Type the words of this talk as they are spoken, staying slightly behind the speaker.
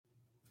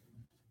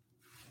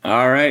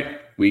All right,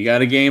 we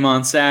got a game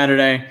on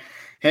Saturday.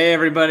 Hey,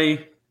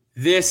 everybody,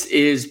 this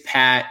is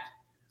Pat.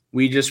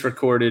 We just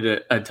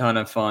recorded a ton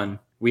of fun.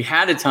 We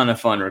had a ton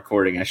of fun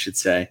recording, I should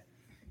say,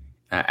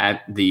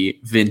 at the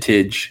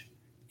Vintage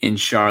in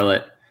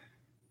Charlotte.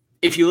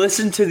 If you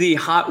listen to the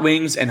Hot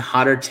Wings and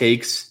Hotter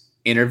Takes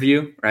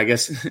interview, or I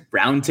guess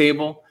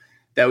roundtable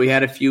that we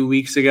had a few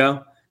weeks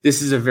ago,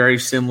 this is a very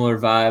similar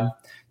vibe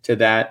to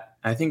that.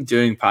 I think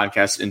doing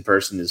podcasts in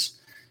person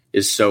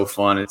is so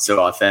fun. It's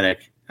so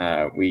authentic.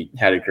 We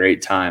had a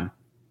great time,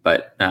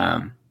 but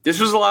this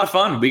was a lot of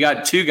fun. We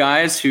got two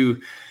guys who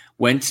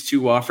went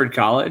to Wofford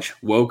College,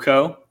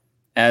 WOCO,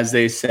 as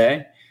they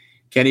say,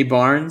 Kenny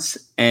Barnes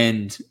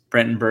and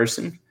Brenton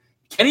Burson.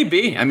 Kenny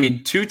B, I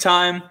mean,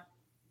 two-time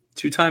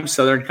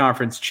Southern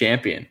Conference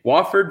champion.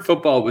 Wofford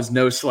football was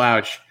no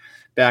slouch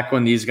back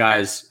when these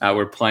guys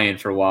were playing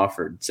for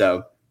Wofford.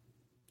 So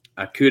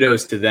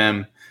kudos to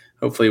them.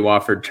 Hopefully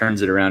Wofford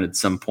turns it around at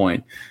some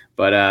point.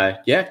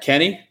 But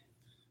Kenny,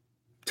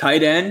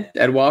 tight end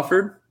at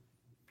Wofford,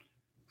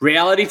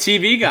 reality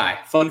TV guy.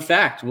 Fun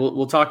fact.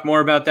 We'll talk more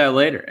about that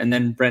later. And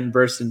then Brenton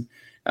Burson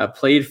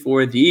played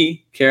for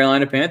the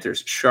Carolina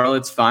Panthers,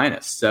 Charlotte's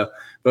finest. So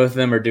both of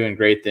them are doing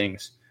great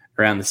things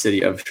around the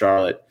city of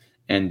Charlotte.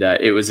 And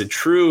it was a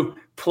true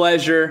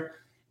pleasure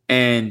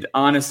and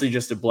honestly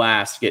just a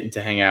blast getting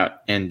to hang out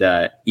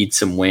and eat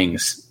some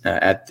wings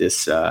at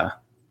the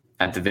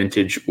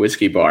Vintage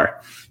Whiskey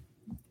Bar,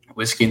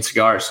 whiskey and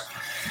cigars.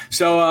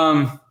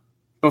 So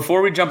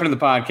before we jump into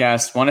the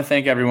podcast, I want to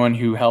thank everyone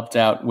who helped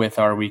out with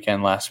our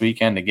weekend last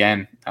weekend.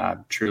 Again,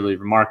 truly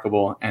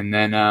remarkable. And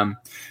then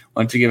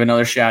want to give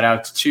another shout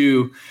out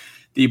to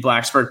the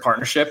Blacksburg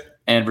Partnership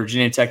and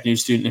Virginia Tech New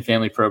Student and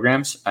Family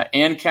Programs.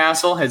 Ann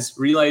Castle has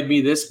relayed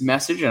me this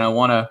message, and I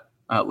want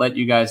to let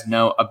you guys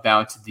know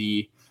about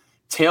the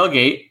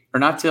tailgate, or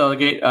not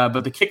tailgate,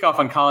 but the kickoff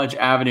on College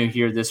Avenue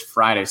here this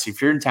Friday. So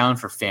if you're in town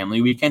for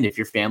family weekend, if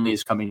your family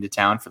is coming to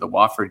town for the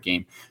Wofford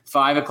game,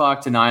 5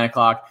 o'clock to 9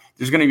 o'clock,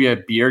 there's going to be a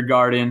beer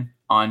garden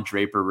on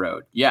Draper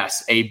Road.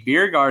 Yes, a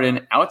beer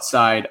garden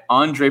outside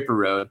on Draper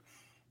Road.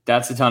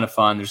 That's a ton of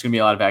fun. There's going to be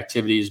a lot of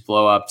activities,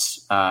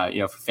 blow-ups,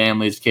 for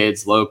families,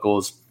 kids,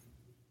 locals.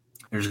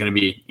 There's going to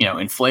be,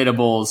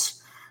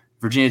 inflatables,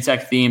 Virginia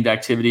Tech themed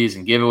activities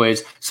and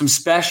giveaways, some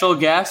special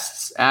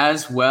guests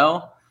as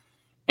well.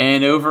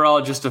 And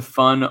overall, just a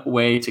fun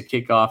way to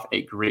kick off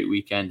a great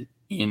weekend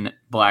in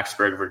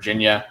Blacksburg,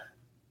 Virginia.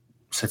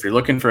 So if you're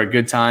looking for a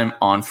good time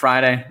on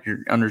Friday, you're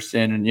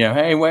understanding,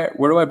 hey, where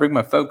do I bring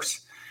my folks?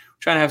 We're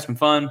trying to have some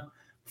fun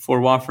before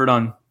Wofford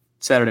on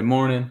Saturday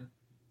morning.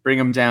 Bring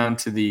them down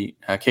to the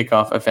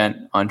kickoff event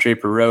on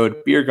Draper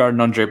Road, Beer Garden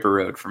on Draper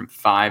Road from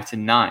 5 to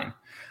 9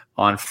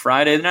 on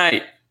Friday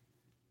night,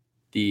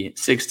 the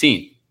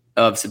 16th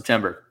of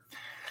September.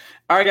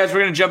 All right, guys, we're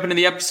going to jump into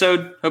the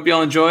episode. Hope you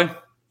all enjoy.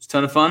 It's a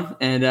ton of fun,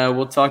 and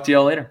we'll talk to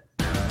y'all later.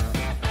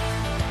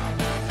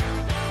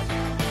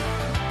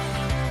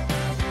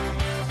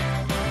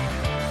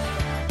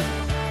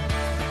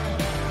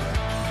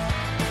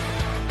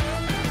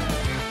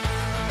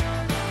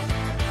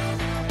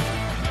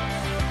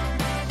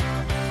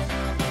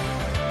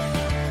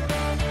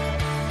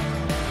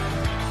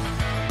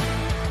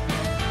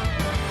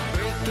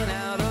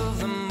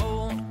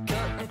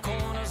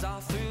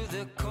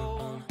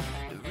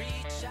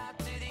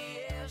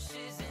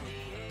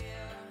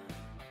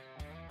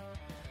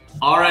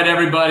 All right,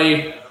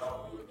 everybody.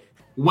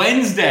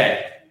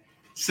 Wednesday,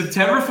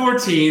 September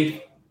 14th,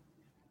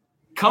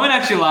 coming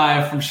at you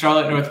live from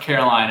Charlotte, North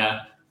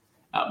Carolina.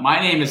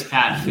 My name is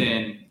Pat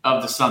Finn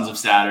of the Sons of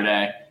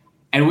Saturday,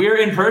 and we are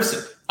in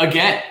person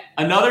again.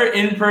 Another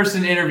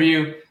in-person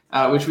interview,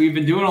 which we've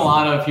been doing a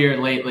lot of here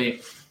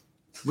lately.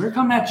 We're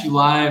coming at you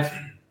live.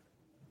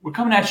 We're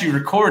coming at you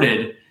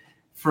recorded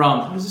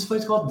from, what is this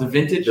place called? The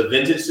Vintage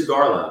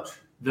Cigar Lounge.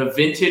 The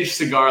Vintage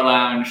Cigar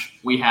Lounge.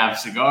 We have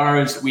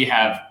cigars. We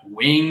have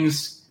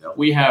wings.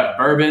 We have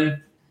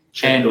bourbon.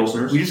 Czech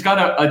Pilsners. We just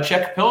got a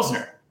Czech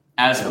Pilsner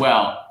as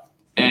well.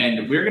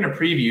 And we're going to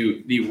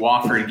preview the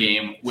Wofford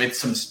game with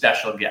some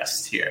special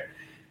guests here.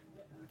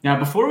 Now,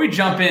 before we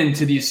jump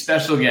into these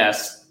special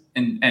guests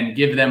and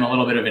give them a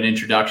little bit of an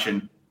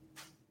introduction,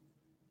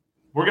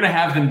 we're going to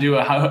have them do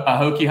a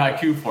Hokie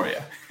Haiku for you.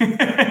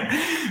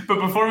 But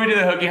before we do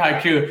the Hokie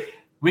Haiku,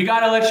 we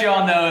got to let you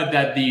all know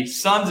that the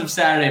Sons of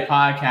Saturday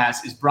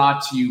podcast is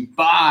brought to you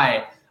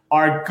by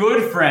our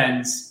good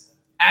friends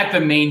at the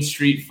Main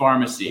Street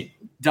Pharmacy.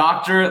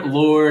 Dr.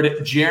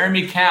 Lord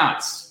Jeremy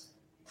Counts,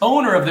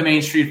 owner of the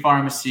Main Street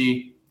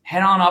Pharmacy.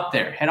 Head on up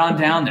there. Head on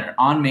down there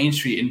on Main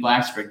Street in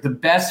Blacksburg, the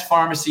best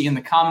pharmacy in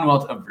the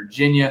Commonwealth of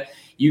Virginia.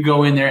 You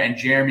go in there and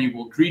Jeremy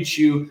will greet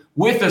you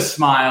with a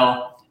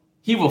smile.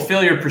 He will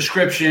fill your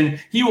prescription.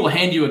 He will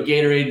hand you a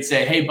Gatorade and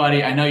say, hey,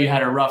 buddy, I know you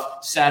had a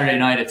rough Saturday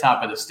night at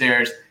top of the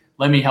stairs.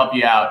 Let me help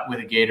you out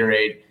with a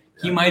Gatorade.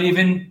 He might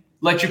even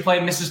let you play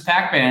Mrs.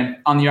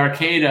 Pac-Man on the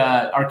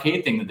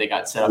arcade thing that they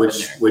got set up in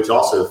there. Which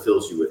also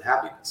fills you with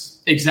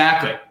happiness.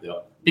 Exactly.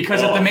 Yep.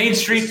 Because at the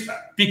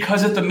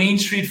Main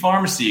Street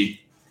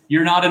Pharmacy,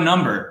 you're not a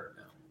number.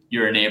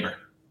 You're a neighbor.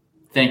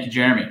 Thank you,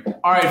 Jeremy.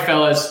 All right,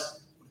 fellas.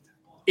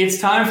 It's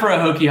time for a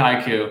Hokie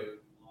Haiku.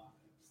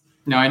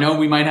 Now, I know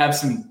we might have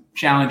some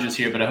challenges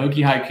here, but a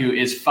Hokie Haiku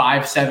is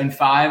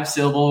 575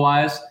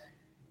 syllable-wise.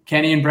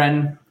 Kenny and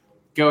Brenton,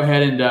 go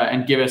ahead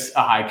and give us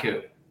a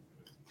haiku.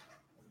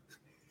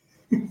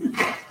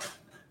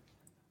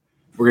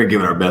 We're going to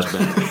give it our best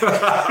bet.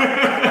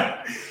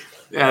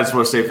 Yeah, I just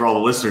want to say for all the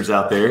listeners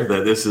out there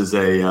that this is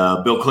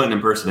a Bill Clinton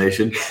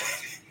impersonation.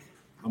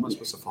 How am I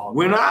supposed to follow?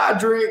 When I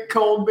drink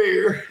cold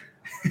beer.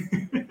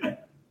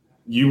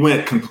 You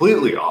went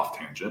completely off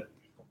tangent.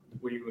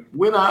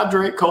 When I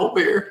drink cold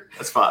beer.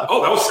 That's 5.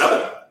 Oh, that was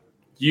 7.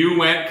 You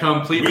went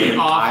completely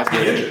off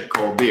I drink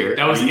cold beer.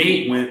 That was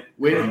 8. Went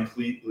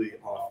completely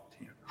off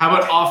tangent. How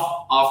about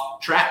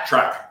off track?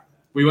 Track.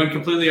 We went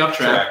completely off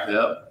track.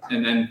 Yep.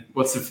 And then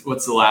what's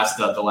the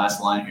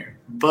last line here?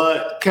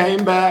 But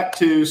came back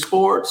to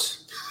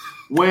sports,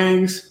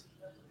 wings,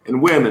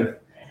 and women.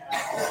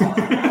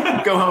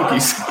 Go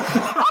Hokies.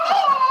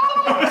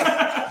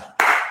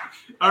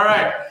 All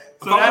right.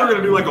 I thought we were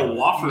going to do like a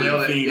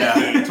Wofford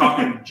theme,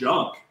 talking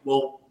junk.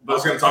 Well, I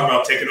was going to talk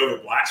about taking over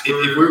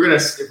Blacksburg. if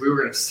we were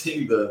gonna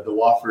sing the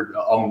Wofford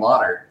alma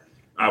mater,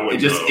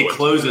 it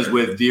closes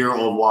with "Dear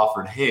Old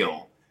Wofford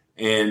Hail,"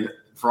 and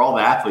for all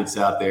the athletes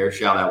out there,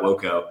 shout out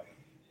Woco.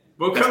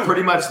 That's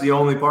pretty much the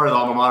only part of the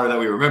alma mater that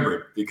we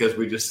remembered because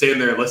we just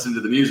stand there and listen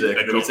to the music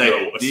and we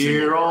say,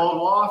 "Dear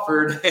Old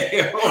Wofford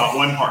Hail." Not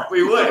one part.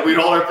 We'd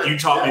hold our. You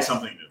taught me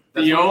something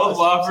new. The old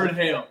Wofford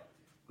Hail.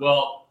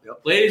 Well,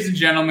 ladies and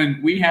gentlemen,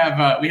 we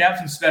have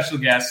some special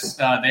guests.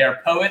 They are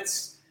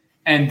poets,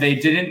 and they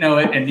didn't know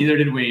it, and neither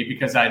did we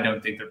because I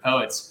don't think they're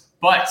poets.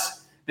 But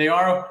they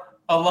are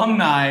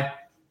alumni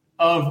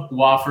of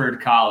Wofford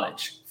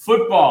College,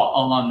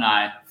 football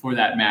alumni for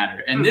that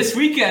matter. And this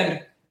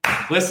weekend,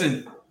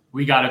 listen,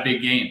 we got a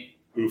big game.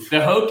 Oof. The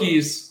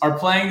Hokies are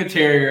playing the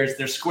Terriers.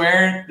 They're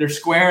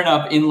squaring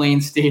up in Lane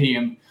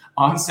Stadium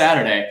on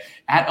Saturday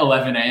at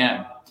 11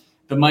 a.m.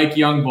 The Mike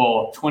Young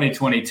Bowl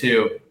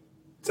 2022.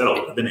 It's at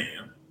 11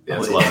 a.m. Yeah,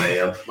 it's 11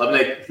 a.m. 11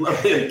 a.m.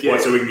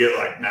 What, so we can get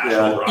like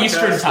national broadcast?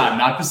 Eastern time,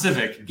 not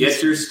Pacific.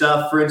 Get your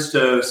stuff French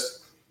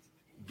toast.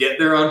 Get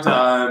there on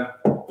time.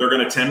 They're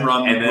going to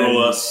 10-run And then-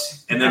 roll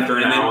us And then after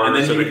an hour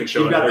so we can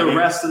show you've got the everything.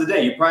 rest of the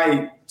day. You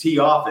probably tee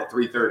off at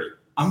 3:30.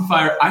 I'm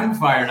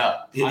fired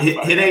up.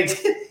 Hit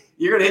 18.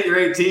 You're gonna hit your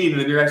 18,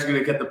 and then you're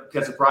actually gonna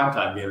catch a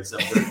primetime game at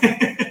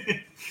 7:30.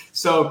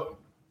 So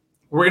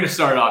we're going to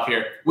start off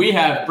here. We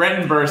have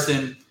Brenton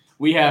Burson.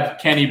 We have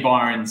Kenny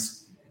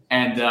Barnes.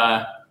 And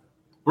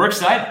we're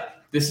excited.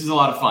 This is a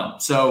lot of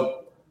fun.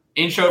 So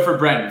intro for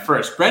Brenton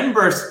first. Brenton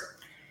Burson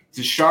is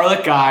a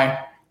Charlotte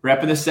guy,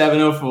 repping the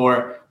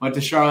 704, went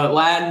to Charlotte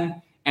Latin,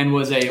 and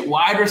was a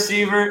wide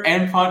receiver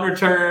and punt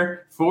returner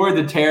for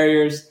the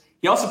Terriers.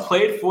 He also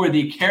played for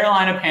the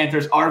Carolina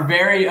Panthers, our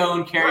very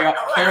own Carolina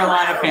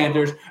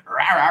Panthers,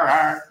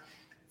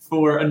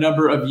 for a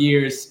number of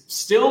years.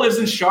 Still lives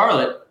in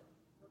Charlotte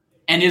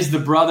and is the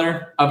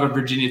brother of a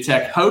Virginia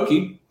Tech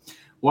Hokie.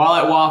 While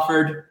at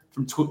Wofford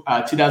from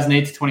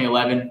 2008 to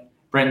 2011,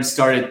 Brenton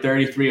started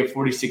 33 of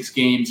 46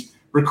 games,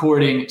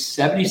 recording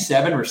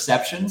 77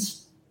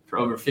 receptions for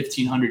over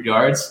 1,500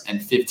 yards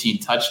and 15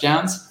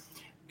 touchdowns.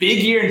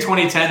 Big year in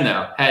 2010,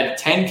 though. Had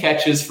 10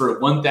 catches for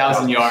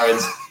 1,000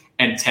 yards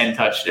and 10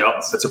 touchdowns.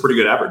 Yep, that's a pretty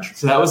good average.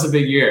 So that was a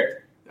big year.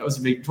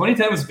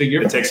 2010 was a big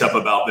year. It takes up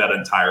about that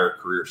entire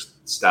career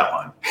stat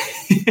line.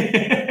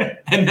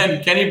 And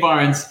then Kenny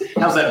Barnes.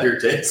 How's that beer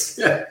taste?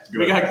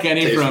 We got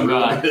Kenny Tastes from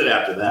really good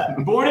after that.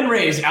 born and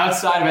raised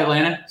outside of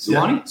Atlanta,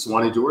 Sewanee, Yeah.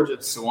 Sewanee, Georgia.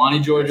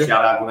 Sewanee, Georgia.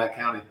 Shout out Gwinnett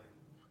County.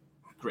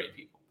 Great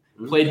people.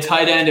 Played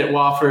tight end at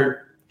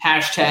Wofford.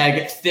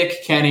 Hashtag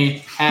thick Kenny.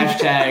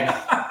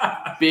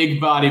 Hashtag big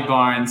body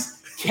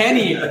Barnes.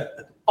 Kenny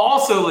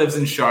also lives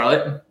in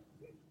Charlotte.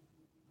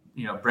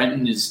 You know,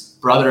 Brenton is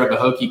brother of a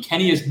Hokie.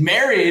 Kenny is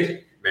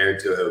married Married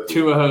to a Hokie.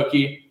 to a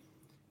Hokie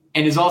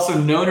and is also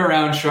known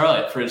around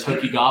Charlotte for his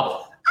Hokie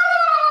gobble.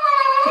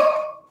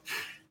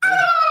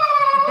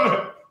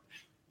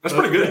 That's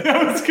pretty good.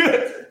 That was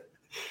good.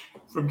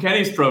 From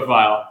Kenny's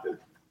profile,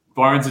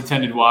 Barnes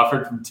attended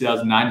Wofford from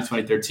 2009 to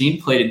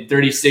 2013, played in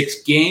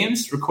 36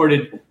 games,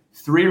 recorded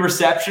 3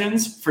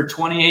 receptions for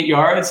 28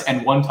 yards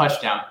and 1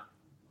 touchdown.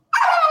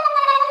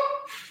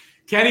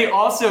 Kenny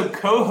also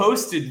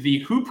co-hosted the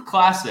Hoop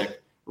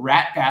Classic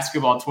Rat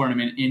Basketball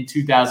Tournament in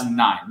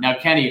 2009. Now,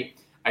 Kenny,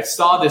 I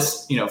saw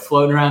this,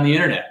 floating around the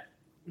internet.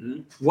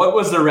 Mhm. What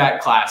was the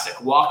Rat Classic?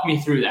 Walk me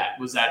through that.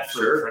 Was that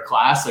Sure. for a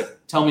class?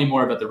 Tell me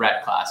more about the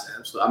Rat Classic.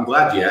 Absolutely. I'm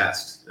glad you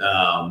asked.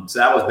 So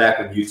that was back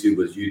when YouTube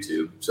was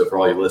YouTube. So for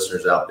all you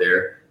listeners out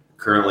there,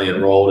 currently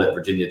enrolled at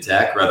Virginia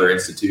Tech or other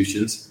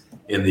institutions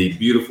in the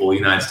beautiful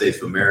United States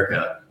of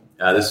America,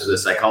 this is a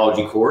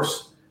psychology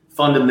course,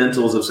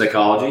 fundamentals of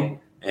psychology,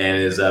 and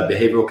is a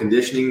behavioral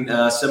conditioning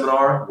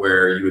seminar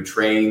where you would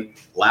train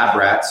lab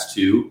rats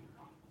to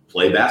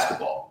play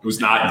basketball. It was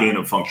not gain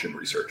of function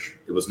research.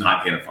 It was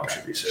not gain of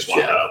function research. Just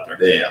want that out there.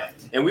 Yeah.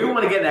 And we don't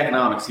want to get in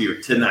economics here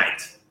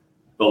tonight.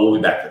 But we'll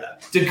be back for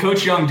that. Did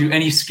Coach Young do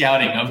any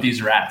scouting of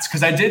these rats?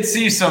 Because I did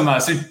see some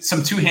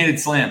two-handed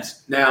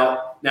slams.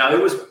 Now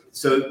it was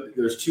so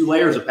there's 2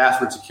 layers of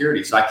password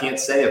security. So I can't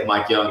say if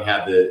Mike Young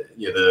had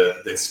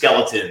the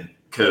skeleton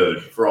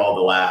code for all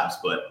the labs,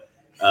 but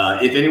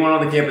if anyone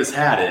on the campus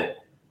had it,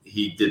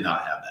 he did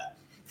not have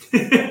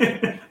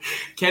that.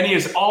 Kenny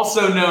is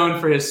also known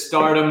for his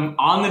stardom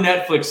on the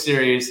Netflix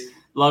series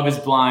Love is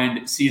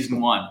Blind Season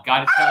 1.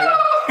 Gotta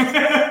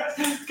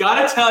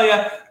tell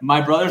you, my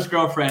brother's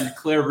girlfriend,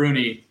 Claire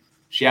Rooney,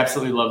 she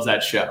absolutely loves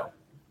that show.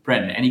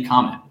 Brendan, any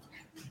comment?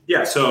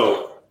 Yeah,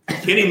 so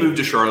Kenny moved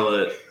to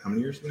Charlotte how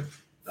many years ago?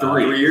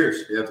 3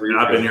 years. Yeah, 3 And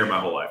years. I've been here my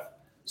whole life.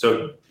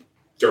 So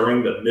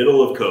during the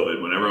middle of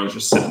COVID, when everyone's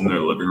just sitting in their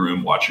living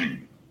room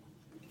watching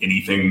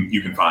anything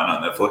you can find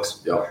on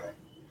Netflix, Yep.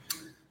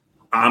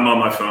 I'm on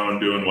my phone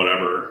doing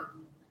whatever.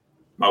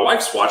 My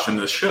wife's watching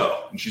this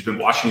show, and she's been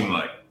watching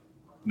like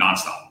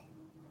nonstop,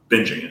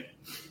 binging it.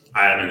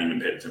 I haven't even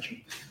paid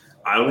attention.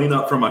 I lean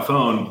up from my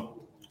phone,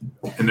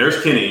 and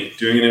there's Kenny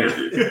doing an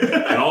interview.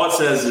 And all it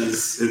says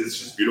is it's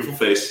just a beautiful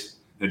face,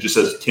 and it just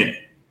says Kenny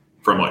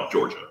from like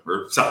Georgia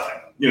or something.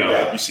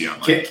 Yeah. You see on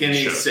like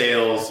Kenny shows.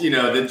 Sales, and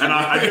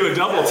I do a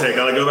double take.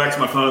 I go back to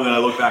my phone, and then I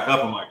look back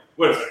up. I'm like,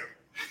 wait a second.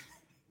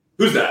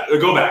 Who's that?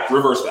 Go back.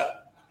 Reverse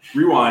that.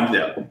 Rewind.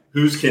 Yeah.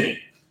 Who's Kenny?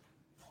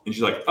 And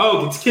she's like,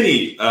 oh, it's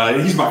Kenny.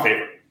 He's my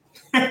favorite.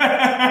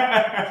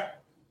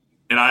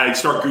 And I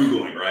start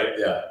Googling, right?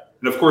 Yeah.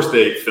 And of course,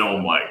 they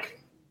film like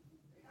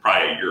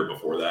probably a year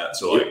before that.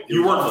 So like,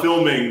 you weren't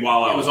filming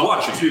while I was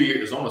watching. 2 years.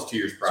 It was almost 2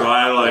 years prior. So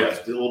I like,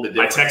 it's a little bit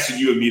I different. texted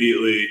you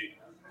immediately.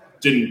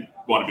 Didn't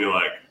want to be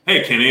like,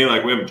 hey, Kenny,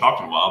 like we haven't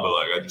talked in a while, but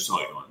like I just saw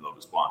you on Love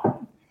is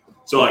Blind.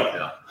 So like,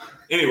 Yeah.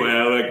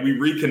 anyway, we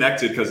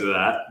reconnected because of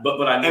that.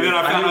 But I knew, And then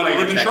I found out why I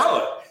lived in you were texting.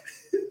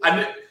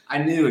 Charlotte. I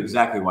knew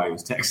exactly why he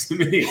was texting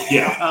me.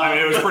 Yeah, I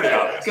mean, it was pretty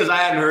obvious. Because I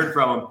hadn't heard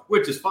from him,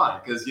 which is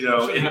fine. Because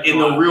Yeah, in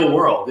the real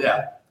world,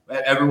 yeah,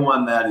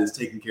 everyone that is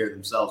taking care of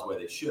themselves the way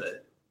they should.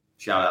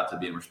 Shout out to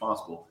being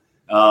responsible.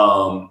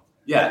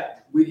 Yeah,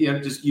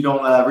 you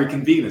don't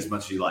reconvene as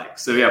much as you like.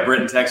 So yeah,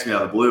 Britton texted me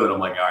out of the blue, and I'm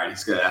like, all right,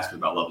 he's gonna ask me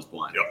about Love is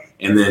Blind. Yep.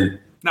 And then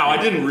No, I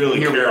didn't really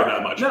Here we care are.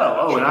 that much. No, about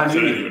that and show, I so knew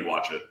I you didn't even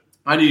watch it.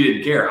 I knew you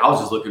didn't care. I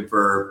was just looking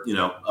for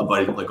a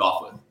buddy to play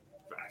golf with.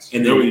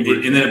 And then, Nobody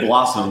would- and then it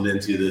blossomed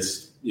into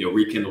this,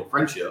 rekindled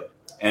friendship.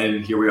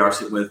 And here we are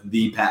sitting with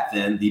the Pat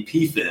Finn, the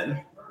P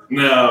Finn,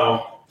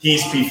 No,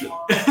 he's P Finn.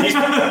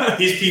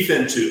 He's P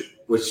Finn too.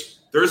 which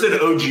There's an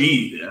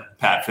OG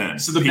Pat Finn.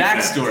 So the P. Finn.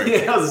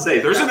 backstory. I was gonna say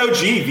There's an OG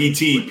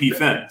VT P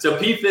Finn. So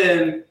P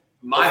Finn,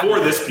 Before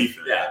this P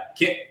Finn. yeah,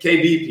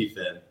 KB P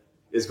Finn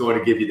is going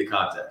to give you the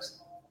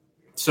context.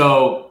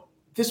 So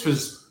this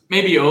was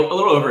maybe a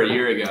little over a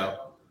year ago.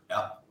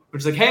 Yeah.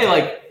 Which is like, hey,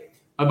 like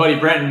my buddy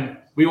Brenton,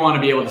 we want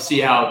to be able to see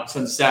how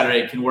Sun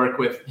Saturday can work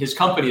with his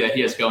company that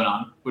he has going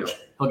on, which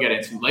he'll get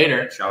into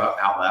later. Shout out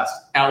Outlast.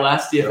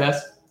 Outlast DFS.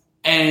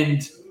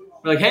 And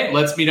we're like, hey,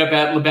 let's meet up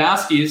at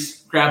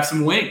Lebowski's, grab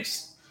some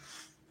wings.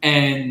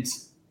 And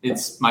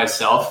it's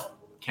myself,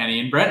 Kenny,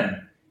 and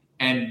Brenton.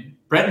 And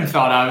Brenton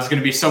thought I was going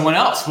to be someone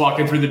else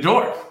walking through the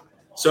door.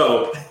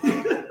 So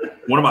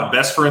one of my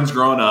best friends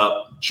growing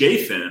up,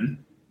 Jay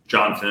Finn,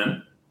 John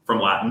Finn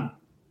from Latin,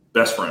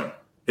 best friend.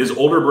 His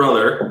older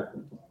brother,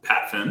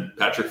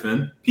 Patrick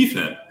Finn, P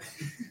Finn.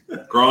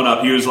 Growing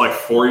up, he was like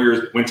 4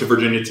 years, went to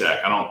Virginia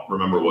Tech. I don't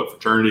remember what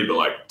fraternity, but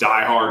like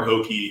diehard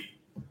Hokie.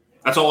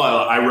 That's all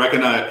I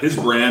recognize. His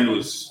brand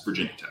was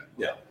Virginia Tech.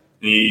 Yeah.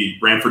 And he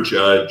ran for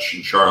judge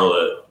in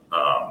Charlotte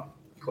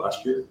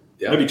last year.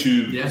 Yeah. Maybe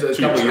two. Yeah, So it's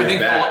a two couple years I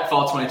think back.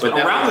 fall 2020. But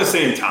that around was- the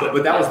same time.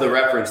 But that was the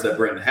reference that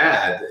Britton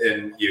had,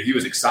 and he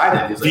was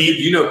excited. He was like, The-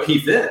 "You know P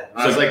Finn?"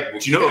 I was like,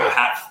 do you know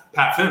yeah.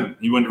 Pat Finn?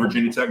 He went to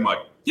Virginia Tech. I'm like,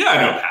 yeah,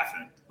 I know Pat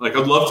Finn. Like,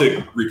 I'd love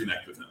to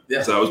reconnect with him.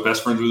 Yeah. So I was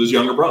best friends with his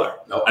younger brother.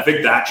 Nope. I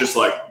think that just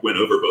like went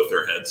over both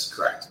their heads.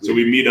 Correct. So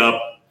we meet up.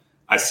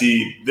 I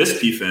see this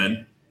P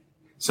Finn,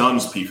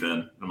 son's P Finn.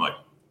 And I'm like,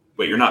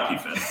 wait, you're not P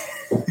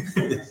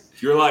Finn.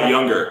 You're a lot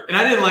younger. And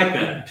I didn't like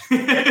that.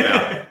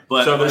 Yeah.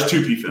 But So there's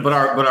two P Finns. But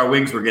our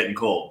wings were getting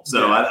cold, so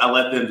Yeah. I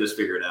let them just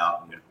figure it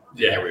out. And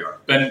here we are.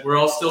 But we're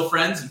all still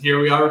friends, and here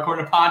we are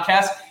recording a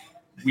podcast.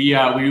 We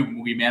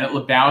met at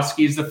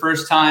Lebowski's the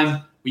first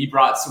time. We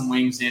brought some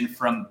wings in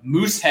from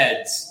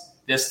Mooseheads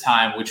this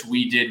time, which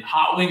we did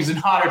hot wings and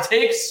hotter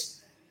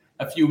takes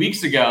a few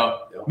weeks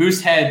ago. Yep.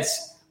 Mooseheads,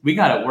 we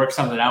got to work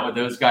something out with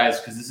those guys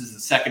because this is the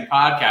second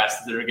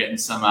podcast that are getting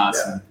some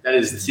some That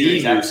is the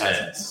serious Mooseheads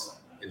advertisements.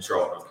 in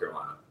Charlotte, North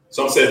Carolina,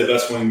 Some say the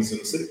best wings in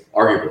the city.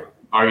 arguably.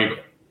 arguably.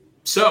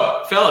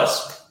 So,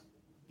 fellas,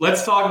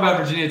 let's talk about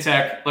Virginia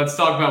Tech. Let's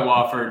talk about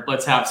Wofford.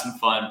 Let's have some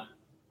fun.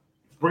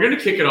 We're going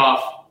to kick it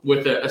off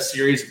with a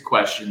series of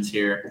questions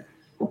here.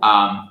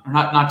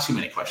 Not too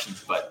many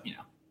questions, but,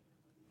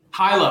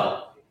 high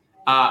level.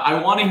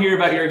 I want to hear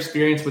about your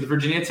experience with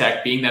Virginia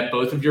Tech, being that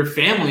both of your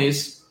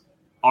families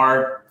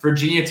are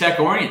Virginia Tech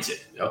oriented.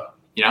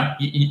 Yep.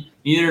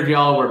 Neither of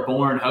y'all were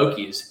born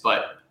Hokies,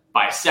 but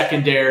by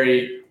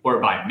secondary or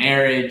by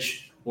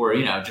marriage or,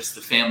 just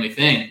the family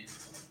thing,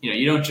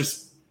 you don't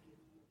just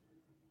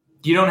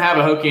you don't have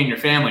a Hokie in your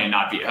family and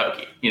not be a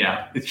Hokie.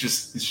 It's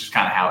just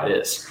kind of how it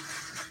is.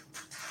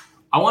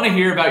 I want to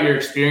hear about your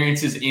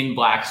experiences in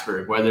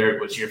Blacksburg, whether it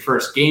was your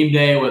first game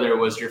day, whether it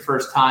was your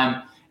first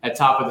time at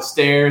Top of the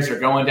Stairs or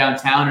going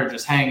downtown or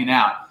just hanging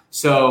out.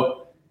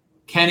 So,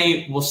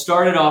 Kenny, we'll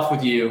start it off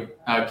with you.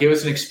 Give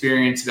us an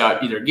experience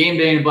about either game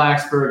day in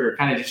Blacksburg or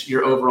kind of just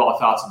your overall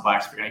thoughts on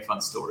Blacksburg. Any fun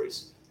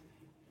stories?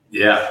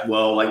 Yeah,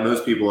 well, like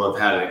most people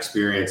have had an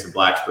experience in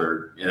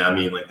Blacksburg, and I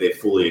mean, like they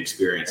fully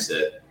experienced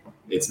it.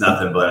 It's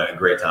nothing but a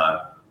great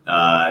time.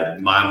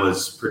 Mine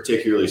was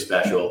particularly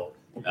special.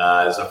 It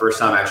was the first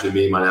time actually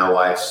meeting my now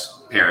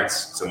wife's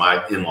parents, so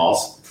my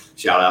in-laws.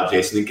 Shout out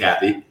Jason and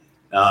Kathy.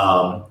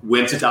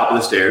 Went to Top of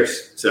the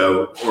Stairs,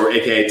 or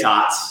AKA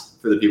Tots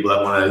for the people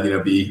that want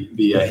to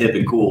be hip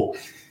and cool.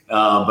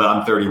 But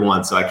I'm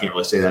 31, so I can't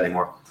really say that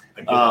anymore.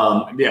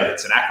 Yeah,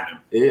 it's an acronym.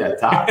 Yeah,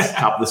 Tots,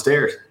 Top of the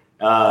Stairs.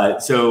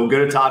 So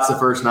go to Tots the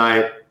first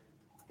night.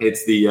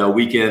 It's the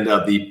weekend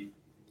of the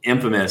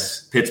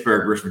infamous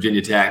Pittsburgh versus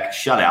Virginia Tech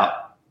shutout.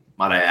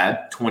 Might I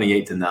add,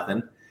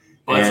 28-0.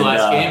 Well, that's the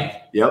last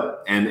game.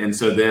 Yep. And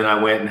so then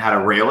I went and had a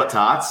rail at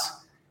Tots,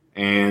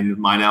 and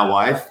my now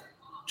wife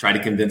tried to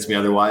convince me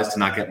otherwise to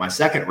not get my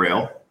second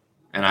rail.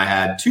 And I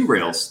had 2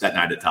 rails that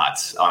night at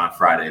Tots on a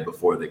Friday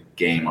before the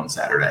game on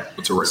Saturday.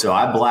 What's a rail? So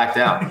I blacked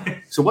out.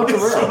 So what's a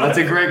rail? That's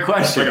a great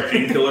question. Like a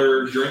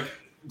painkiller drink?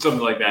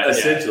 Something like that.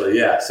 Essentially,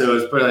 yeah. So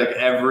it's pretty like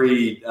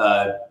every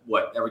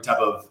type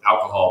of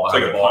alcohol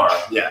behind like the a bar.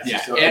 punch. Yeah.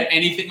 Yeah. So,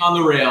 Anything on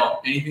the rail,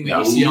 anything that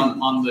you see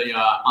on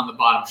the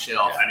bottom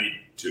shelf. I need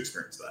to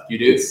experience that. You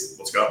do.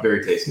 Let's go.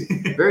 very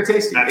tasty. Very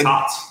tasty. At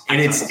Tots.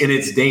 And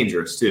it's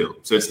dangerous too.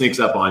 So it sneaks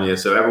up on you.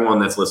 So everyone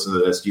that's listening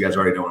to this, you guys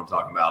already know what I'm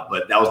talking about.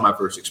 But that was my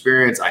first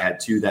experience. I had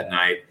 2 that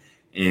night,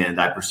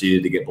 and I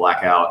proceeded to get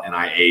blackout, and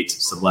I ate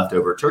some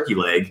leftover turkey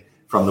leg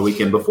from the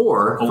weekend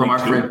before from our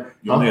friend.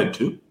 You only had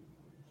 2?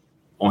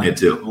 Only had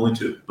 2. Only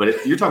 2.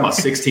 But you're talking about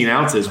 16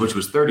 ounces, which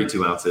was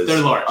 32 ounces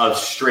They're large. of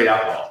straight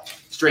alcohol.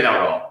 Straight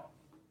alcohol.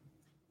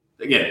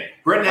 Again,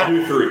 I'll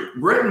do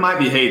 3. Britton might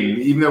be hating,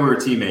 even though we were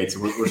teammates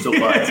and we're still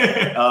buds.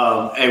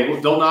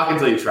 Hey, don't knock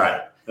until you try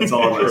it. That's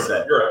all I'm going to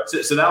say. You're right.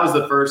 So that was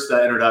the first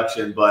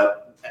introduction.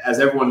 But as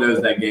everyone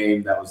knows, that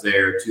game that was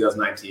there,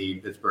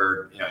 2019,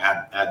 Pittsburgh,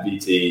 at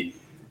BT,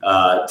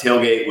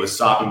 tailgate was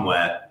sopping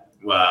wet.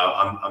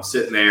 Well, I'm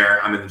sitting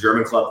there. I'm in the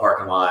German Club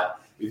parking lot.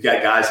 We've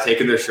got guys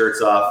taking their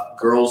shirts off,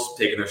 girls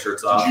taking their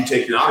shirts off. Did you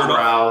take your shirt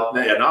off?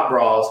 Not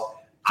bras.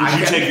 Did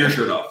you take your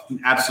shirt off?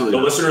 Absolutely The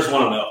not. listeners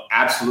want to know.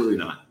 Absolutely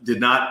not. Did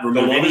not The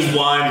remove Love any. is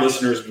Blind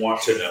listeners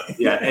want to know.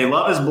 Yeah, hey,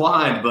 love is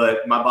blind,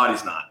 but my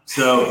body's not.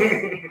 So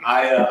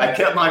I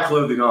kept my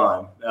clothing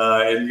on.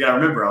 And you got to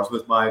remember, I was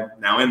with my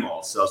now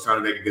in-laws, so I was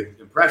trying to make a good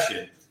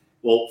impression.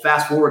 Well,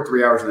 fast forward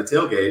 3 hours of the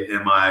tailgate,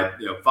 and my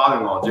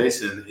father-in-law,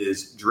 Jason,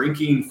 is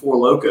drinking Four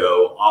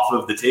Loko off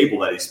of the table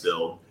that he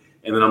spilled.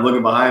 And then I'm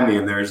looking behind me,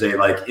 and there's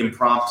a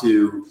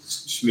impromptu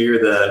smear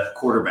the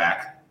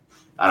quarterback.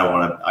 I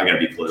got to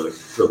be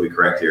politically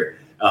correct here.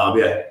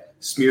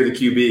 Smear the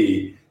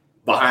QB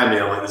behind me.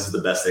 I'm like, this is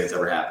the best thing that's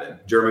ever happened.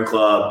 German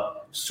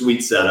Club,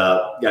 sweet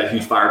setup, got a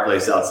huge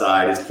fireplace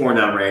outside. It's pouring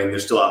down rain. They're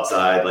still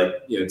outside.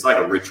 It's like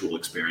a ritual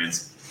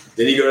experience.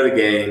 Then you go to the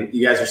game.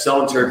 You guys are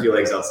selling turkey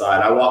legs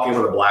outside. I walk in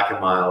with a Black and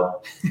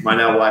Mild. My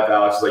now wife,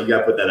 Alex, is like, you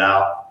got to put that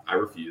out. I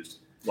refused.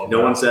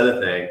 No one said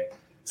a thing.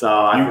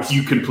 So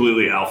You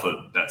completely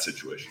alpha that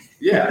situation.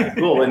 yeah,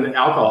 cool. And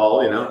alcohol,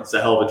 it's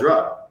a hell of a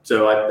drug.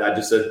 So I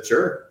just said,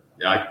 sure.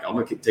 Yeah, I'm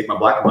going to take my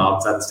Black and Mild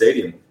inside the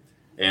stadium.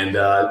 And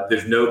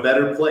there's no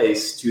better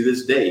place to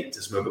this date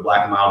to smoke a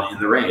Black and Mild in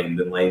the rain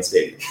than Lane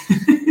Stadium.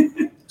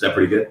 Is that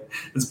pretty good?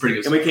 That's pretty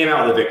good. And we came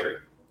out with a victory.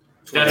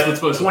 That's what's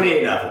supposed to be.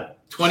 28-0.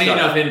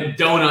 20-0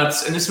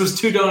 donuts. And this was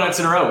 2 donuts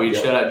in a row. We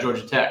shut out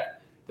Georgia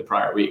Tech the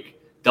prior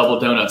week. Double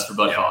donuts for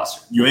Bud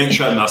Foster. You ain't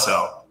shutting us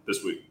out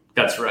this week.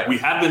 That's right. We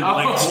have been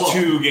linked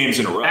 2 games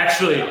in a row.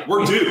 Actually,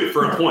 we're due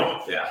for a point.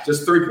 Yeah,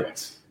 just 3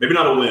 points. Maybe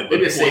not a win.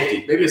 Maybe a but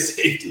safety. Maybe a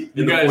safety in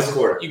you the guys, fourth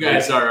quarter. you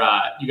guys are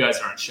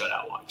on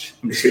shutout watch.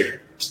 I'm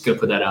just gonna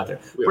put that out there.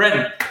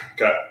 Brendan,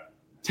 Okay.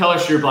 tell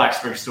us your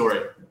Blacksburg story.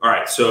 All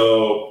right.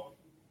 So,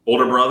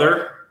 older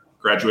brother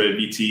graduated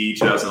BT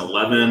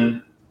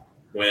 2011.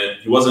 When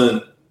he was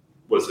it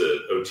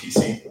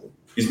OTC?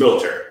 He's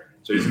military,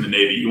 so he's in the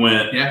Navy. He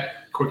went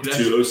Quick to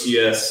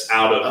OCS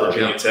out of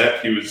Virginia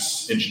Tech. He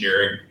was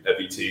engineering at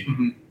BT.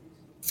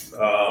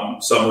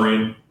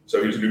 Submarine. So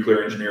he was a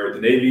nuclear engineer with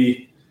the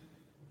Navy.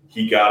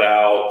 He got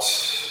out.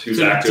 He was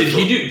active.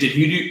 Did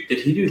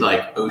he do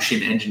like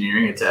ocean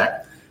engineering at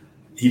Tech?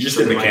 He just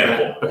did Something like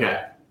mechanical. that?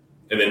 Okay.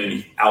 And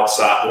then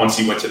outside, once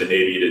he went to the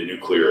Navy, he did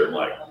nuclear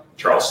in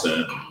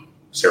Charleston,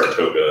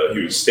 Saratoga.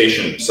 He was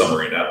stationed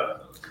submarine out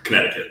of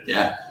Connecticut.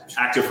 Yeah.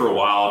 Active for a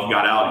while. He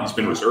got out. He's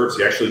been reserved.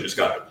 He actually just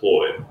got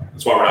deployed.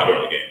 That's why we're not going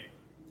to the game.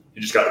 He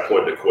just got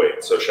deployed to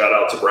Kuwait. So shout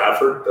out to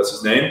Bradford. That's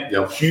his name.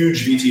 Yep.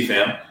 Huge VT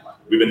fan.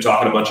 We've been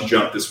talking a bunch of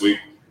junk this week.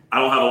 I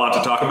don't have a lot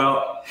to talk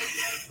about,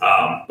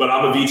 but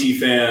I'm a VT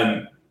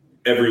fan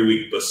every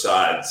week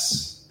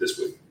besides this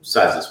week.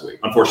 Besides this week.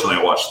 Unfortunately,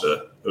 I watched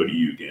the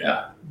ODU game.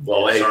 Yeah.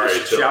 Well, hey, Sorry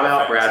to shout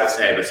out fans.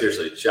 Bradford. Hey, but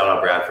seriously, shout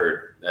out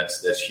Bradford.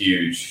 That's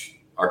huge.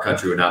 Our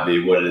country would not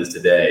be what it is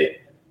today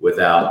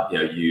without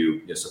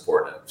you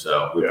supporting it.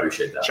 So we Yeah.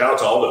 appreciate that. Shout out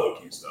to all the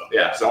Hokies, though.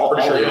 Yeah. So I'm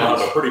pretty sure all you the have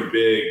a pretty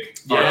big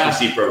Yeah.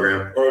 RTC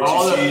program. OTC.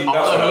 All the that's what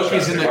I was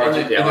Hokies in the, trying to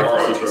in the, think. in the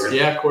RTC Corps, program.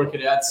 yeah, Corps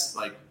cadets,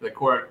 like the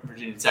Corps at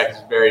Virginia Tech is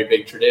a very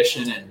big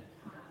tradition. And,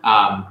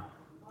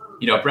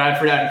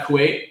 Bradford out in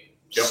Kuwait.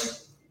 Yep.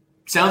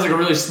 Sounds like a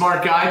really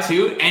smart guy,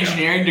 too.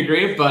 Engineering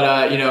degree,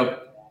 but,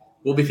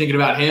 we'll be thinking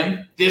about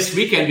him this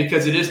weekend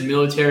because it is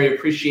Military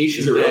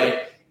Appreciation Is it Day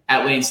really?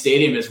 at Lane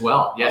Stadium as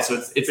well. Yeah, so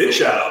it's Big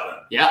shout out then.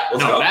 Yeah,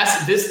 Let's go.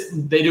 that's this.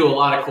 They do a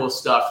lot of cool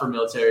stuff for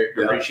Military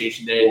Yeah.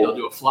 Appreciation Day. Cool. They'll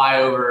do a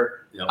flyover.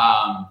 Yep.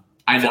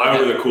 I know.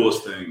 Flyover that- the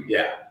coolest thing.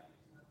 Yeah.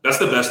 That's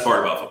the best part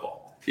about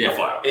football. Yeah. The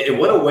flyover. And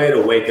what a way to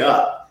wake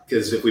up.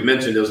 Because if we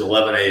mentioned it was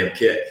 11 a.m.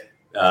 kick,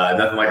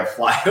 nothing like a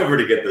flyover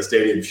to get the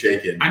stadium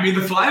shaking. I mean,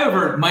 the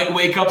flyover might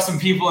wake up some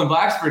people in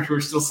Blacksburg who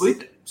are still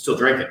sleeping Still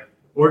drinking.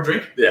 or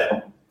drinking.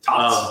 Yeah.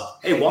 Tots.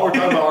 Hey, while we're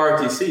talking about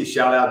ROTC,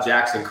 shout out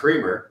Jackson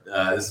Creamer.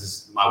 This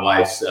is my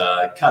wife's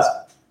cousin,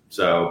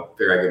 so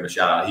figure I give him a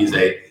shout out. He's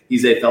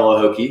a fellow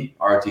Hokie,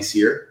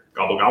 ROTCer.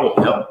 Gobble, gobble.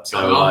 Yep.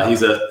 So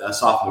he's a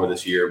sophomore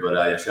this year,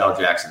 but shout out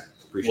Jackson.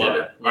 Appreciate Love it.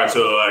 it. All right,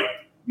 so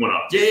went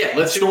up. Yeah.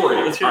 Let's Story.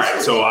 Let's hear All the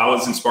right, story. so I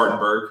was in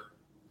Spartanburg,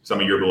 so I'm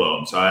a year below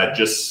him. So I had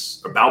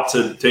just about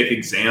to take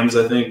exams,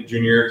 I think,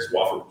 junior year, because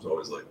Wofford was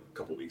always like a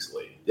couple weeks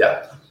late.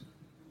 Yeah.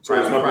 So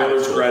it was my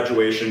brother's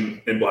graduation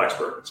in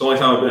Blacksburg. It's the only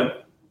time I've been.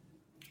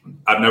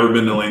 I've never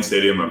been to Lane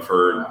Stadium. I've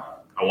heard.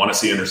 I want to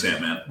see Enter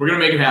Sandman. We're gonna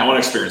make it I happen. want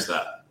to experience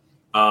that.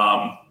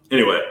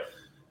 Anyway,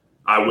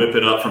 I whip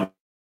it up from.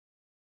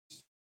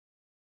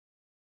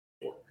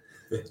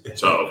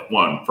 So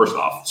first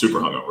off, super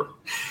hungover,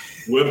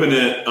 whipping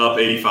it up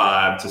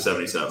 85 to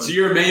 77. So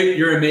you're a May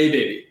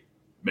baby.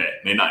 May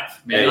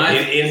 9th. May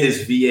 9th? In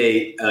his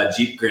V8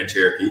 Jeep Grand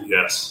Cherokee,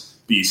 Yes,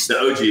 beast. the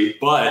OG.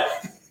 But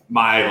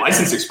my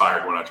license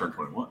expired when I turned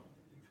 21,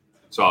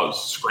 so I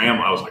was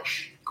scrambling. I was like,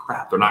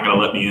 crap, they're not going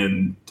to let me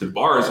in to the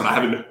bars, and I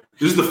haven't.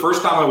 This is the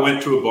first time I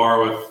went to a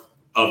bar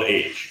of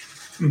age.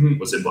 Mhm.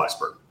 Was in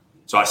Blacksburg.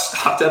 So I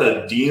stopped at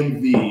a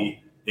DMV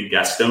in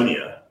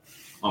Gastonia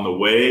on the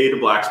way to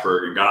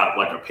Blacksburg and got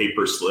like a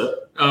paper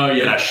slip. Oh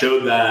And I yeah.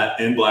 showed that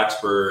in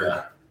Blacksburg.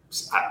 Yeah.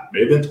 I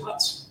may have been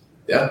Tots.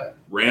 Yeah.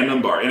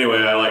 Random bar. Anyway,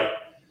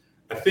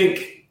 I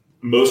think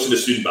most of the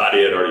student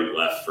body had already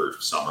left for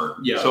summer.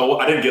 Yeah. So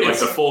I didn't get like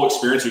It's- the full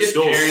experience. It was it's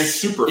still parents.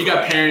 super You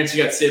got fun. parents,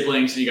 you got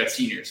siblings, and you got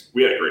seniors.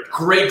 We had a great time.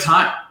 Great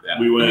time.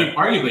 We I went. mean,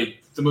 arguably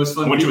the most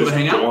fun Went to people his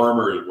to hang out. dorm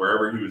or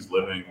wherever he was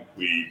living.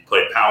 We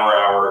played Power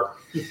Hour.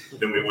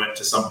 Then we went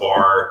to some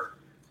bar,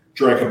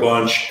 drank a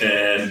bunch,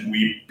 and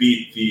we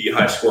beat the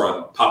high score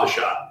on Papa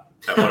Shot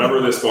at whatever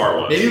this bar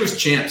was. Maybe it was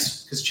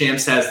Champs because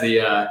Champs has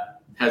the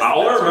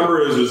All I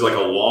remember is it was like a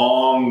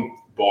long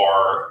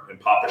bar, and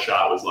Papa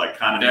Shot was like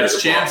kind of near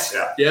That's the bar. Champs.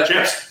 Yeah, Yeah.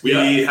 Champs. We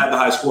had the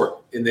high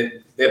score. And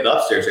then they have the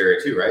upstairs area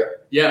too, right?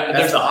 Yeah, That's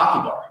there's the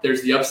hockey bar.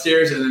 there's the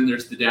upstairs and then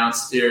there's the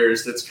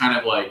downstairs. That's kind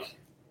of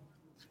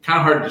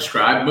hard to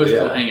describe. Most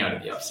people Yeah. hang out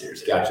at the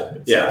upstairs. Gotcha.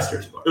 It's the Yeah.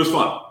 upstairs bar. It was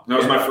fun. That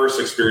was my first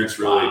experience,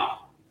 really. Wow.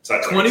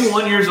 Besides, like,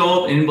 21 years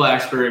old in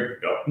Blacksburg.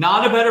 Yep.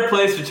 Not a better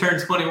place to turn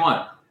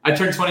 21. I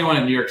turned 21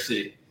 in New York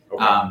City,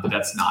 Okay. but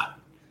that's not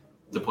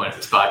the point of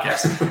this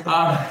podcast.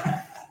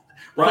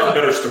 Probably a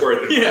better story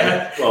than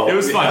Yeah. Well, It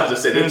was fun. I was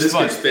just saying, It was this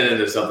fun. could spin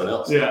into something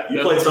else. Yeah.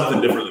 You played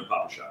something different than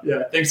Papa Shot.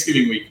 Yeah,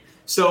 Thanksgiving week.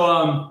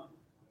 So,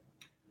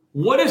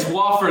 what is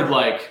Wofford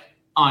like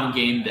on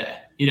game day?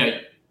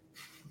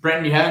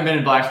 Brenton, you haven't been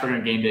in Blacksburg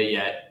on game day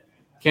yet.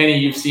 Kenny,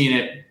 you've seen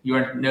it. You were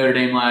at Notre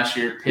Dame last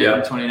year, Pitt Yeah.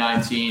 in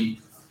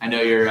 2019. I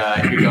know you're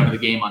going to the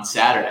game on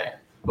Saturday.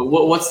 But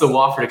what's the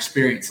Wofford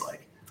experience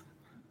like?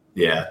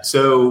 Yeah.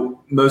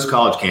 So most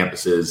college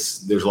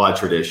campuses, there's a lot of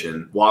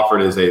tradition.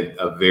 Wofford is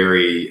a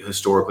very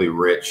historically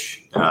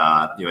rich,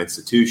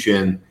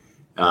 institution,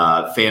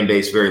 fan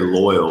base, very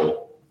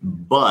loyal.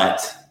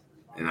 But,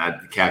 and I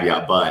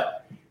caveat,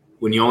 but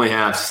when you only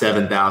have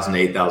 7,000,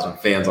 8,000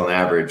 fans on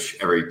average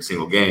every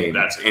single game,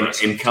 That's and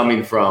impressive.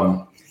 coming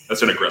from,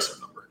 That's an aggressive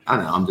number. I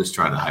don't know, I'm just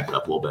trying to hype it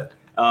up a little bit.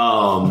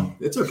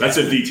 It's okay. That's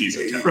a DT's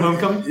attempt. For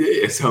homecoming?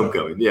 It's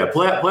homecoming. Yeah,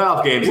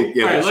 playoff games. All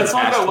right, let's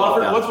talk about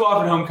Wofford. What's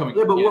Wofford homecoming?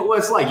 Yeah, but what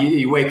it's like,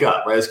 you wake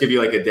up, right? Let's give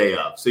you like a day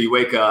of. So you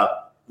wake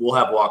up, we'll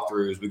have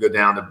walkthroughs. We go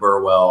down to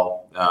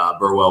Burwell.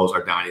 Burwell is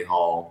our dining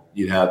hall.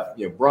 You'd have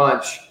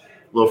brunch, a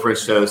little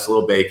French toast, a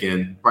little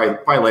bacon.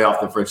 Probably lay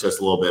off the French toast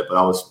a little bit, but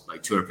I was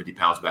like 250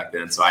 pounds back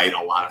then, so I ate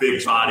a lot of Big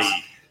French body. toast.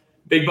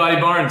 Big Body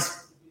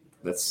Barnes.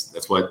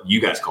 That's what you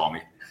guys call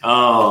me.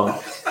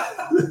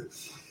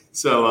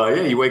 So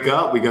you wake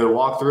up, we go to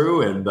walk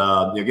through,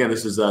 and again,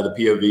 this is the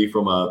POV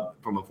from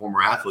a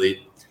former athlete,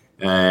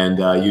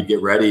 and you'd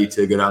get ready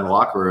to go down to the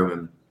locker room,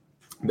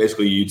 and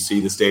basically you'd see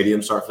the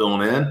stadium start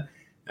filling in.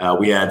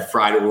 We had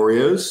fried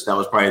Oreos. That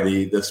was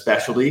probably the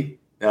specialty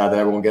that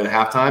everyone got at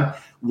halftime.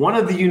 One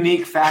of the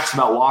unique facts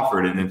about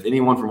Wofford, and if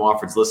anyone from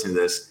Wofford's listening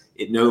to this,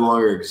 it no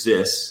longer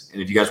exists.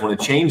 And if you guys want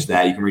to change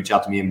that, you can reach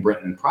out to me and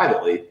Brenton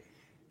privately.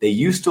 they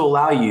used to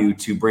allow you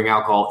to bring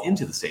alcohol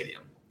into the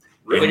stadium.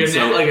 Like And a,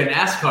 so- like a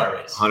NASCAR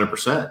race.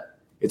 100%.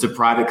 It's a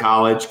private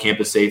college.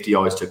 Campus safety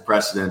always took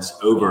precedence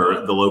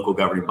over the local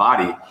governing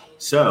body.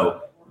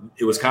 So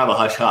it was kind of a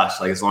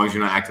hush-hush. Like, as long as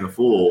you're not acting a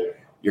fool,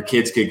 your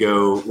kids could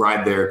go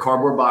ride their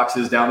cardboard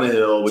boxes down the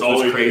hill, which It's all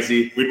was we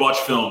crazy. did. We'd watch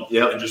film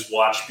Yep. and just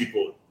watch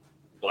people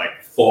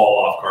like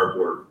fall off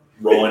cardboard,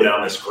 rolling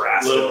down this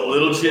grass. hill.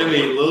 Little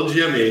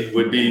Jimmy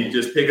would be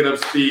just picking up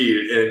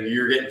speed, and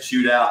you're getting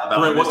chewed out. About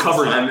Brent, what this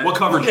coverage? assignment. What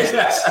coverage is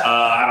this?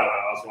 I don't know.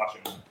 I was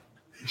watching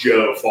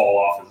Joe fall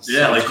off. His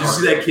Yeah, like, did you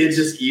see that kid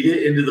just eat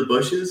it into the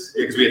bushes?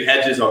 Because we had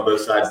hedges on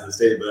both sides of the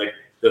stadium, but like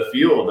the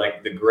field,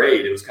 like the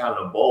grade, it was kind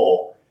of a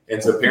bowl.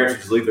 And so parents would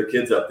just leave their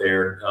kids up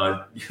there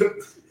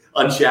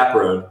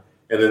unchaperoned,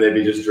 and then they'd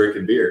be just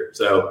drinking beer.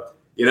 So,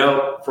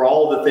 for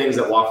all the things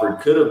that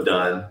Wofford could have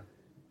done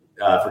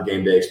for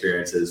game day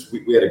experiences,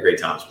 we had a great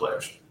time as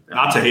players.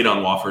 Not to hate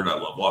on Wofford, I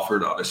love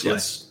Wofford, obviously.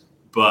 Yes.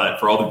 But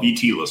for all the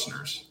VT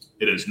listeners,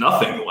 it is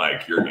nothing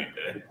like your game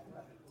day.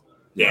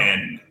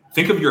 And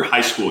think of your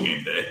high school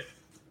game day.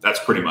 That's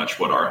pretty much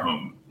what our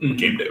home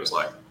game day was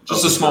like.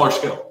 Just a smaller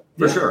scale.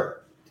 For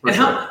sure.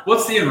 And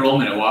what's the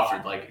enrollment at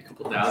Wofford? Like a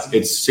couple thousand?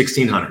 It's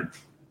 1,600.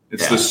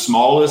 It's the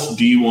smallest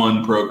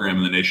D1 program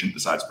in the nation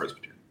besides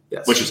Presbyterian,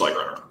 Yes. which is like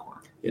right around the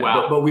corner. Yeah,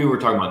 Wow. But we were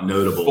talking about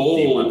notable Full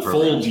D1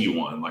 programs.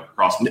 D1, like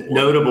across the board.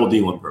 Notable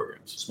D1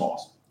 programs.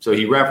 Smallest. So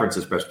he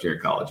references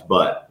Presbyterian College,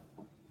 but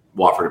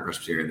Wofford and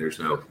Presbyterian, there's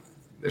no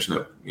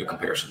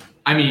comparison.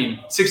 I mean,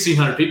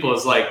 1,600 people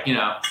is like,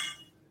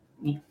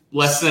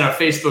 less than a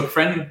Facebook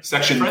friend.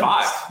 Section friend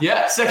 5. list.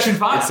 Yeah, Section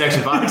 5. It's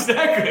Section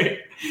 5.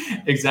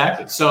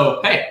 Exactly.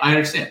 So, hey, I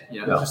understand.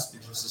 Yeah. It's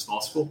just a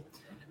small school.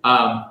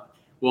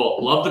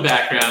 Well, love the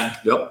background.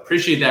 Yep.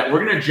 Appreciate that.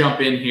 We're going to jump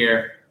in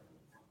here.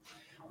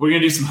 We're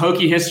going to do some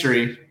Hokie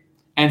history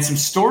and some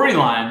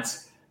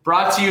storylines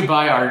brought to you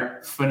by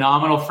our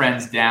phenomenal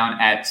friends down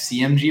at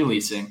CMG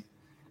Leasing.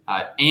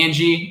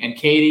 Angie and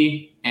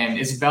Katie and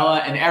Isabella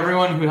and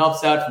everyone who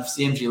helps out from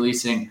CMG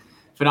Leasing.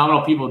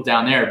 Phenomenal people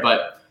down there,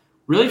 but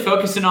really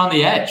focusing on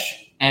the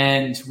edge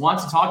and want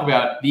to talk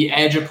about the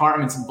Edge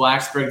Apartments in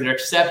Blacksburg. They're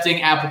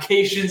accepting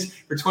applications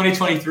for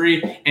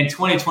 2023 and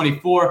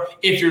 2024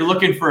 if you're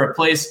looking for a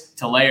place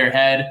to lay your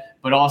head,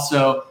 but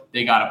also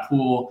they got a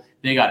pool,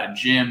 they got a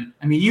gym.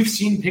 I mean, you've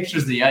seen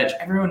pictures of the Edge.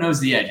 Everyone knows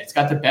the Edge. It's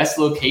got the best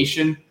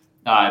location.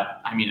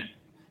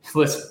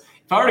 Listen,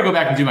 if I were to go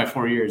back and do my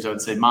 4 years, I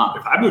would say, Mom,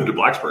 If I moved to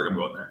Blacksburg, I'm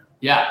going there.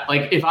 yeah,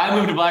 like if I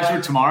moved to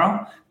Blacksburg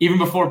tomorrow, even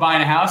before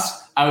buying a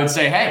house, I would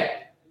say, hey,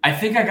 I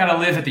think I got to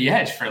live at the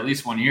Edge for at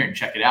least 1 year and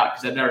check it out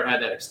because I've never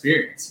had that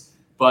experience.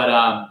 But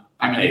I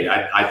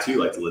too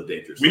like to live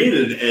dangerously. We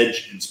needed an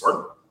edge in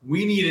Spartanburg.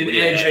 we need an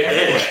Yeah, edge. Hey,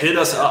 everywhere. Edge, hit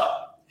us up.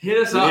 Hit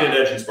us We up. need an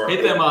edge in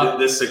Spartanburg. Hit them up.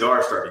 This cigar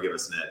is starting to give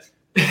us an edge.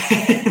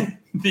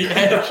 The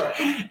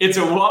Edge. It's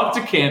a walk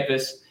to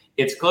campus.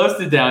 It's close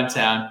to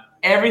downtown.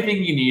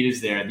 Everything you need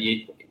is there.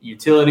 The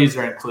utilities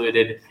are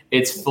included.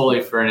 It's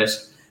fully furnished.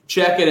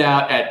 Check it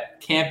out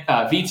at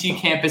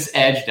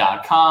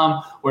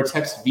vtcampusedge.com or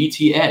text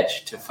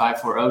VTEdge to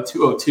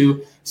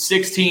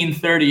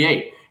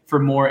 540-202-1638 for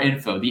more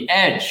info. The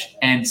Edge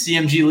and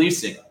CMG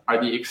Leasing are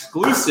the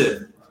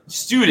exclusive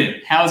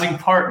student housing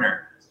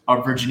partner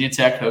of Virginia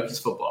Tech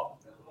Hokies football.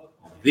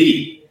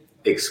 The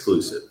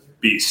exclusive.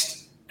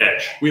 Beast.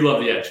 Edge. We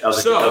love the Edge. That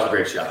was a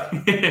great shot.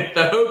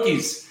 The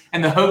Hokies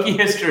and the Hokie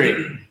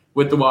history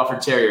with the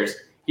Wofford Terriers.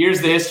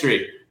 Here's the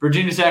history.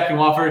 Virginia Tech and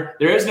Wofford,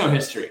 there is no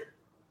history.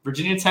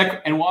 Virginia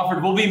Tech and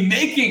Wofford will be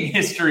making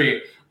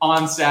history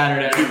on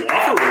Saturday.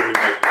 Wofford will be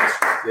making this.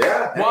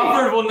 Yeah.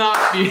 Wofford will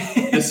not be.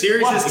 The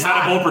series What? is Is that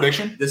a tied. bold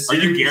prediction? The Are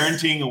you series-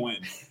 guaranteeing a win,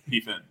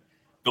 Ethan?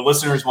 The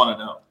listeners want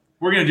to know.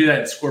 We're going to do that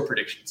in score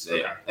predictions.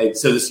 Yeah. Hey,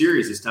 so the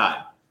series is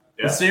tied.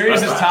 The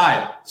series that's is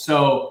fine. tied.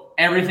 So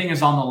everything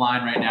is on the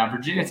line right now.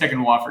 Virginia Tech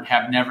and Wofford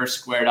have never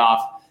squared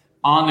off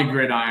on the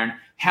gridiron.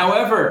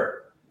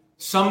 However,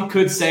 some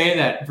could say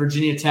that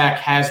Virginia Tech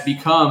has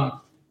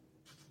become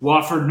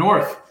Wofford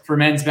North for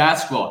men's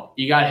basketball.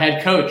 You got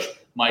head coach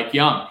Mike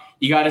Young.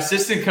 You got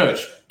assistant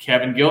coach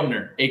Kevin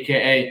Giltner,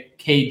 a.k.a.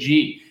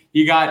 KG.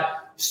 You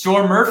got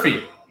Storm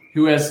Murphy,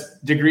 who has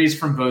degrees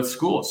from both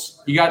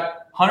schools. You got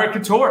Hunter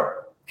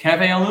Couture,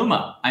 Keve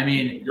Aluma. I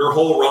mean, Your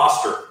whole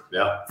roster.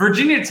 Yeah.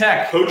 Virginia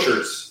Tech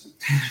Coachers.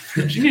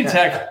 Virginia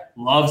Tech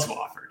loves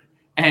Wofford.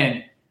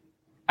 And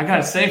I got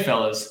to say,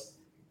 fellas,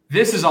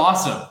 this is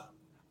awesome.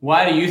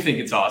 Why do you think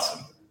it's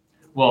awesome?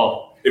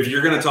 Well, If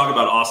you're going to talk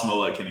about awesome, I'll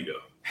let Kenny go.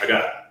 I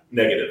got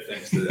negative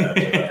things to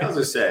that. I was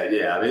just saying,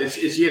 yeah. I mean, it's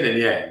yin and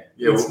yang.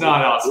 You know, It's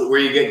not awesome. Where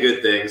you get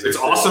good things. It's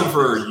awesome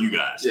for you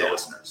guys, the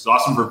listeners. It's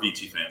awesome for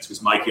VT fans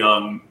because Mike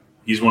Young,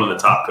 he's one of the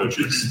top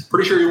coaches.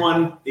 Pretty sure he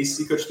won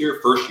ACC Coach of the Year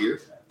first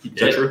year. Is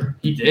that true?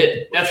 He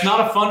did. That's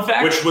not a fun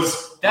fact. Which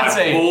was That's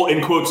my a- bold,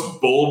 in quotes,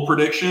 bold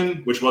prediction,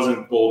 which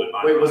wasn't bold in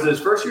my Wait, was it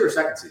his first year or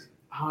second season?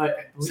 I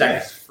believe Second.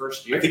 it's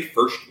first I year. think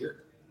first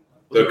year.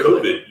 The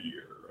COVID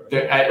year.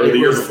 Or the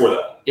year before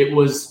that. It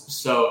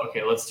was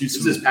okay. Let's do This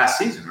is some. his past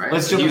season, right?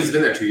 Let's jump He's into-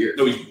 been there 2 years.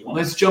 No, he's won.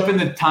 Let's jump in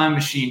the time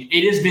machine.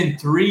 It has been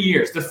 3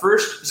 years. The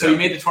first, so he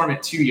made the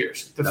tournament 2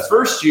 years. The That's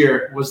first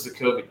year was the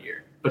COVID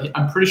year, but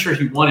I'm pretty sure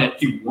he won it.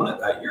 He won it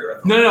that year. I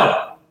thought.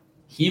 No.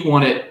 He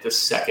won it the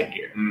second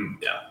year.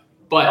 Yeah.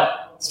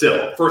 But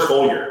Still, first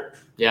whole year.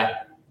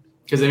 yeah,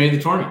 because they made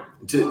the tournament.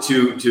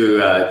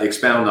 To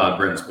expound on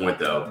Brenton's point,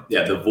 though,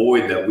 yeah, the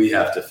void that we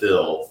have to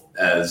fill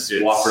as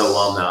It's- Wofford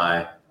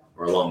alumni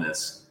or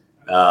alumnus,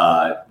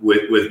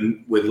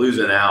 with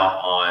losing out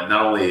on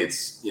not only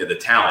it's the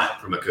talent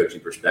from a coaching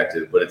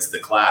perspective, but it's the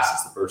class,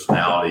 it's the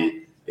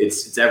personality,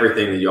 it's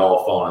everything that y'all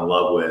have fallen in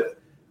love with.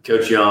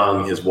 Coach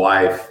Young, his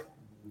wife,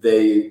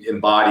 they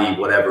embody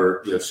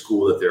whatever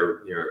school that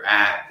they're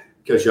at.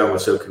 Coach Young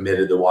was so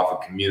committed to the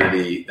Wofford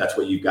community. That's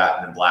what you've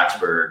gotten in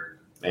Blacksburg,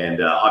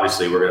 and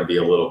obviously we're going to be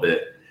a little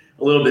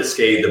bit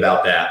scathed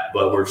about that,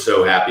 but we're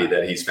so happy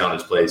that he's found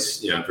his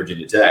place in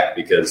Virginia Tech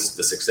because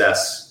the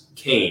success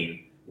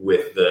came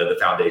with the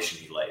foundation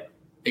he laid.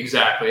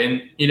 Exactly.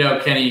 And,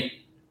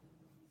 Kenny,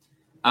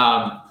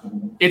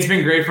 it's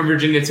been great for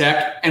Virginia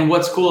Tech. And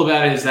what's cool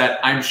about it is that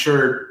I'm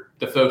sure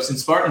the folks in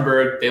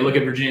Spartanburg, they look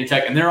at Virginia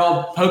Tech and they're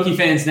all Hokie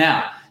fans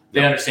now.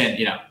 They understand,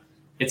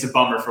 it's a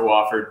bummer for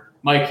Wofford.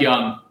 Mike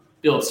Young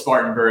built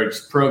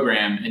Spartanburg's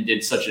program and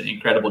did such an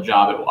incredible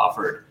job at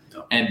Wofford.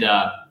 And,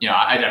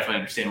 I definitely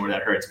understand where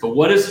that hurts. But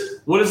what is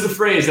the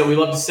phrase that we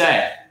love to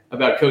say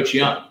about Coach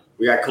Young?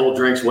 We got cold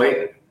drinks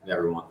waiting,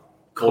 everyone.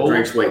 Cold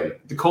drinks waiting.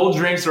 The cold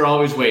drinks are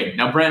always waiting.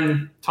 Now,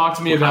 Brenton, talk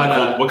to me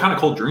about what kind of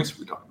cold drinks are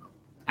we talking about?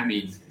 I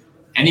mean,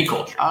 any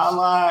cold drink. I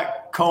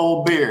like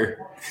cold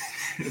beer.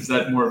 Is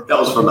that more? That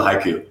was from the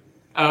haiku.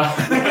 Uh,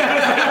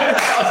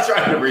 I was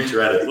trying to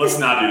retread it. Let's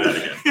not do that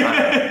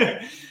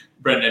again.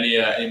 Brenton,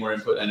 any more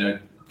input? I know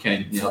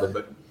Kenny nailed it,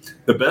 but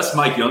The best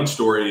Mike Young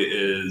story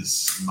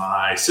is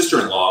my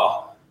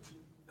sister-in-law.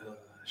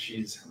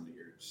 She's how many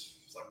years?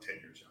 It's like 10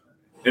 years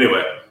younger.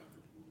 Anyway,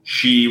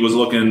 she was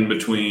looking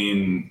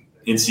between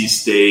NC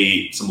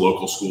State, some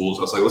local schools.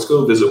 I was like, let's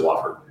go visit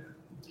Wofford.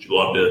 She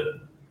loved it.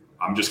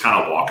 I'm just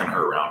kind of walking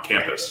her around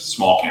campus,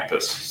 small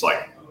campus. It's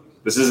like,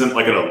 this isn't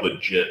like a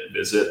legit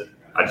visit.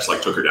 I just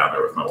took her down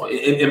there with my wife.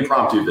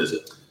 Impromptu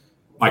visit.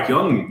 Mike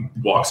Young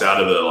walks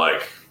out of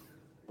the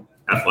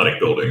athletic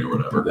building or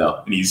whatever.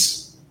 Yeah. And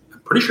I'm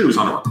pretty sure he was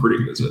on a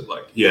recruiting visit.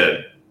 He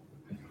had,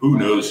 who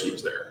knows who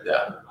was there.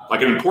 Yeah.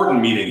 An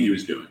important meeting he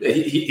was doing.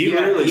 He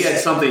had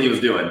something he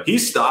was doing. He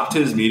stopped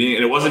his meeting,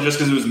 and it wasn't just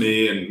because it was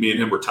me, and me and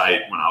him were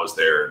tight when I was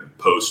there and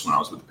post when I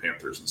was with the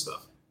Panthers and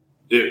stuff.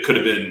 It could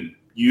have been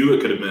you.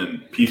 It could have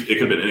been Pete. It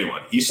could have been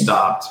anyone. He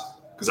stopped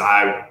because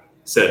I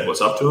said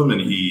what's up to him,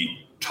 and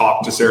he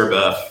talked to Sarah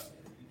Beth.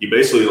 He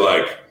basically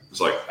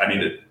was like, I need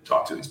to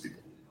talk to these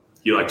people.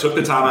 He took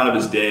the time out of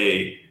his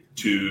day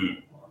to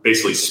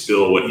basically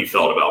spill what he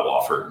felt about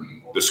Wofford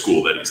and the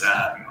school that he's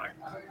at. And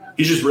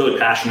he's just really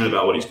passionate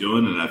about what he's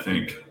doing. And I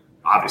think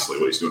obviously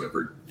what he's doing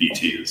for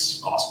VT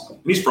is awesome.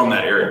 And he's from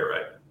that area,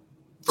 right?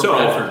 So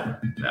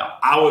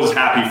I was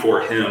happy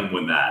for him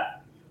when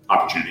that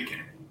opportunity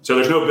came. So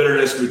there's no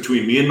bitterness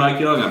between me and Mike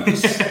Young. I'm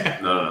just,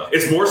 no.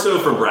 It's more so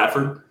from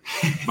Bradford,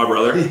 my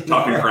brother,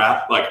 talking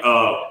crap.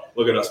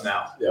 Look at us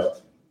now. Yeah.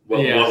 What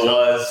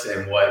was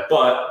and what.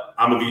 But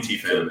I'm a VT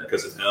fan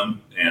because of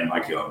him and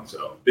Mike Young.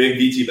 So big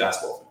VT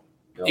basketball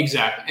fan.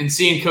 Exactly. And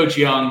seeing Coach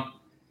Young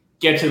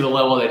get to the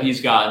level that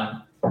he's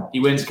gotten, he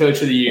wins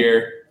Coach of the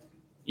Year.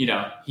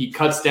 He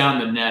cuts down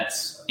the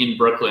Nets in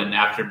Brooklyn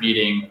after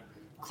beating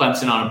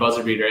Clemson on a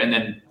buzzer beater and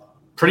then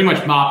pretty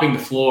much mopping the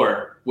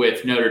floor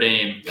with Notre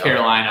Dame,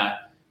 Carolina,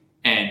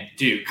 and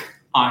Duke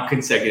on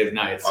consecutive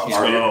nights.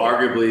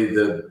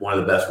 Arguably one of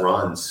the best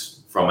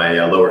runs from a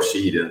lower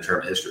seed in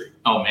term history.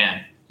 Oh,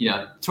 man.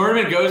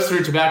 Tournament goes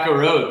through Tobacco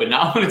Road, but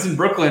not when it's in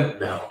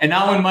Brooklyn and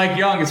not when Mike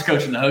Young is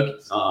coaching the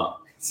Hokies.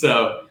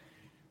 So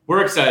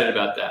we're excited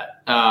about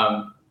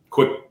that.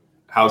 Quick,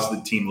 how's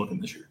the team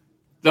looking this year?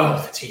 The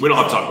team. We don't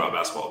have to talk about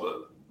basketball,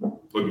 but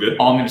looking good.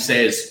 All I'm going to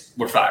say is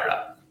we're fired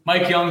up.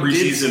 Mike Young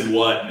preseason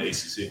what in the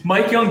ACC?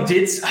 Mike Young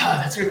did.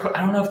 That's a good question.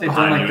 I don't know if they've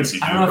done the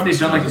media. I don't know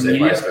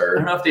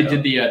if they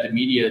did the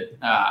media.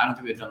 I don't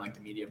think they've done the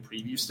media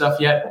preview stuff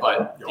yet.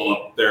 But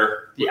up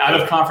there. The out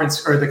of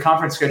conference or the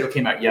conference schedule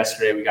came out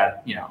yesterday. We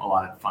got a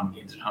lot of fun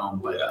games at home,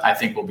 but I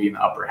think we'll be in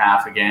the upper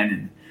half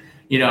again.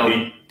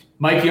 And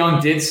Mike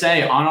Young did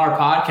say on our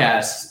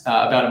podcast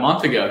about a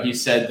month ago, he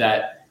said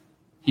that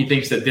he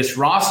thinks that this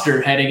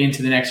roster heading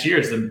into the next year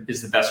is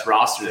the best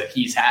roster that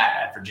he's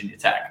had at Virginia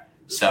Tech.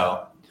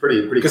 So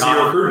pretty because he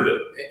recruited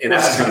it. And I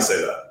was going to say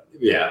that.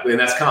 Yeah, and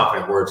that's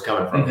confident words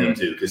coming from him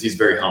too, because he's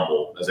very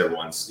humble, as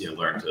everyone's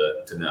learned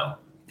to know.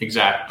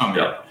 Exactly.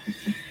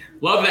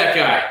 Love that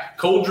guy.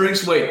 Cold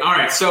drinks wait. All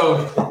right,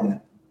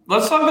 so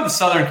let's talk about the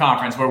Southern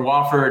Conference, where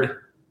Wofford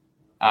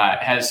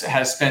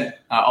has spent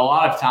a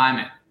lot of time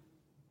in.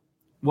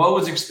 What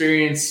was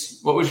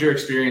your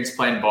experience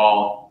playing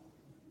ball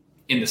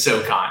in the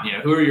SoCon?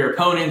 Who are your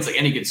opponents? Like,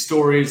 any good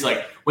stories?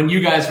 Like, when you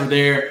guys were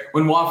there,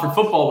 when Wofford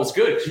football was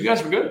good, because you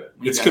guys were good.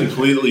 It's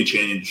completely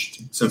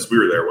changed since we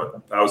were there.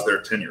 I was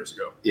there 10 years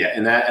ago. Yeah,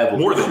 and that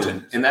evolution, More than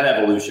 10. And that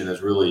evolution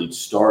has really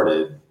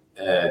started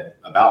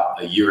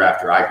about a year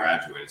after I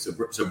graduated.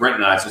 So Brent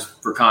and I,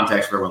 just for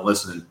context for everyone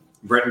listening,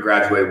 Brenton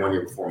graduated 1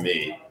 year before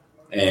me,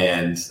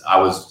 and I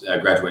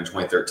graduated in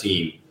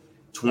 2013.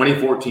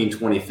 2014,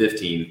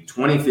 2015.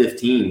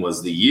 2015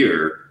 was the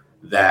year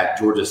that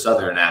Georgia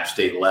Southern and App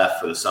State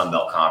left for the Sun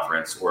Belt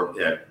Conference, or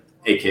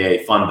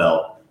AKA Fun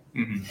Belt.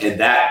 Mm-hmm. And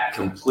that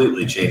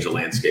completely changed the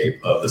landscape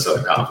of the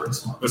Southern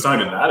Conference. It's not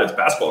even that. It's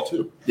basketball,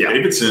 too. Yeah.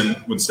 Davidson,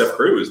 when Steph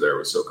Curry was there,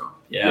 was SoCon.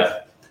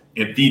 Yeah.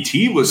 And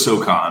BT was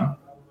SoCon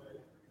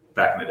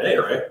back in the day,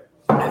 right?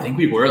 I think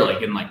we were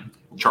in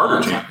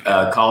Charter team.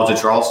 College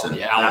of Charleston.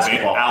 Yeah,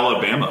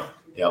 Alabama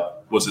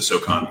Yep. was a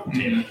SoCon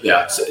team.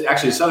 Yeah. So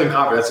actually, Southern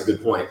Conference, that's a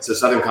good point. So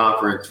Southern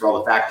Conference, for all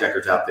the fact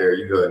checkers out there,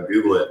 you can go ahead and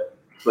Google it.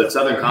 But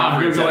Southern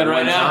Conference Googling at right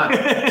one now.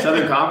 time,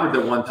 Southern Conference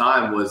at one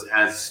time was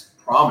as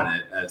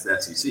prominent as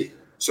the SEC.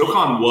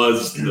 SoCon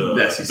was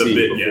the SEC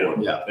bit,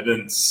 before, yeah. And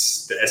then the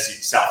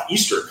SEC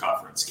Southeastern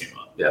Conference came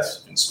up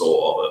Yes. and stole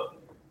all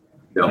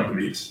the Yep.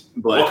 beats.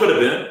 But What could have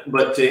been?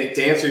 But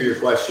to answer your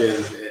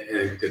question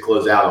and to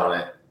close out on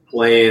it,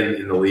 playing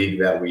in the league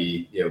that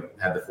we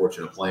had the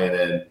fortune of playing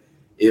in,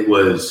 it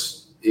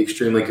was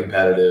extremely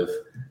competitive.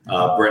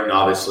 Brenton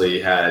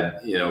obviously had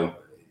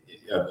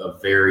a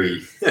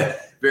very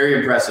very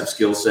impressive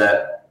skill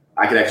set.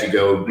 I could actually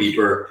go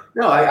deeper.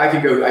 No, I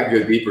could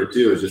go deeper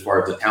too, as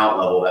far as the talent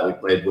level that we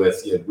played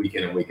with week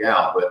in and week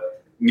out.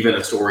 But even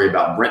a story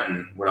about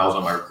Brenton when I was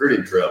on my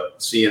recruiting trip,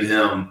 seeing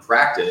him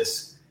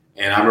practice,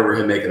 and I remember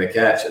him making a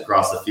catch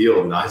across the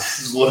field, and I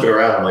just looking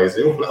around, I'm like, is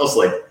anyone else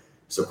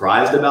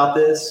surprised about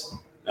this?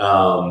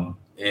 And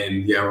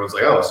everyone's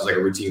like, oh, this is a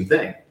routine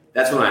thing.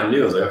 That's when I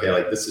knew. I was like,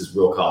 okay, this is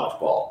real college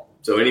ball.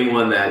 So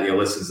anyone that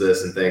listens to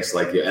this and thinks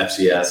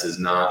FCS is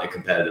not a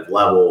competitive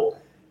level,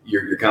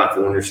 you're kind of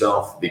fooling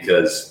yourself,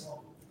 because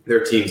there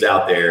are teams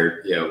out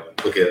there.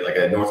 Look at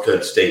a North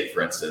Dakota State,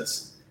 for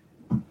instance.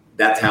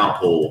 That talent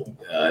pool,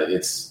 it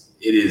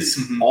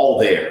is all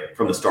there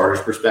from the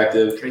starters'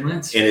 perspective, Trey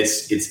Lance. and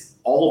it's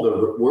all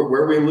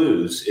where we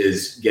lose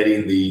is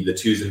getting the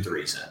 2s and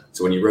 3s in.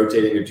 So when you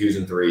rotate in your 2s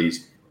and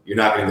 3s, you're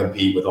not going to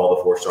compete with all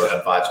the 4 stars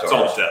and 5 stars. It's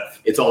all depth.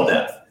 It's all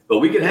depth. But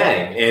we can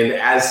hang, and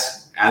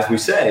as we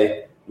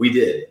say, we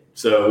did.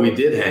 So we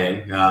did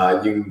hang.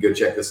 You can go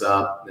check this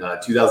out.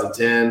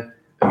 2010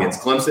 against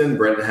Clemson,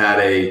 Brenton had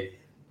a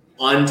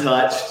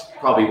untouched,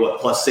 probably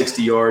plus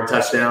 60-yard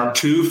touchdown.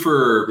 2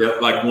 for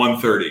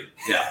 130.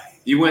 Yeah,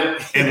 you went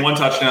And 1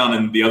 touchdown,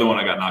 and the other one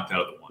I got knocked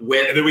out of the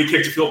one. And then we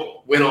kicked a field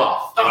goal. went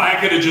off. I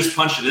could have just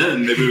punched it in,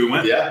 and maybe we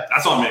win. Yeah.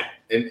 That's on me.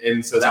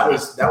 And so that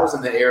was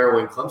in the era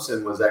when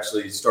Clemson was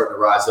actually starting to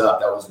rise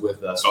up. That was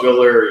with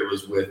Spiller. It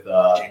was with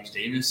James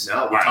Davis.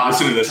 no, All right,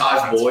 listen to this.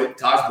 Taj Boyd.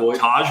 Taj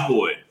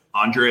Boyd,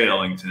 Andre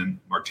Ellington,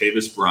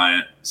 Martavis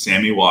Bryant,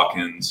 Sammy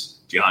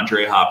Watkins,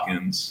 DeAndre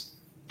Hopkins,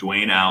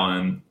 Dwayne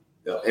Allen,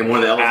 And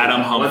one of the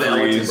Adam one of the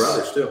Ellington Humphreys,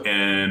 brothers too.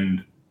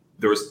 and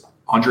there was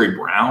Andre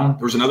Brown.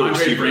 There was another Andre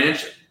receiver.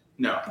 Branch.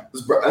 No. I think it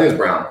was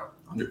Brown.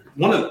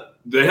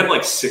 They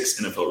had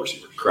 6 NFL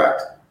receivers.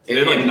 Correct. They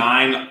had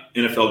 9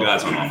 NFL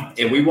guys on offense.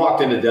 And we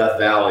walked into Death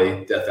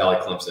Valley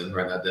Clemson,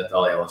 right? Not Death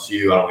Valley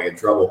LSU. I don't want to get in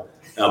trouble.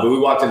 But we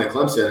walked into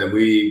Clemson, and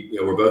we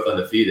were both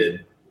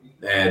undefeated.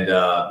 And it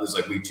was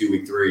week 2,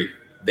 week 3.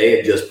 They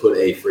had just put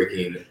a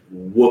freaking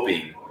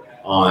whooping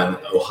on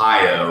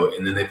Ohio,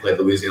 and then they played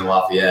Louisiana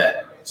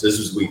Lafayette. So this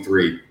was week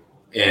 3.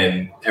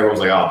 And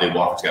everyone's like, oh, dude,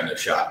 Walker's got no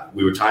shot.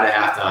 We were tied at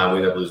halftime. We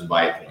ended up losing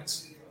by 8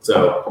 points.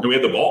 So, And we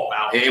had the ball.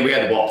 and we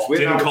had the ball. So we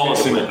had Didn't an call a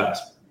opportunity single to win.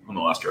 pass on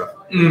the last drive.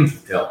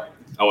 Yeah.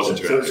 I wasn't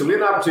too happy. So we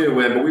had an opportunity to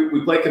win, but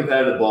we play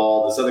competitive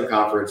ball. The Southern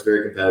Conference,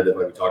 very competitive,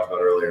 like we talked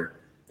about earlier.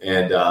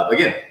 And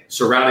again,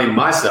 surrounding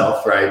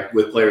myself, right,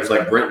 with players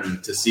like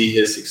Brenton to see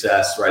his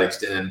success, right,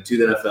 extend to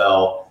the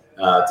NFL,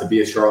 to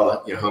be a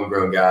Charlotte,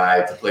 homegrown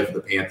guy, to play for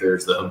the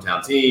Panthers, the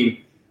hometown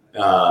team.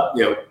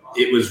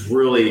 It was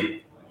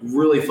really,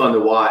 really fun to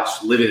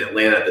watch living in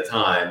Atlanta at the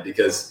time,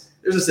 because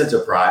there's a sense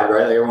of pride,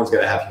 right? Everyone's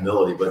got to have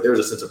humility, but there's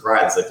a sense of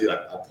pride. It's dude,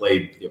 I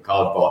played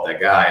college ball with that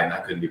guy, and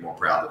I couldn't be more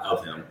proud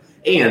of him.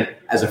 And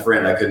as a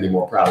friend, I couldn't be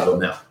more proud of him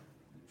now.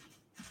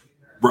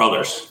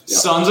 Brothers. Yeah.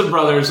 Sons of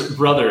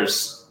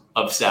brothers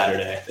of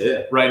Saturday.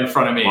 Yeah. Right in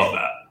front of me. Love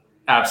that.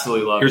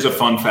 Absolutely love Here's it. a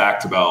fun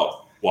fact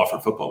about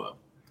Wofford football, though.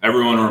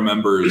 Everyone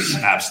remembers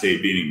App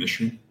State beating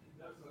Michigan.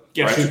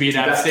 Guess who beat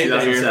App State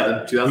that year?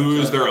 2007. Who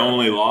was their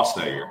only loss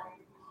that year?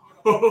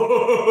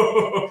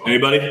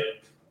 Anybody?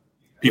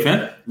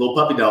 P-Fin? Little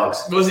puppy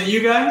dogs. Was it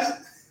you guys?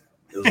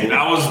 It was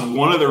That was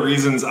one of the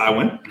reasons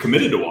I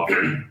committed to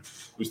Wofford.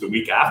 It was the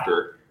week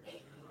after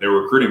they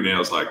were recruiting me. I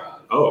was like,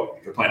 oh,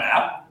 they're playing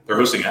App? They're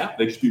hosting App?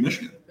 They just beat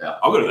Michigan. Yeah.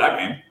 I'll go to that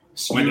game.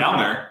 Went down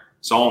there,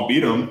 saw them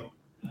beat them,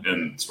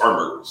 and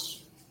Spartanburg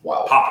was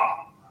wow.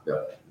 popping.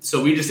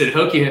 So we just did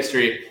Hokie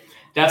history.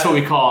 That's what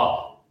we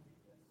call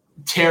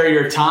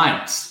Terrier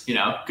times.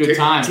 Good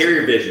times.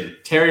 Terrier vision.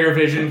 Terrier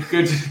vision.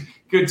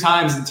 Good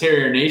times in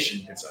Terrier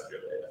Nation. Inside joke.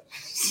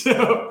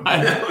 So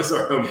That was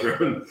our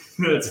homegrown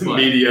that's fun.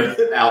 media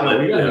outlet.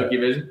 We got Yeah. Hokie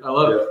Vision. I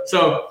love it.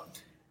 So,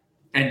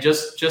 and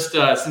just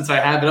since I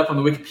have it up on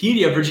the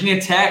Wikipedia, Virginia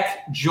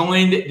Tech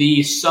joined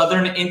the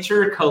Southern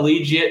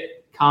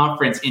Intercollegiate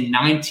Conference in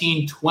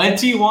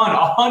 1921,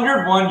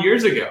 101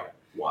 years ago,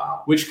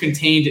 Wow. which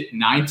contained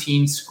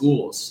 19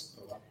 schools.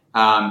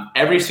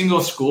 Every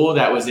single school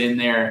that was in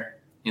there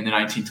in the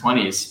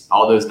 1920s,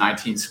 all those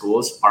 19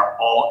 schools are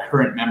all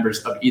current members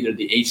of either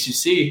the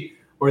HCC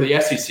or the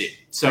SEC.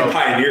 So They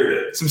pioneered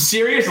it. some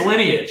serious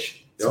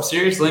lineage.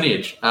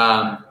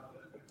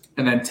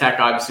 And then Tech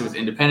obviously was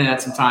independent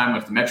at some time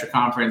with the Metro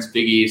Conference,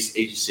 Big East,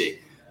 ACC.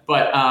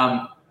 But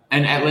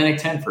and Atlantic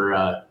 10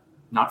 for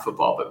not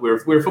football, but we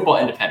were football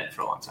independent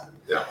for a long time.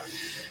 Yeah.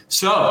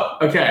 So,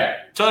 okay,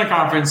 Southern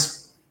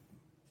Conference.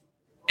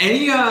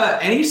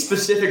 Any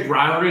specific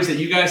rivalries that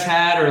you guys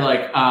had, or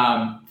like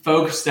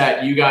folks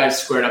that you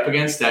guys squared up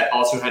against that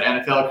also had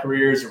NFL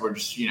careers or were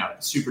just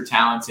super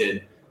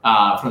talented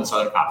from the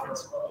Southern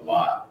Conference? A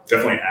lot.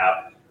 Definitely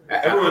App.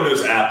 Everyone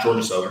knows App,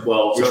 Georgia Southern.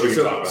 Well, which we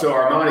can talk about. so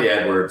Armani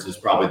Edwards is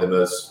probably the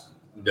most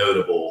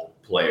notable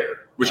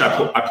player. Which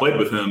I played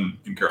with him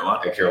in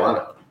Carolina. At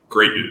Carolina.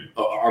 Great dude.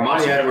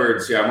 Armani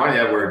Edwards,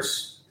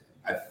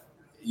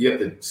 you have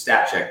to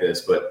stat check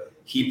this, but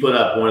he put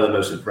up one of the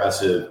most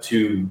impressive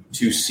two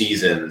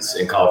seasons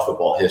in college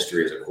football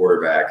history as a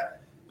quarterback.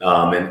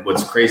 And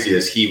what's crazy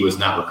is he was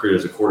not recruited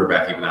as a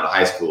quarterback even out of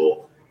high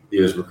school. He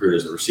was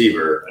recruited as a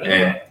receiver.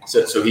 And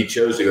so he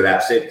chose to go to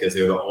App State because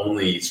they were the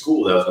only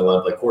school that was going to let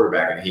him play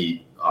quarterback. And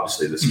he,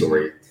 obviously, the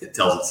story it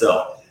tells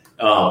itself.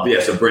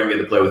 So Brenton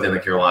getting to play with him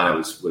at Carolina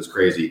was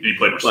crazy. And he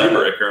played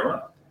receiver at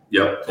Carolina.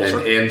 Yep,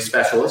 and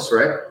specialist,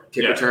 right?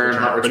 Kick return,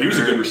 hot return. But he was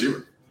a good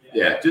receiver.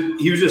 Yeah,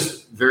 he was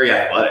just very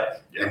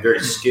athletic and very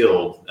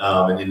skilled,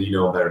 and then you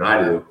know him better than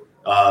I do.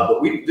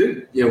 But we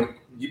did, you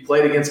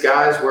played against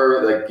guys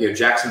where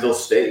Jacksonville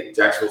State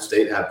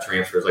had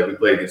transfers. Like we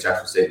played against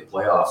Jacksonville State in the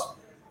playoffs.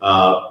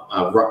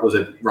 Was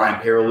it Ryan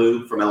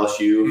Perilou from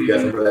LSU? If you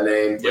guys remember that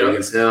name, played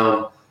against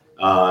him.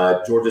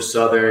 Georgia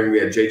Southern, we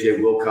had J.J.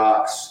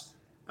 Wilcox,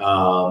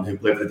 who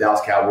played for the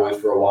Dallas Cowboys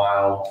for a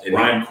while. And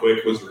Ryan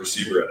Quick was the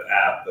receiver at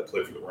App that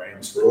played for the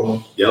Rams for a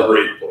while. Yep.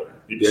 Great player.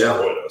 He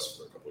destroyed us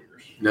for a couple of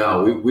years.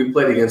 No, we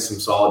played against some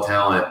solid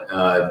talent.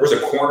 There's a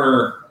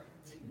corner,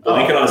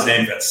 blanking on his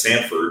name, at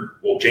Sanford.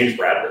 Well, James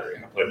Bradbury,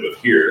 I played with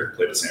here,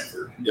 played at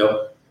Sanford.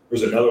 Yep.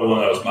 There's another one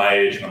that was my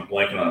age, and I'm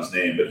blanking on his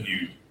name, but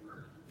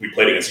we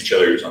played against each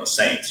other. He was on the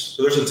Saints.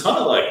 So there's a ton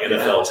of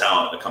NFL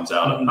talent that comes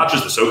out of not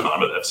just the SoCon,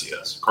 but the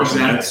FCS.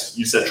 Carson Wentz.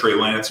 You said Trey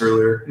Lance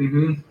earlier.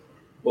 Mm-hmm.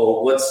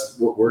 Well,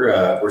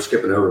 we're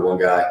skipping over one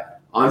guy,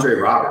 Andre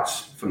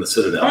Roberts from the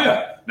Citadel. Oh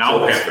yeah,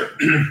 now Panther.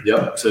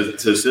 Yep. So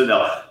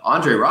Citadel,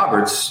 Andre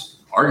Roberts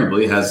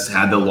arguably has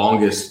had the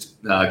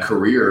longest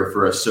career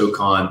for a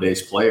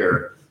SoCon-based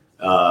player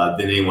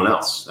than anyone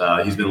else.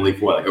 He's been in the league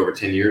for over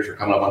 10 years, or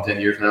coming up on 10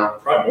 years now.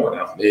 Probably more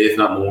now, if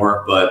not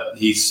more. But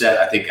he set,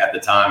 I think, at the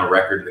time, a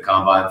record in the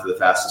combine for the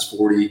fastest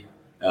 40.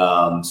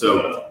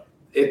 So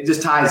it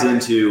just ties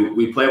into,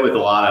 we play with a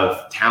lot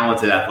of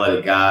talented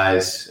athletic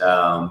guys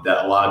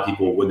that a lot of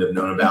people wouldn't have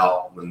known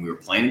about when we were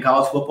playing in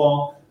college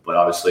football. But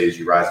obviously, as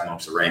you rise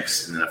amongst the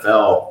ranks in the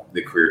NFL,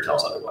 the career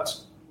tells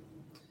otherwise.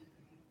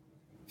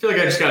 I feel like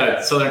I just got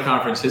a Southern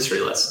Conference history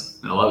lesson,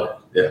 and I love it.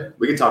 Yeah,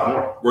 we can talk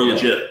more. We're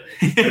legit.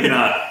 Maybe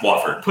not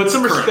Wofford. Put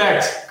some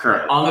respect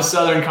Currently. on the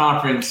Southern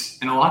Conference,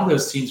 and a lot of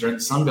those teams are in the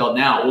Sun Belt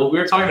now. Well, we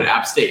were talking about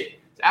App State.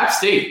 App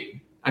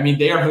State, I mean,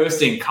 they are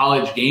hosting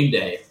College Game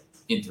Day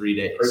in 3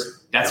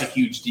 days. That's a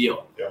huge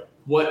deal. Yeah.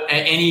 What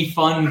any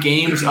fun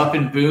games up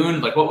in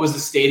Boone? Like, what was the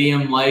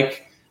stadium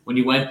like when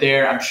you went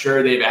there? I'm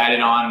sure they've added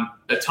on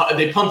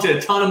they pumped in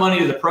a ton of money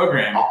to the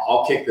program.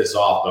 I'll kick this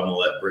off, but I'm going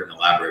to let Britton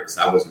elaborate because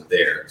I wasn't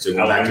there. So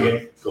going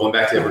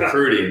back to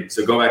recruiting.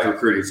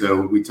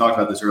 So we talked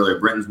about this earlier.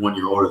 Britton's 1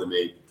 year older than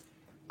me.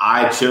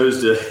 I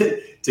chose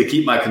to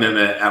keep my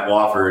commitment at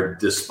Wofford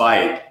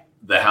despite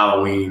the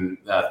Halloween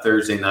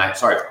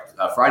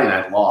Friday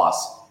night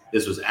loss.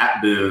 This was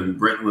at Boone.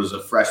 Britton was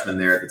a freshman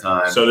there at the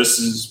time. So this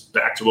is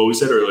back to what we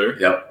said earlier.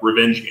 Yep.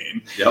 Revenge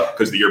game. Yep.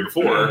 Because the year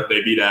before,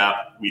 they beat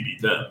App, we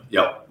beat them.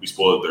 Yep. We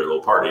spoiled their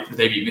little party.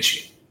 They beat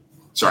Michigan.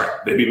 Sorry,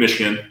 they beat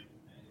Michigan.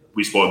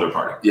 We spoiled their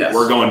party. Yes.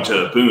 We're going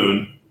to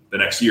Boone the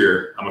next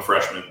year. I'm a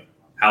freshman.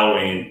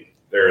 Halloween,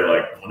 they're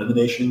like 1 in the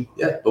nation.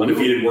 Yeah. But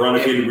Undefeated. We're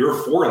undefeated. We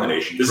were 4 in the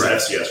nation. This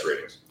Correct. is FCS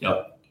ratings.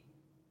 Yep.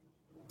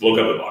 Look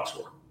up the box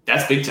score.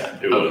 That's big time.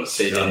 It was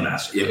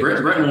massive. Yeah,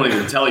 Britton won't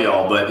even tell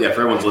y'all, but yeah,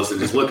 for everyone's listening,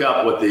 just look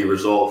up what the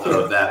result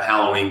of that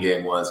Halloween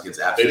game was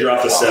against App State. They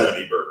dropped a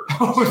 70 burger.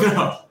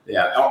 Oh, no.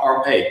 Yeah,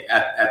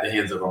 at the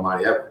hands of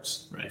Armani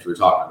Edwards, Right. which we were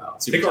talking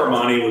about. I think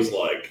Armani was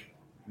like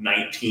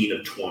 19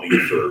 of 20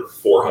 for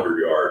 400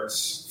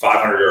 yards,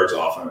 500 yards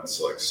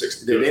offense, like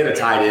 60. They had a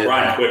tight end.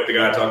 Ryan Quick, the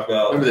guy I talked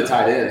about. Remember the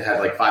tight end had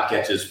like 5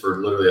 catches for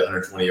literally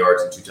 120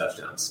 yards and 2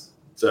 touchdowns.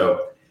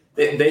 So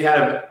they had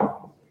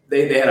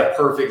a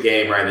perfect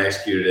game, right, and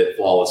executed it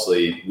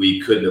flawlessly.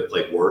 We couldn't have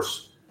played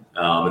worse,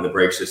 and the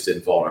breaks just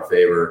didn't fall in our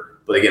favor.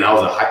 But again, I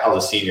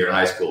was a senior in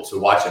high school, so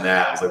watching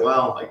that, I was like,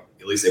 well, like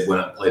at least they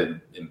went up and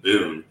played in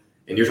Boone.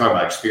 And you're talking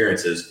about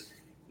experiences.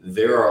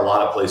 There are a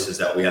lot of places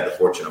that we had the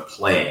fortune of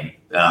playing.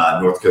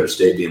 North Dakota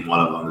State being one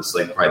of them. It's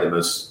like probably the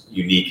most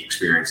unique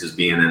experiences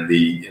being in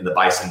the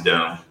Bison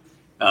Dome,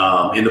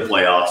 in the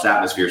playoffs. The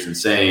atmosphere is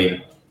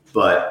insane,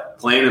 but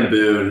playing in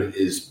Boone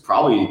is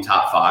probably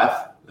top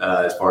 5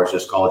 as far as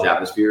just college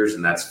atmospheres,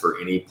 and that's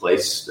for any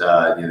place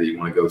that you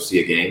want to go see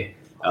a game.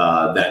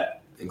 That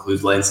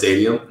includes Lane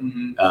Stadium.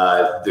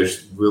 Mm-hmm.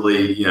 There's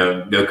really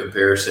no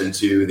comparison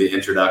to the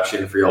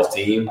introduction for y'all's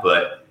team,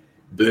 but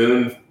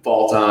Boone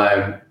fall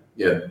time.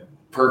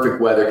 Perfect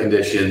weather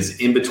conditions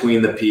in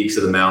between the peaks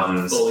of the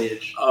mountains.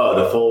 Foliage.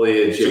 Oh, the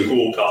foliage. It's a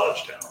cool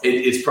college town.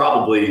 It's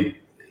probably,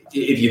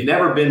 if you've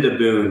never been to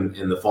Boone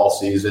in the fall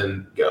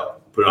season, go.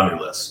 Put it on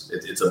your list.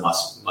 It's a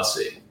must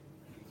see.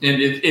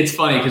 And it's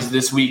funny because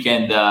this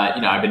weekend,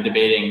 I've been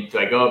debating, do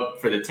I go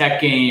up for the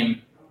Tech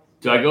game?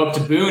 Do I go up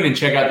to Boone and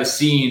check out the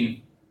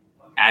scene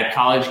at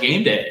College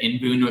Game Day in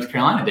Boone, North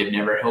Carolina? They've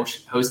never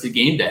hosted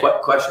game day.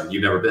 What question?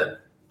 You've never been?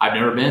 I've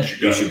never been.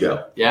 You should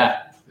go.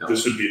 Yeah.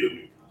 This would be the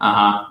week.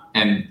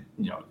 And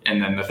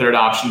then the third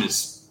option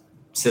is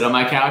sit on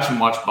my couch and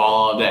watch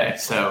ball all day.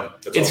 So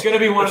it's going to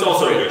be one of the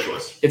also three. a good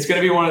choice. It's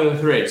going to be one of the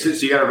three. So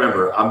you got to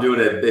remember, I'm doing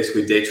a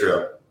basically day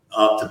trip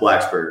up to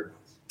Blacksburg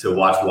to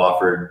watch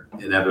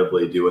Wofford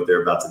inevitably do what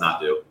they're about to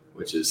not do,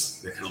 which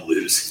is they're going to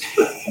lose.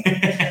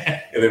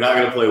 And they're not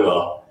going to play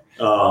well.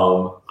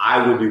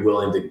 I would be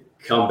willing to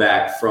come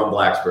back from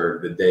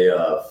Blacksburg the day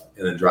of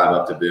and then drive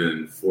up to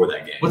Boone for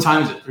that game. What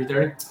time is it?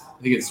 3:30?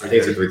 I think it's 3:30. I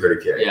think it's a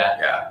 3:30 kick.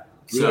 Yeah.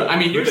 So, I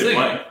mean, Who here's the they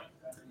thing.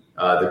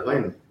 playing? They're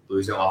playing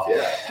Louisiana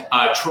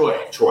Lafayette.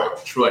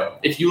 Troy.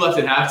 If you left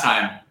at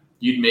halftime,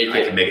 you'd make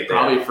I can make it there.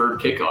 probably for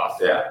kickoff.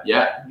 Yeah.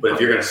 Yeah. But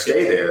if you're going to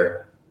stay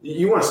there,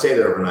 you want to stay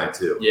there overnight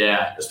too.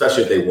 Yeah.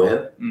 Especially if they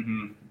win,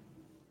 Mm-hmm.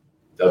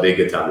 that'll be a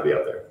good time to be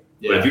up there.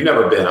 Yeah. But if you've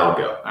never been, I'll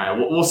go. All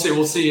right, we'll see.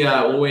 We'll see.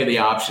 We'll weigh the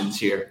options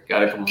here.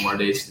 Got a couple more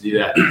days to do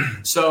that.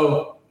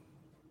 So,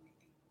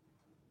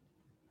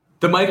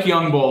 the Mike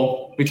Young Bowl.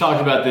 We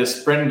talked about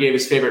this. Brendan gave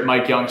his favorite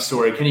Mike Young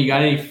story. Kenny, you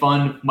got any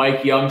fun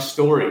Mike Young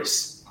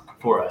stories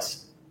for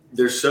us?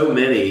 There's so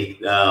many,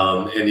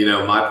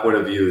 and my point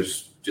of view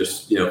is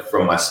just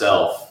from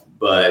myself.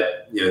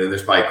 But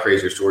there's probably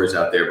crazier stories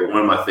out there. But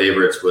one of my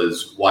favorites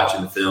was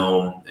watching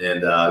film,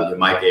 and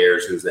Mike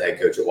Ayers, who was the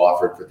head coach at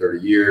Wofford for 30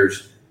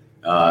 years.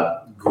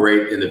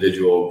 Great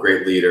individual,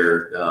 great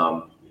leader,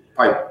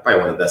 probably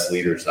one of the best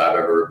leaders I've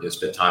ever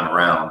spent time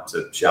around.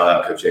 So shout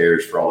out Coach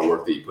Ayers for all the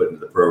work that you put into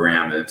the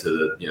program and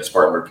into the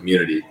Spartanburg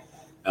community.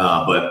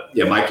 But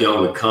Mike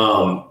Young would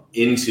come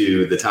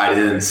into the tight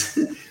ends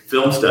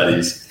film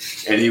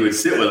studies, and he would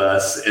sit with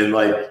us, and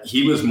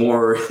he was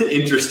more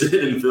interested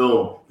in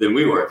film than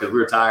we were because we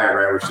were tired,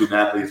 right? We're student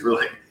athletes. We're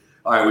like,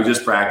 all right, we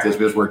just practiced,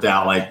 we just worked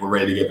out, we're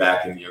ready to get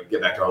back and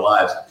get back to our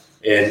lives.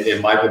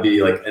 And Mike would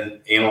be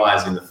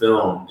analyzing the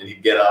film, and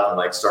he'd get up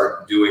and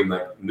start doing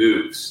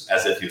moves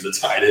as if he was a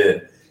tight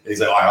end. And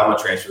he's like, all right, I'm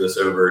gonna transfer this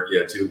over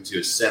to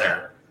his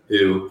center,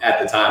 who at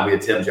the time we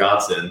had Tim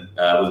Johnson.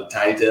 Was it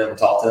Tiny Tim or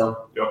Tall Tim?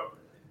 Yep.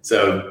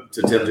 So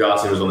Tim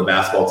Johnson was on the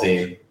basketball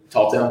team.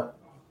 Tall Tim?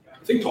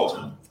 I think Tall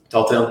Tim.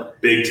 Tall Tim?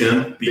 Big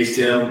Tim. Beast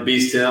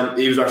Tim.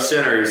 He was our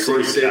center. He was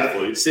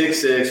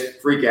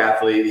 6'6", freak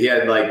athlete. He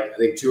had I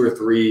think 2 or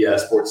 3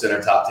 Sports Center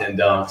top 10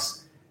 dunks.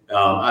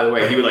 Either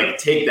way, he would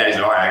take that. He's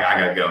like, all right, I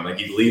gotta go.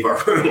 He'd leave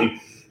our room,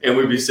 and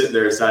we'd be sitting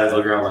there inside his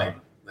living room,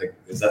 like,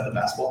 is that the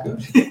basketball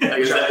coach?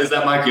 Is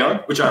that Mike Young?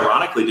 Which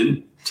ironically,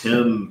 didn't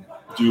Tim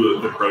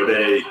do the pro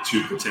day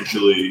to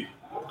potentially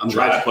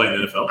try to play in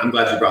the NFL? I'm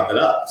glad you brought that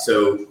up.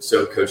 So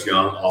Coach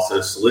Young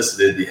also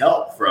solicited the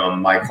help from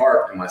Mike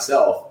Hart and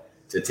myself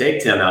to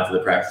take Tim out to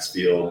the practice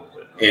field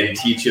and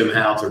teach him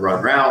how to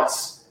run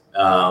routes,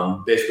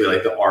 basically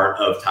the art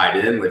of tight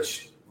end,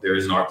 which there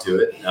is an art to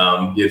it.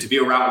 To be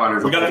a route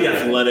runner. We got the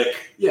athletic,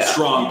 Yeah.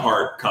 strong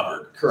part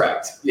covered.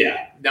 Correct.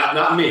 Yeah.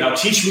 Not me. Now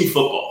teach me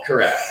football.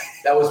 Correct.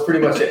 That was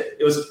pretty much it.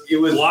 It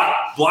was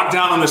block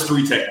down on this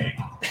 3 technique.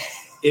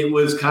 It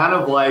was kind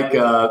of like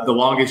The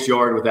Longest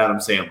Yard with Adam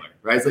Sandler,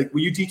 right? It's like,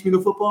 will you teach me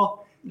the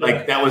football?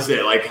 That was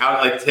it.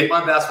 Take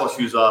my basketball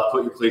shoes off,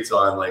 put your cleats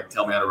on,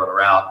 tell me how to run a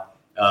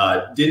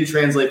route. Didn't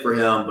translate for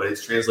him, but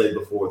it's translated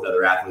before with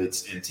other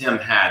athletes. And Tim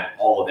had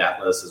all of the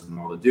athleticism in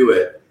order to do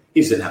it.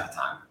 He just didn't have the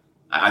time.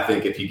 I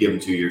think if you give him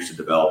 2 years to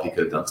develop, he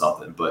could have done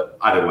something. But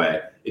either way,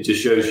 it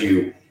just shows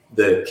you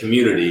the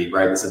community,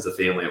 right? The sense of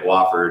family at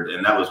Wofford.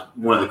 And that was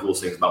one of the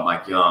coolest things about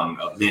Mike Young,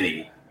 of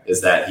many,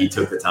 is that he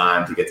took the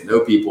time to get to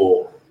know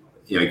people.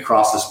 He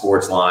crossed the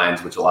sports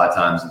lines, which a lot of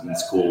times in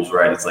schools,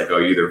 right? It's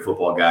you're either a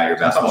football guy or a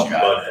basketball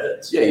guy. Butt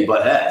heads. Yeah, you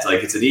butt heads.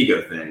 It's an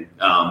ego thing.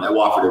 At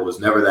Wofford, it was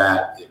never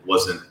that. It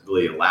wasn't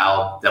really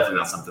allowed. Definitely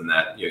not something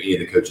that any of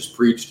the coaches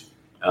preached.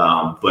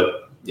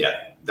 But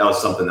yeah, that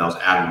was something that was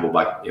admirable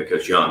by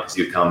Coach Young, because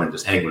he would come and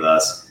just hang with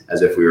us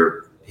as if we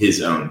were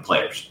his own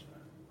players.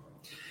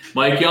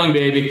 Mike Young,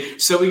 baby.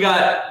 So we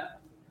got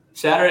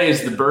Saturday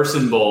is the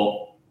Burson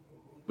Bowl.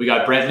 We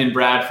got Brenton and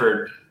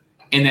Bradford.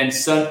 And then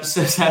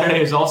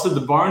Saturday is also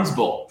the Barnes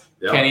Bowl.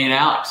 Yep. Kenny and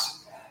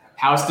Alex.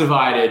 House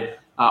divided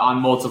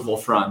on multiple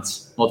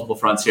fronts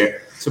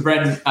here. So,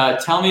 Brenton,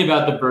 tell me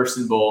about the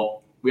Burson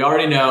Bowl. We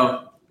already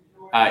know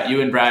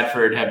you and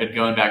Bradford have been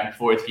going back and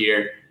forth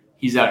here.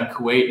 He's out in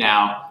Kuwait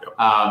now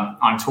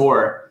on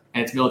tour,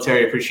 and it's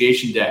Military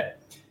Appreciation Day.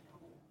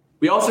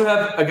 We also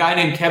have a guy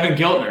named Kevin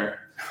Giltner,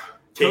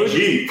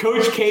 KG.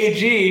 Coach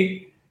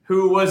KG,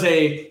 who was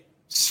a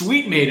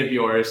sweet mate of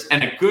yours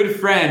and a good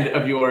friend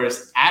of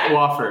yours at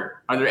Wofford.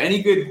 Are there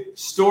any good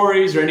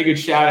stories or any good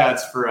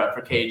shout-outs for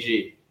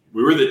KG?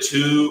 We were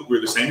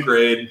the same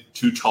grade,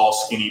 two tall,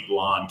 skinny,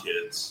 blonde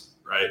kids,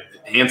 right?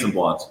 Handsome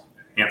blondes.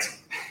 Handsome.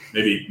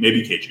 Maybe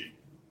KG.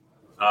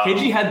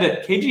 KG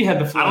had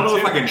the flow. I don't know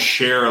if too. I can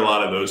share a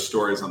lot of those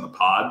stories on the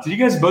pod. Did you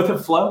guys both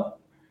have flow?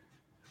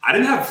 I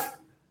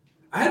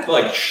had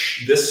like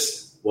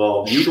this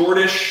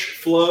shortish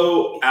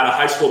flow out of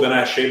high school. Then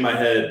I shaved my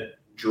head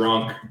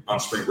drunk on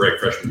spring break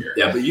freshman year.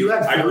 Yeah, but you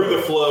had. I grew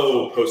the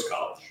flow post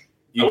college.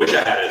 I wish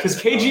I had it.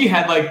 Because KG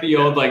had like the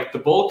old the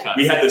bowl cut.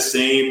 We had the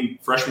same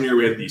freshman year.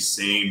 We had the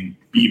same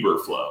Bieber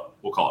flow.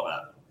 We'll call it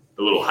that.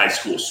 The little high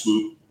school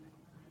swoop,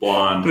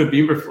 blonde. the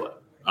Bieber flow.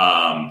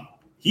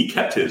 He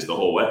kept his the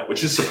whole way,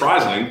 which is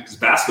surprising because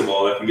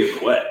basketball that can get in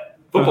the way.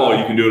 Football,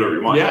 you can do whatever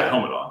you want. You have a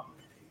helmet on.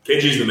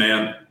 KG's the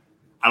man.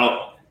 I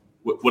don't.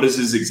 What is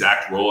his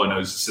exact role? I know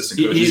he's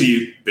assistant coach. Is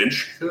he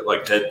bench,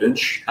 like head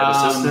bench head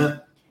assistant?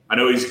 I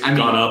know he's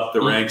gone up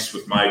the ranks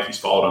with Mike. He's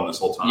followed him this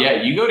whole time.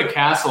 Yeah, you go to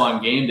Castle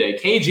on game day.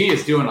 KG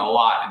is doing a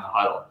lot in the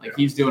huddle.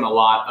 He's doing a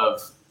lot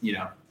of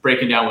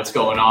breaking down what's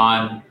going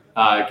on,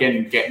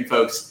 getting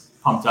folks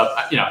pumped up.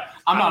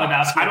 I'm not a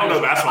basketball. I don't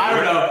know basketball. I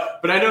don't know,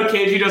 but I know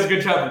KG does a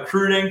good job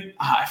recruiting.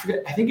 I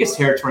forget. I think his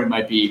territory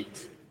might be.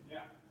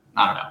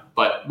 I don't know,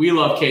 but we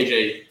love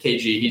KG.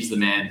 KG, he's the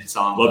man.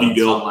 Saw him. Love you,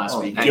 Gil. Last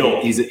week. Gil.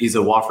 He's a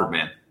Wofford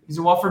man. He's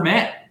a Wofford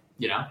man.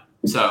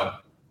 So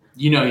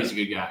he's a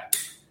good guy.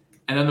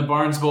 And then the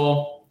Barnes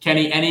Bowl.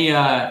 Kenny,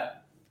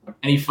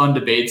 any fun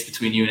debates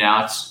between you and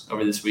Alex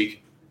over this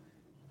week?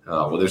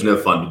 Well, there's no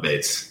fun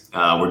debates.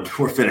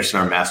 We're finishing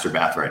our master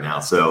bath right now,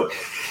 so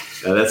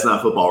that's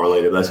not football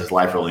related. That's just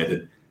life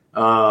related.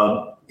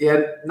 Not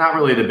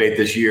really a debate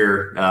this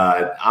year.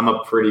 I'm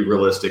a pretty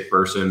realistic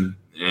person,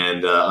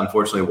 and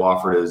unfortunately,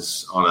 Wofford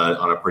is on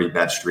a pretty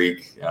bad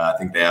streak. I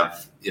think they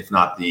have, if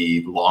not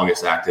the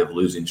longest active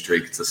losing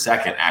streak, it's the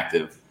second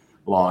active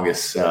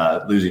longest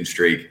losing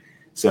streak.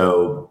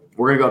 So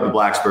we're gonna go up to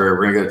Blacksburg.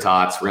 We're gonna go to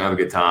Tots. We're gonna have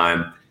a good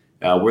time.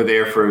 We're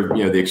there for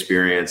the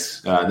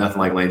experience. Nothing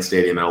like Lane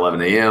Stadium at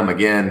 11 a.m.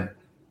 Again,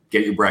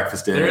 get your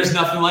breakfast in. There is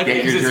nothing like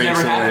it because it's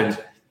never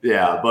happened.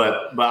 Yeah,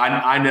 but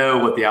I know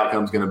what the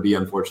outcome is going to be.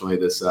 Unfortunately,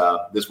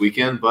 this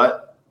weekend.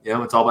 But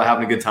it's all about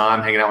having a good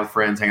time, hanging out with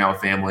friends, hanging out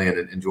with family,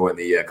 and enjoying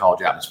the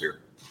college atmosphere.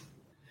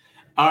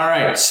 All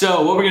right.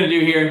 So what we're going to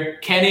do here,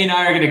 Kenny and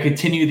I are going to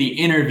continue the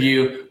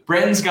interview.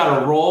 Brenton's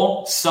got a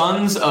role,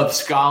 Sons of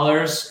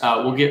Scholars.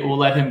 We'll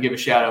let him give a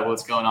shout out of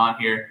what's going on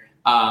here.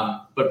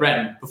 But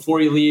Brenton, before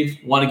you leave,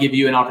 want to give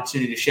you an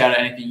opportunity to shout out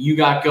anything you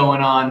got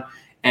going on.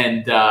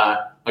 And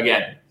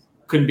again,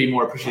 couldn't be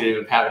more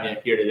appreciative of having you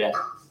here today.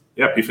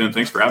 Yeah, P-Fin,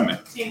 thanks for having me.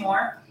 See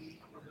more?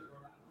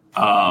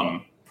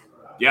 I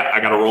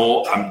got a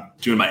role. I'm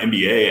doing my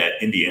MBA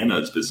at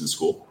Indiana's business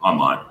school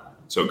online.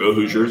 So go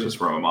Hoosiers. That's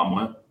where my mom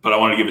went. But I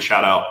want to give a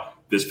shout out.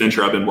 This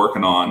venture I've been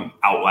working on,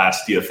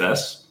 Outlast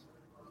DFS.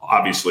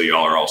 Obviously,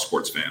 y'all are all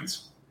sports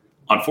fans.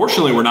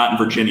 Unfortunately, we're not in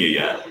Virginia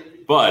yet.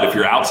 But if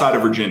you're outside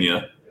of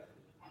Virginia,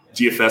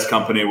 DFS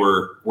company,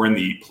 we're in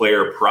the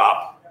player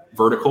prop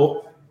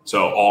vertical.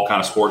 So all kind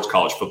of sports,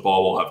 college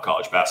football, we'll have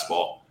college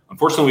basketball.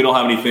 Unfortunately, we don't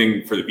have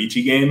anything for the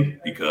BT game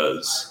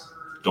because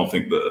don't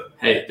think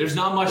there's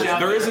not much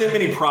out there. There isn't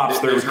many props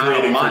that are There's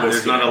created for this.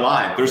 There's not a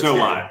line. There's no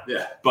line.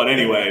 Yeah. But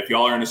anyway, if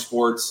y'all are into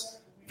sports,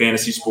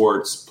 fantasy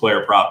sports,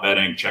 player prop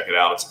betting, check it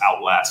out. It's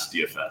Outlast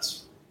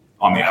DFS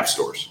on the app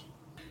stores.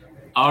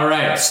 All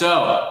right.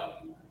 So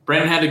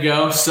Brenton had to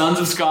go. Sons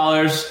of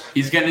Scholars.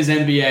 He's getting his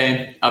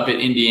MBA up at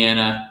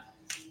Indiana.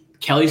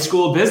 Kelly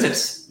School of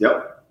Business.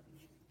 Yep.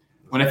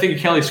 When I think of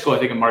Kelly School, I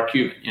think of Mark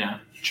Cuban,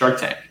 Shark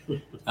Tank.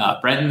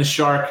 Brenton the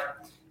Shark.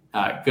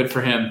 Good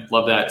for him.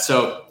 Love that.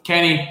 So,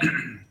 Kenny,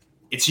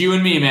 it's you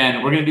and me,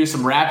 man. We're going to do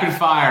some rapid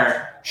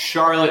fire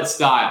Charlotte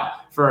style.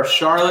 For our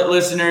Charlotte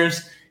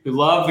listeners who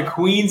love the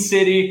Queen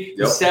City,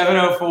 the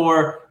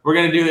 704, we're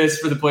going to do this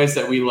for the place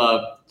that we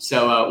love.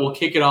 So we'll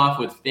kick it off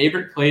with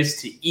favorite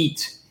place to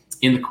eat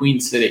in the Queen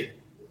City.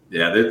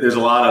 Yeah, there's a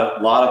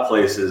lot of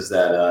places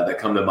that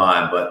come to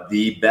mind, but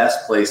the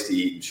best place to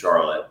eat in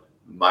Charlotte,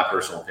 my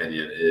personal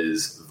opinion,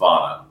 is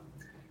Vana.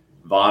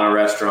 Vana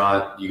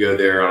restaurant. You go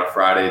there on a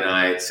Friday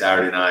night,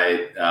 Saturday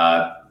night.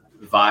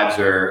 Vibes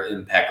are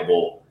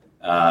impeccable.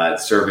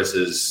 Service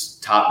is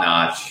top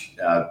notch.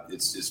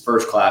 It's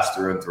first class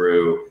through and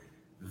through.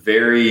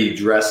 Very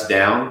dressed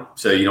down,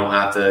 so you don't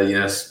have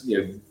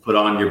to put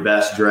on your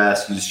best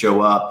dress. You just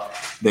show up.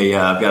 They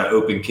got an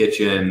open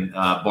kitchen.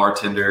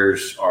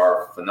 Bartenders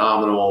are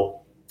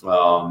phenomenal.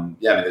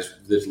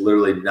 There's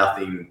literally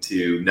nothing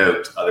to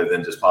note other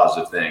than just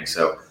positive things.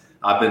 So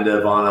I've been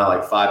to Vana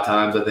like 5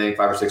 times, I think,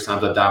 5 or 6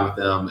 times I've dined with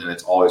them, and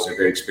it's always a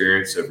great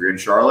experience. So if you're in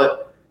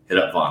Charlotte, hit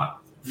up Vana.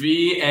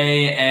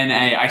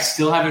 Vana. I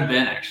still haven't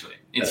been actually.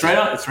 It's right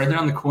there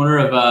on the corner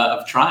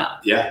of Tryon.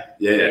 Yeah.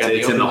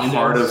 It's in the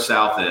heart of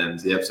South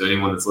End. Yep. So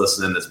anyone that's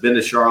listening that's been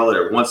to Charlotte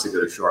or wants to go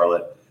to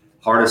Charlotte,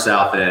 heart of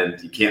South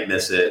End, you can't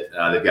miss it.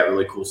 They've got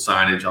really cool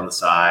signage on the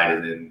side,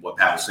 and then what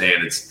Pat was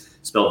saying, it's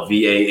spelled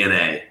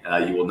Vana.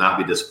 You will not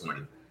be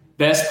disappointed.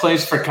 Best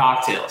place for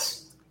cocktails.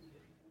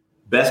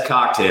 Best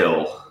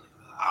cocktail,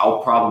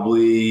 I'll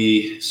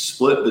probably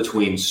split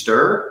between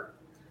Stir.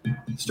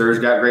 Stir's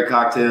got great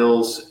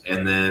cocktails,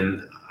 and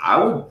then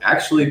I would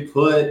actually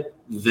put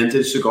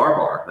Vintage Cigar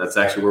Bar. That's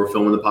actually where we're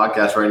filming the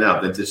podcast right now.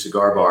 Vintage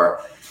Cigar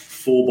Bar,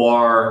 full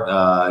bar,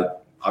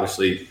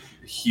 obviously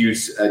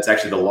huge. It's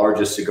actually the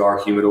largest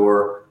cigar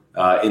humidor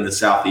in the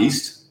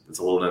Southeast. That's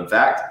a little known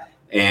fact.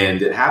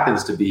 And it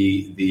happens to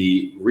be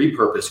the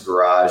repurposed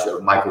garage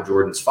of Michael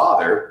Jordan's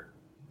father,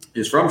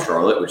 who's from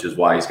Charlotte, which is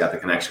why he's got the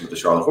connection with the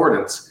Charlotte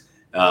Hornets.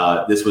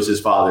 This was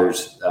his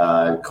father's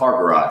car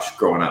garage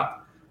growing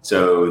up.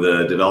 So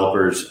the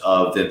developers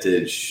of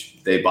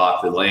Vintage, they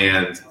bought the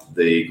land,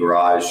 the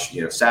garage,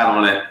 sat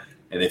on it.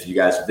 And if you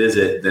guys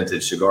visit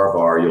Vintage Cigar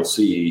Bar, you'll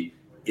see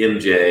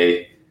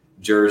MJ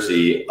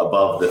jersey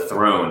above the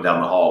throne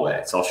down the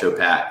hallway. So I'll show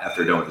Pat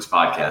after done with this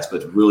podcast, but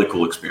it's a really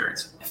cool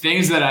experience.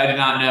 Things that I did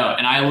not know.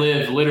 And I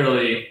live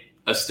literally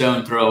a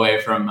stone throw away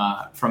from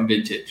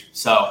Vintage.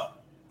 So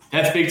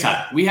that's big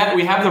time. We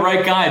have the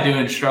right guy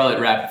doing Charlotte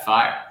Rapid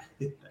Fire.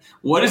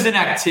 What is an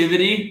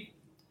activity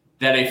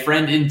that a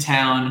friend in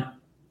town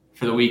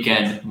for the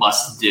weekend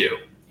must do?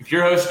 If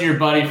you're hosting your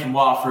buddy from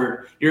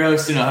Wofford, you're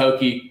hosting a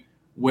Hokie,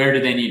 where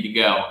do they need to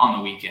go on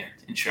the weekend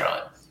in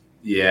Charlotte?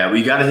 Yeah,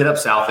 we got to hit up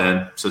South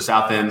End. So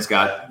South End's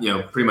got,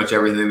 pretty much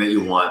everything that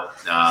you want.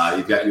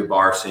 You've got your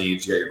bar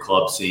scenes, you got your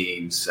club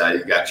scenes,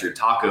 you've got your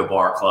taco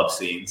bar club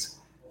scenes,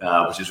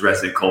 which is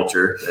resident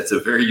culture. That's a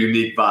very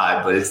unique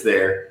vibe, but it's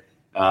there.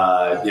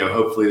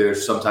 Hopefully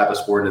there's some type of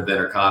sporting event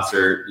or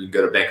concert. You can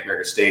go to Bank of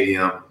America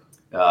Stadium.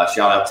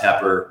 Shout out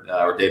Tepper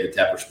or David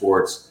Tepper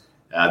Sports.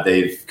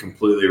 They've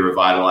completely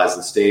revitalized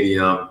the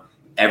stadium.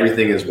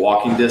 Everything is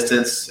walking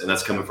distance, and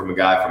that's coming from a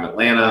guy from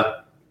Atlanta.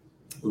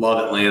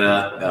 Love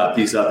Atlanta.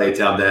 Peace up,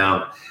 A-Town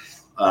down.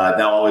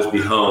 That'll always be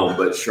home,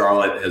 but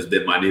Charlotte has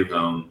been my new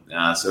home.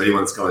 So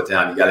anyone that's coming to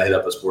town, you got to hit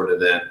up a sporting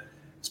event.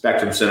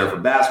 Spectrum Center for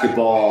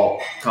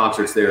basketball,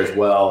 concerts there as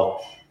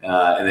well.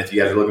 And if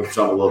you guys are looking for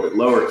something a little bit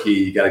lower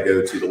key, you got to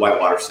go to the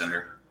Whitewater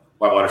Center.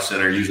 Whitewater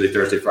Center, usually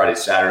Thursday, Friday,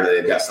 Saturday,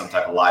 they've got some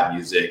type of live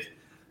music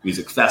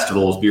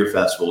festivals, beer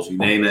festivals, you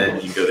name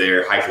it. You can go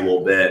there, hike a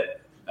little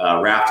bit,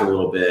 raft a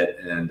little bit,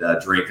 and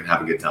drink and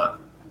have a good time.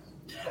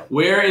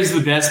 Where is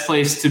the best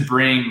place to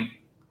bring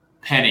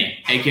Penny,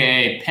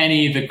 a.k.a.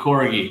 Penny the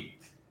Corgi?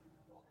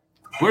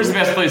 Where's the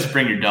best place to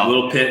bring your dog?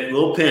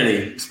 Little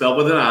Penny, spelled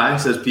with an I,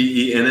 says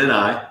Penni.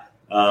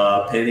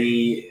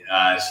 Penny,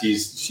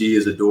 she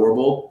is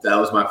adorable. That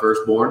was my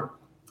firstborn.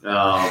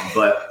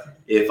 But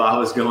if I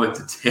was going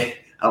to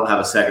take, I don't have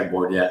a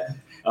secondborn yet.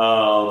 If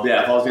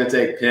I was going to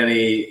take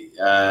Penny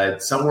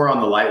somewhere on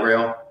the light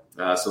rail.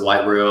 So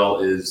light rail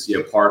is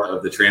part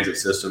of the transit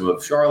system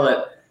of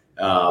Charlotte,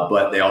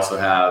 but they also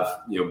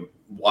have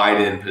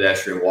widened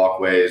pedestrian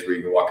walkways where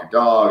you can walk your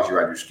dogs, you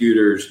ride your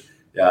scooters,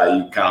 you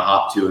can kind of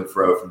hop to and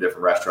fro from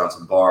different restaurants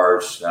and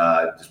bars.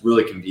 Just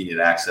really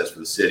convenient access for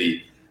the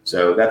city.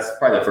 So that's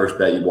probably the first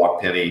bet. You walk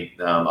Penny.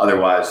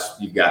 Otherwise,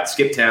 you've got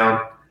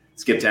Skiptown.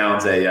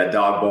 Skiptown's a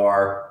dog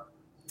bar.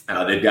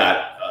 They've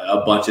got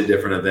a bunch of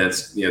different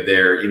events,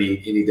 there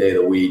any day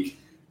of the week.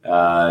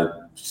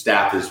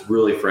 Staff is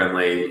really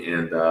friendly,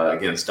 and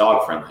again, it's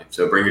dog friendly.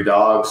 So bring your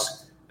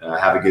dogs,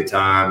 have a good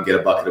time, get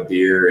a bucket of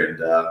beer,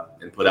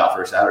 and put out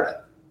for a Saturday.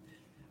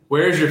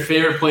 Where's your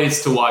favorite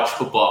place to watch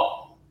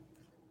football?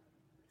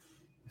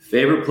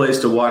 Favorite place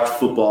to watch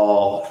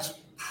football is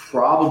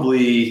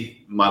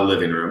probably my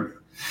living room.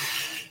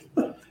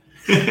 But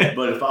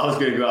if I was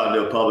going to go out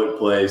into a public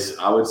place,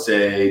 I would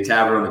say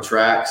Tavern on the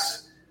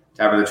Tracks.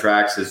 Tavern on the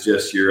Tracks is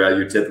just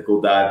your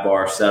typical dive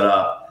bar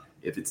setup.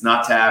 If it's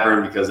not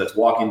Tavern, because that's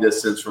walking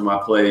distance from my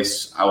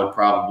place, I would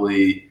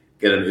probably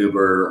get an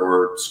Uber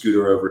or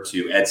scooter over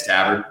to Ed's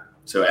Tavern.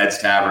 So Ed's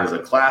Tavern is a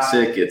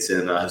classic. It's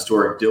in a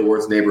historic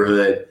Dilworth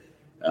neighborhood.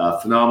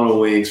 Phenomenal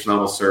wings,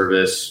 phenomenal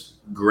service,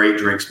 great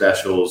drink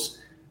specials.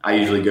 I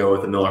usually go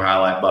with a Miller High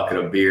Life bucket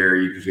of beer.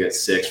 You usually get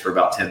 6 for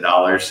about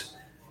 $10.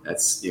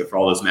 That's, for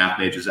all those math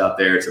majors out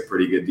there, it's a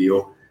pretty good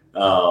deal.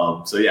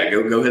 Go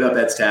hit up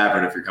Ed's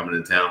Tavern if you're coming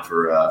into town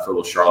for a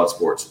little Charlotte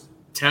sports.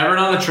 Tavern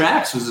on the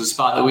Tracks was a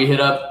spot that we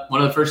hit up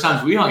one of the first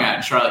times we hung out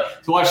in Charlotte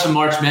to watch some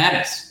March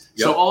Madness.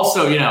 Yep. So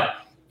also,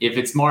 if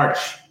it's March,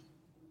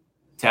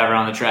 Tavern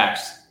on the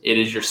Tracks, it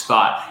is your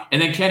spot.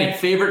 And then Kenny,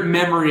 favorite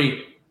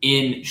memory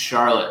in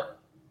Charlotte?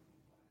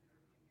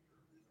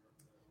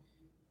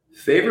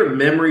 Favorite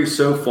memory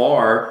so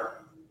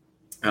far,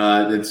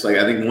 it's like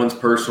I think one's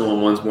personal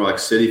and one's more like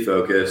city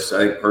focused.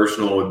 I think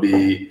personal would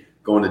be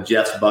going to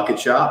Jeff's Bucket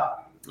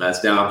Shop.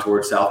 That's down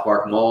towards South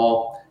Park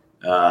Mall.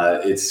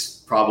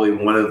 It's probably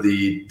one of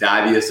the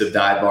diviest of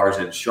dive bars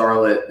in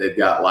Charlotte. They've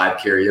got live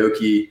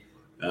karaoke.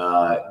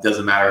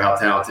 Doesn't matter how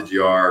talented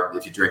you are.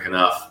 If you drink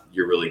enough,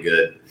 you're really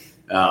good.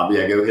 Go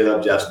hit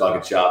up Jeff's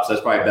Bucket Shops.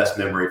 That's probably best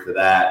memory for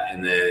that.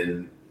 And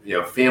then,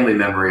 family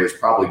memory is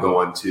probably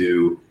going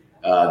to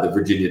the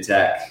Virginia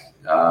Tech.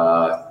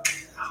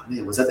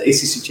 Was that the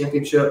ACC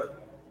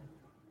championship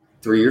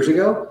 3 years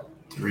ago?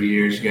 3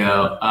 years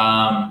ago.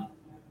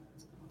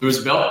 There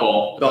was Belk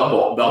Bowl.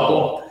 Belk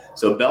Bowl.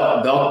 So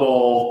Belk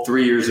Bowl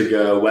 3 years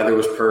ago. Weather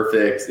was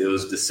perfect. It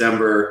was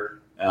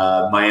December.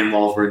 My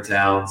in-laws were in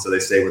town, so they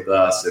stayed with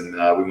us, and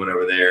we went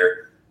over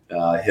there,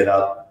 hit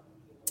up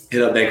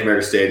Bank of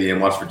America Stadium,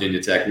 watched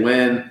Virginia Tech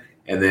win,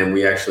 and then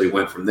we actually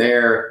went from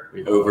there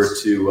over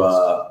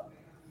to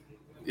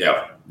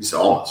you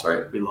saw almost,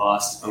 right? We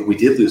lost. We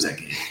did lose that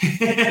game.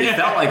 It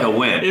felt like a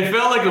win. It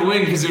felt like a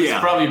win because it was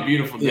probably a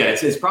beautiful day. Yeah,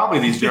 it's probably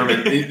these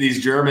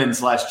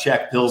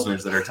German/Czech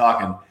Pilsners that are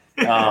talking.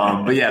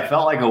 It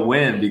felt like a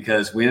win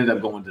because we ended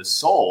up going to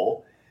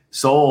Seoul.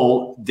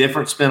 Seoul,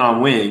 different spin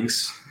on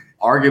wings,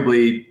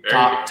 arguably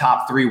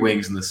top three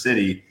wings in the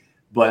city.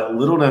 But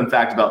little known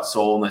fact about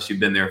Seoul, unless you've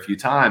been there a few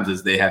times,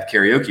 is they have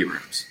karaoke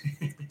rooms.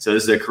 So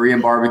this is a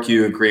Korean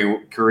barbecue and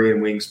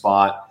Korean wing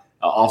spot.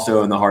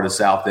 Also in the heart of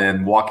South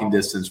End, walking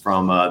distance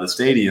from the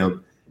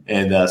stadium.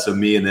 And so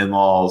me and the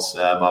in-laws,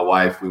 my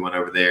wife, we went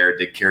over there,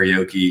 did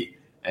karaoke.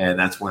 And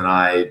that's when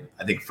I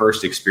think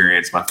first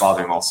experienced my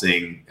father-in-law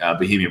sing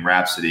Bohemian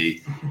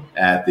Rhapsody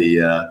at the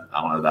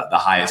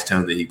highest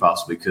tone that he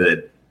possibly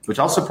could, which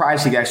I was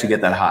surprised he could actually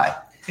get that high.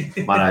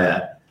 Might I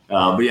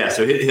add.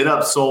 So hit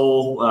up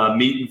Seoul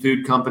Meat and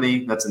Food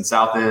Company. That's in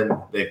South End.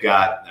 They've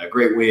got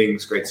great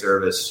wings, great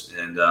service,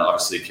 and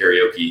obviously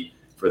karaoke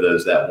for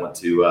those that want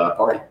to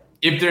party.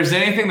 If there's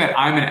anything that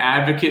I'm an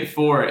advocate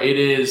for, it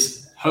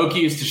is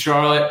Hokies to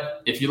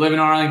Charlotte. If you live in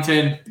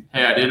Arlington,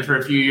 hey, I did it for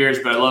a few years,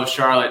 but I love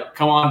Charlotte.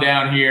 Come on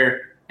down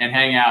here and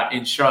hang out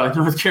in Charlotte,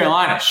 North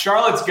Carolina.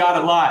 Charlotte's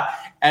got a lot,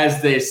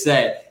 as they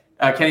say.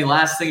 Kenny,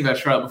 last thing about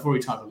Charlotte before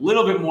we talk a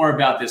little bit more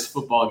about this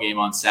football game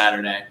on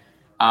Saturday.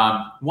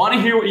 Want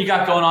to hear what you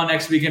got going on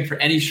next weekend for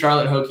any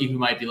Charlotte Hokie who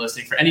might be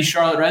listening, for any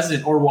Charlotte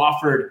resident or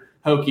Wofford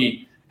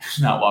Hokie.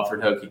 Not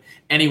Wofford Hokie.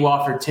 Any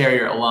Wofford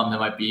Terrier alum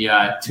that might be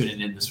tuning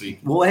in this week.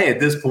 Well, hey, at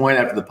this point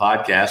after the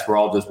podcast, we're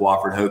all just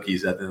Wofford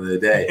Hokies at the end of the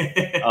day.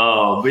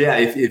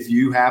 If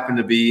you happen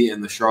to be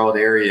in the Charlotte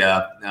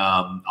area,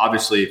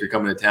 obviously if you're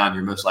coming to town,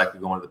 you're most likely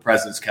going to the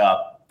President's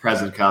Cup.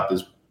 President's Cup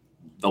is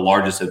the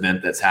largest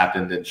event that's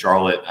happened in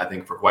Charlotte, I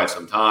think, for quite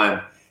some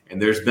time.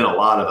 And there's been a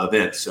lot of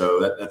events, so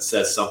that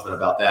says something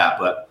about that.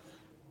 But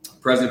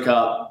President's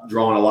Cup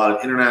drawing a lot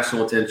of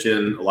international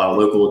attention, a lot of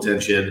local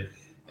attention.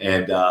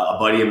 And a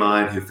buddy of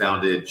mine who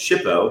founded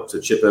Chippo. So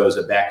Chippo is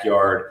a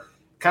backyard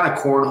kind of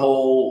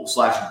cornhole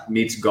 /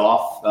 meets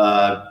golf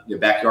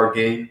backyard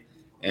game.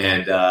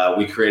 And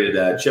we created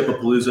a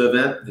Chippapalooza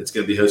event. It's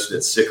going to be hosted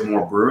at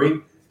Sycamore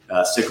Brewing.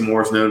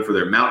 Sycamore is known for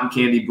their mountain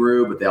candy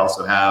brew, but they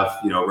also have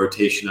a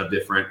rotation of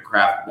different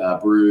craft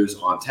brews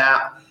on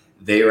tap.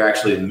 They are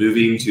actually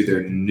moving to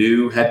their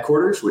new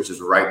headquarters, which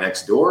is right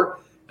next door.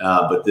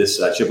 But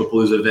this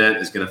Chippapalooza event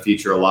is going to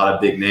feature a lot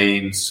of big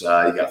names. You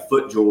got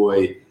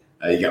FootJoy.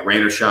 You got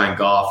Rain or Shine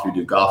Golf, who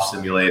do golf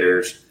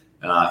simulators,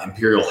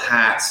 Imperial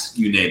Hats,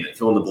 you name it.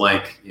 Fill in the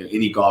blank.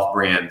 Any golf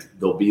brand,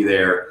 they'll be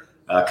there.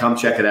 Come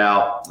check it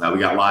out. We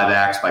got live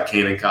acts by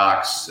Cannon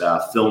Cox,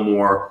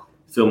 Fillmore.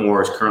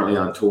 Fillmore is currently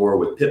on tour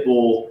with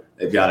Pitbull.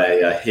 They've got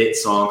a hit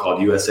song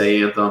called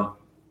USA Anthem.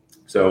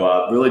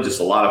 So really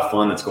just a lot of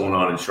fun that's going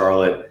on in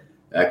Charlotte.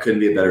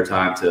 Couldn't be a better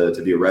time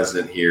to be a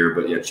resident here.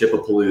 But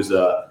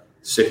Chippapalooza,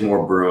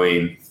 Sycamore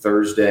Brewing,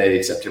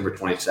 Thursday, September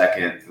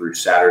 22nd through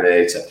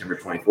Saturday, September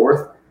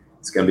 24th.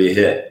 It's going to be a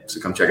hit, so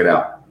come check it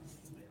out.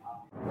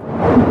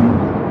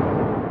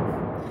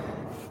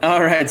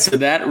 All right, so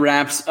that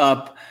wraps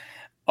up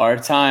our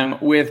time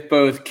with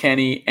both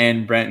Kenny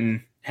and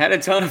Brenton. Had a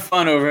ton of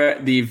fun over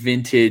at the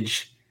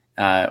Vintage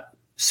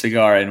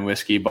Cigar and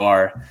Whiskey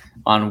Bar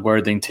on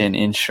Worthington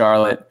in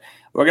Charlotte.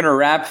 We're going to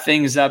wrap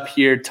things up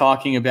here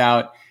talking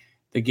about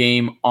the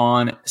game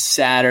on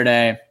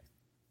Saturday.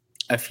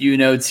 A few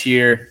notes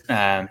here.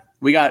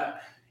 We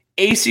got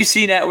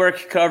ACC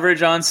Network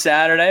coverage on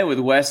Saturday with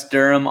Wes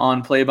Durham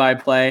on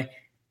play-by-play.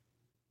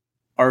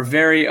 Our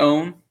very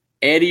own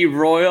Eddie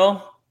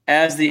Royal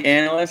as the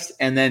analyst,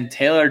 and then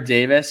Taylor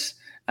Davis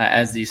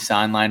as the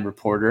sideline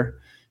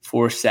reporter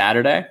for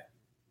Saturday.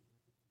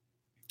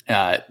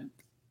 It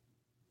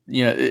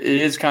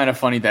is kind of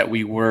funny that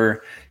we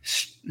were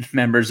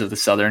members of the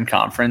Southern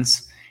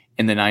Conference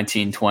in the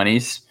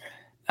 1920s,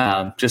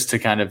 just to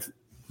kind of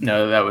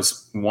know that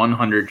was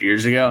 100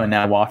 years ago, and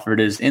now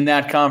Wofford is in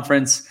that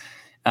conference.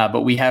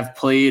 But we have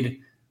played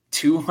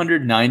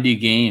 290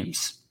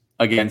 games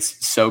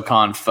against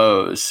SoCon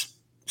foes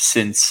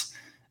since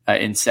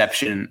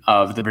inception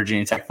of the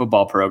Virginia Tech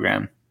football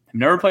program. I've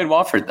never played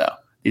Wofford, though.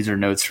 These are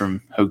notes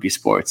from Hokie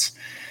Sports.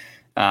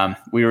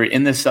 We were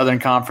in the Southern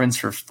Conference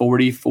for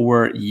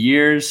 44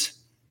 years.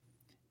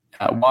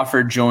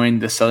 Wofford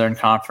joined the Southern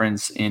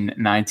Conference in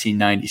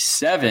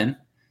 1997.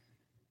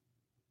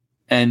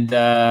 and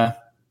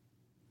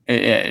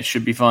it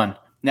should be fun.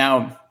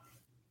 Now,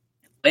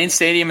 Lane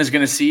Stadium is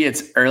going to see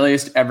its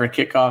earliest ever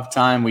kickoff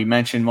time. We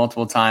mentioned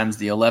multiple times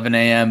the 11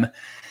 a.m.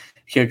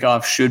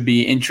 kickoff should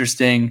be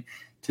interesting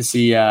to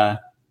see. A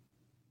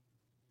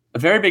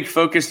very big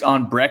focus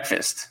on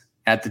breakfast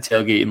at the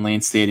tailgate in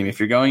Lane Stadium. If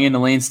you're going into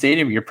Lane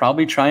Stadium, you're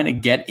probably trying to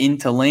get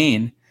into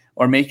Lane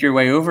or make your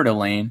way over to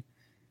Lane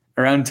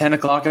around 10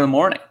 o'clock in the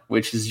morning,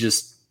 which is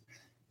just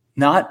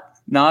not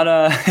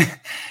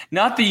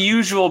the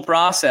usual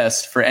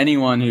process for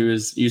anyone who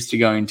is used to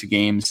going to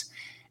games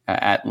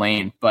at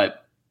Lane.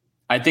 But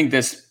I think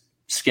this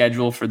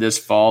schedule for this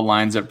fall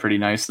lines up pretty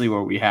nicely,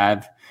 where we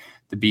have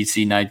the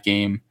BC night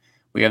game,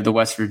 we have the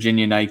West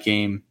Virginia night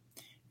game,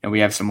 and we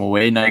have some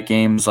away night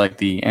games like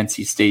the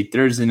NC State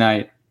Thursday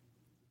night,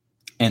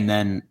 and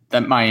then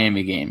that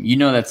Miami game. You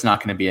know that's not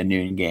going to be a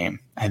noon game.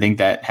 I think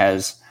that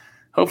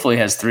hopefully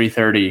has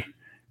 3:30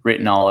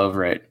 written all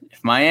over it.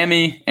 If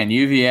Miami and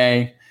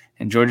UVA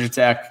and Georgia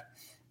Tech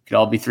could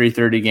all be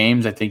 3:30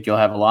 games, I think you'll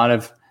have a lot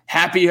of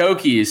happy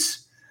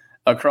Hokies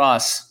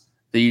across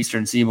the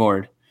Eastern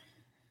Seaboard.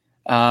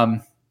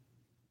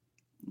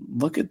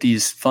 Look at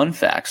these fun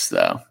facts,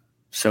 though.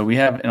 So we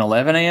have an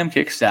 11 a.m.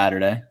 kick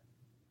Saturday.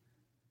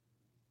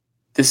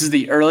 This is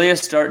the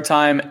earliest start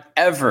time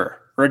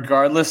ever,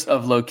 regardless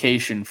of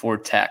location for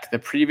Tech. The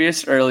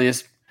previous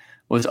earliest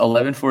was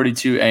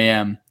 11:42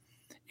 a.m.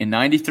 in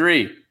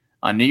 93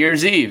 on New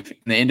Year's Eve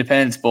in the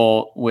Independence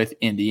Bowl with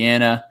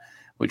Indiana,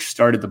 which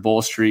started the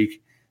bowl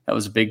streak. That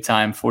was a big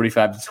time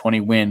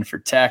 45-20 win for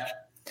Tech.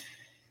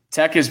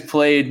 Tech has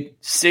played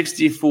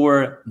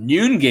 64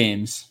 noon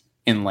games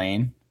in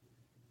Lane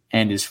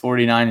and is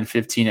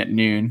 49-15 at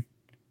noon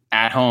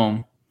at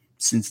home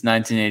since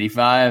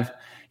 1985.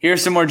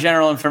 Here's some more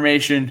general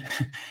information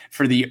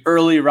for the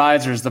early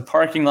risers. The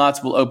parking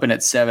lots will open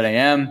at 7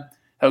 a.m.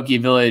 Hokie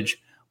Village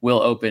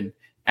will open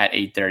at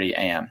 8:30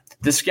 a.m.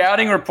 The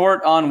scouting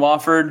report on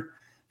Wofford,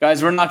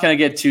 guys, we're not going to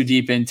get too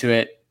deep into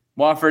it.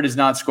 Wofford has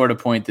not scored a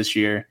point this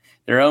year.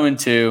 They're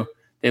 0-2.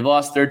 They've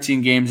lost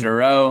 13 games in a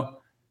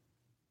row.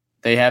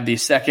 They have the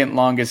second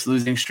longest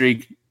losing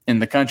streak in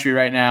the country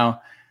right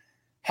now.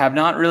 Have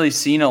not really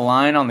seen a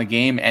line on the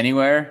game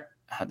anywhere.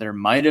 There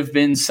might have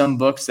been some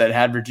books that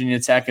had Virginia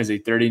Tech as a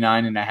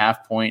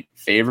 39.5-point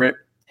favorite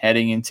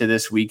heading into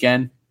this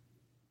weekend.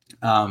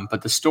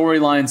 But the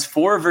storylines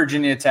for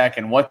Virginia Tech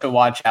and what to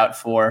watch out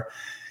for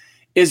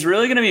is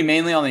really going to be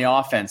mainly on the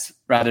offense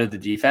rather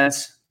than the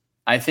defense.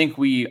 I think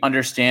we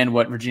understand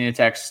what Virginia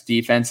Tech's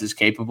defense is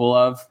capable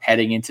of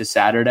heading into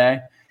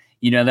Saturday.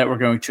 You know that we're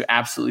going to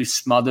absolutely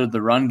smother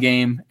the run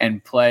game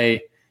and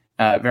play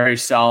very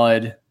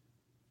solid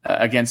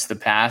against the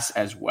pass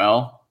as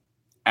well,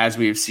 as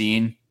we have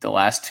seen the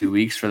last 2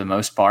 weeks for the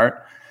most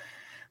part.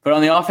 But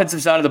on the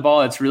offensive side of the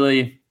ball, it's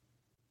really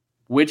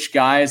which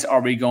guys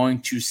are we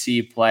going to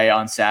see play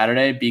on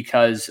Saturday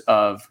because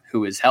of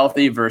who is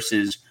healthy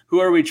versus who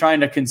are we trying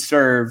to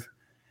conserve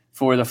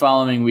for the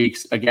following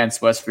weeks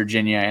against West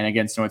Virginia and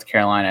against North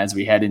Carolina as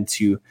we head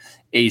into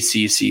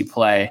ACC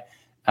play.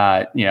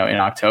 In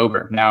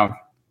October. Now,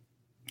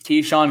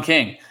 Keyshawn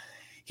King,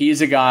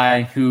 he's a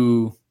guy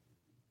who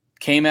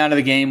came out of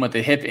the game with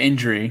a hip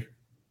injury.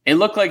 It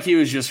looked like he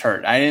was just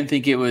hurt. I didn't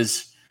think it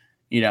was,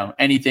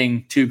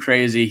 anything too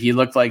crazy. He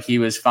looked like he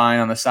was fine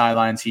on the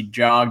sidelines. He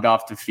jogged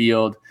off the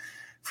field.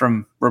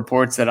 From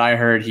reports that I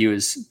heard, he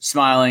was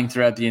smiling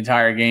throughout the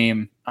entire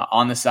game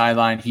on the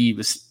sideline. He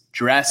was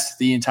dressed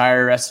the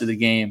entire rest of the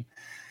game.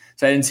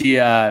 So I didn't see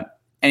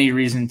any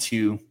reason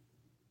to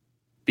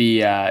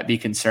be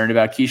concerned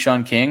about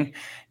Keyshawn King.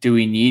 Do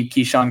we need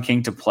Keyshawn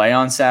King to play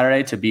on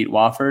Saturday to beat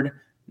Wofford?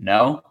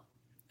 No.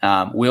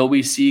 Will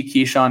we see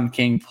Keyshawn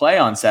King play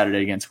on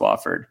Saturday against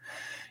Wofford?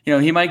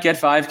 He might get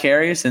 5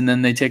 carries and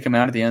then they take him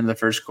out at the end of the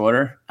first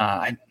quarter.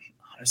 I'm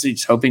honestly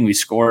just hoping we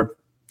score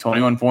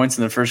 21 points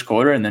in the first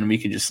quarter and then we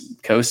can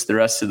just coast the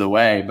rest of the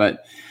way.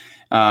 But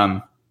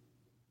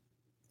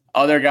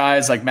other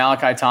guys like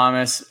Malachi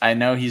Thomas, I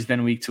know he's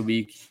been week to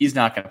week. He's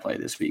not going to play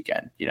this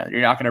weekend.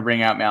 You're not going to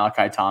bring out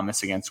Malachi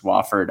Thomas against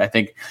Wofford. I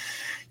think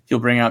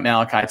you'll bring out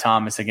Malachi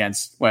Thomas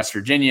against West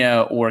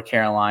Virginia or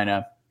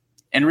Carolina.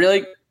 And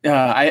really,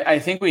 I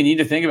think we need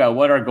to think about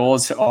what our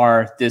goals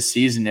are this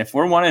season. If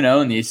we're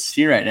 1-0 in the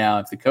ACC right now,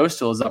 if the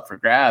Coastal is up for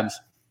grabs,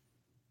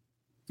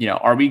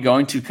 are we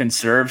going to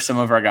conserve some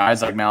of our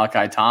guys like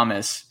Malachi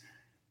Thomas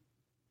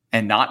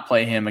and not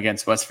play him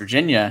against West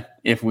Virginia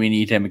if we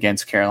need him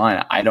against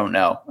Carolina? I don't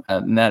know.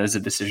 And that is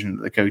a decision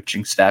that the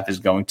coaching staff is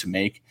going to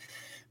make.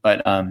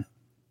 But,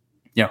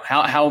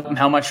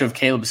 how much of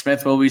Caleb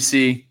Smith will we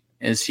see?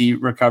 Is he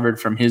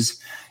recovered from his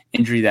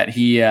injury that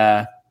he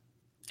had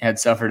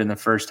suffered in the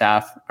first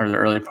half or the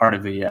early part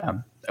of the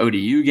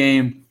ODU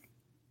game?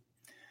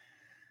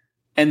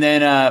 And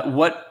then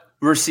what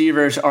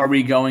receivers are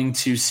we going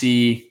to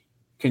see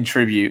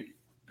contribute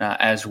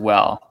as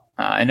well?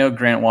 I know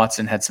Grant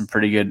Watson had some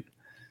pretty good,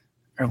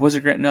 or was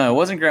it Grant? No, it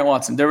wasn't Grant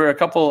Watson. There were a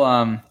couple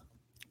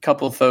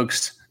of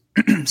folks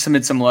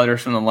submit some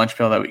letters from the lunch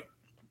pail that we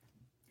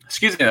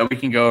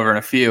can go over in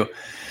a few.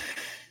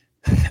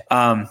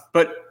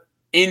 But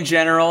in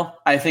general,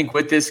 I think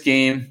with this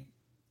game,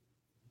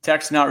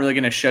 Tech's not really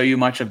going to show you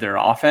much of their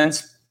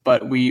offense,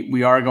 but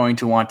we are going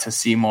to want to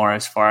see more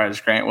as far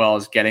as Grant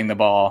Wells getting the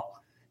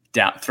ball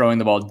down, throwing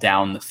the ball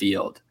down the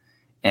field,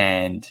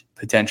 and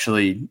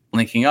potentially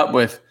linking up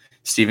with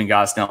Stephen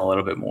Gosnell a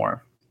little bit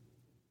more,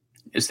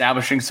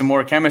 establishing some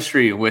more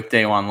chemistry with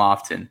Dajuan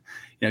Lofton,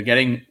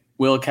 getting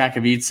Will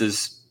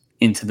Kakavitsas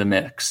into the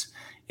mix,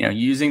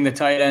 using the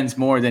tight ends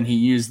more than he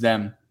used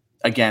them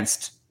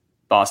against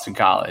Boston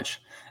College.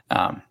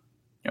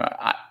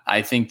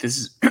 I think this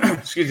is,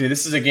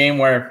 this is a game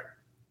where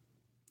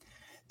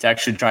Tech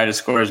should try to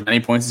score as many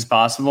points as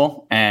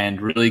possible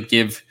and really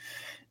give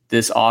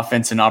this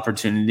offense an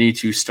opportunity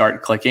to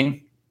start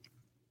clicking,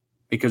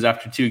 because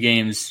after 2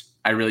 games,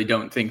 I really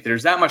don't think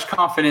there's that much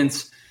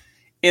confidence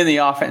in the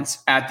offense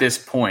at this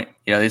point.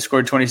 They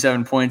scored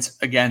 27 points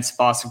against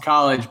Boston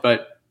College,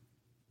 but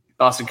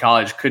Boston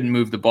College couldn't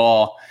move the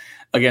ball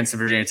against the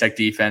Virginia Tech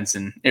defense,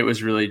 and it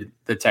was really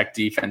the Tech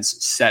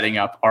defense setting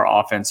up our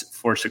offense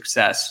for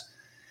success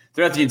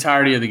throughout the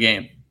entirety of the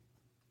game.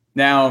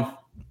 Now,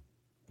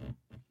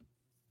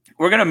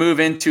 we're going to move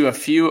into a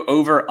few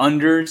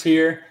over-unders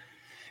here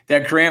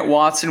that Grant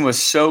Watson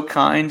was so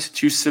kind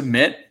to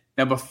submit.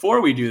 Now,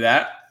 before we do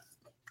that,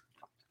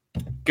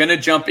 going to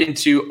jump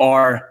into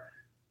our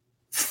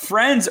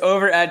friends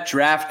over at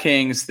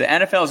DraftKings. The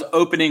NFL's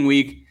opening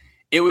week,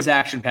 it was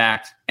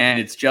action-packed, and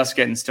it's just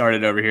getting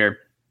started over here.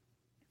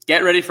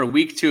 Get ready for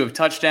week 2 of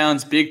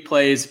touchdowns, big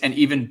plays, and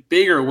even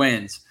bigger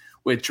wins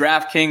with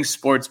DraftKings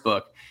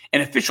Sportsbook,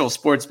 an official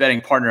sports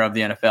betting partner of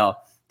the NFL.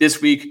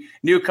 This week,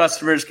 new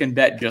customers can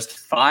bet just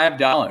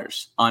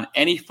 $5 on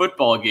any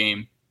football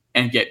game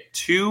and get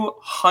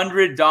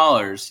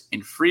 $200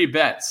 in free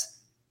bets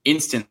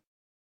instantly.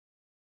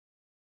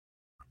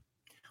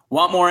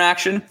 Want more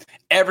action?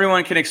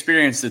 Everyone can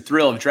experience the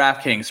thrill of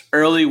DraftKings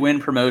early win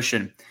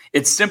promotion.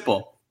 It's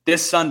simple.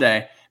 This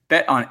Sunday,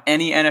 bet on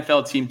any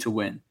NFL team to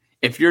win.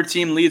 If your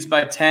team leads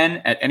by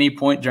 10 at any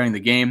point during the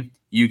game,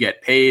 you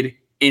get paid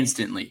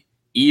instantly,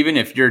 even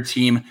if your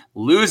team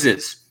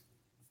loses.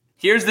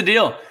 Here's the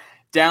deal.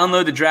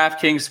 Download the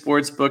DraftKings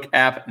Sportsbook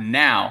app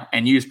now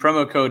and use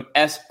promo code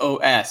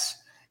SOS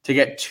to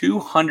get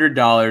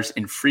 $200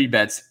 in free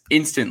bets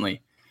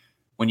instantly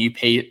when you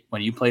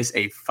place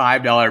a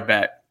 $5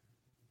 bet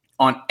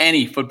on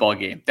any football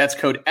game. That's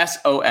code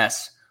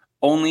SOS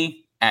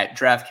only at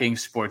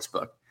DraftKings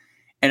Sportsbook,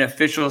 an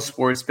official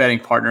sports betting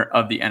partner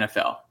of the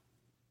NFL.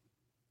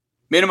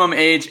 Minimum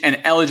age and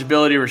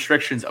eligibility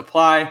restrictions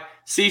apply.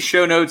 See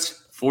show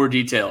notes for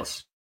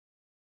details.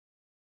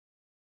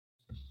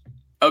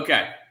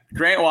 Okay,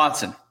 Grant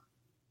Watson.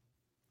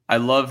 I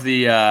love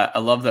the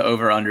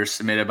over/under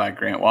submitted by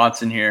Grant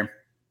Watson here.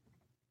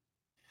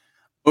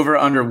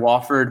 Over/under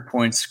Wofford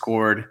points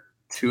scored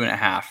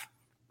 2.5.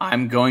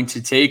 I'm going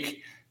to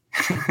take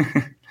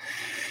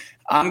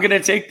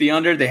the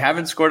under. They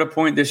haven't scored a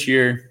point this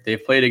year.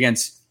 They've played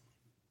against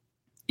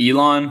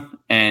Elon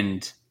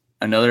and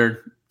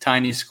another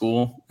tiny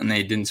school, and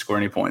they didn't score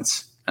any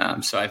points.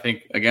 So I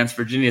think against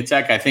Virginia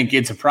Tech, I think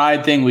it's a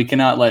pride thing. We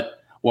cannot let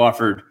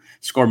Wofford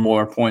score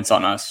more points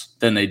on us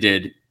than they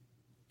did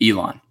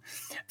Elon.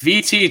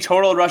 VT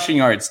total rushing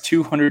yards,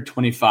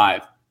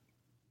 225.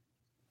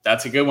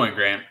 That's a good one,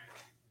 Grant.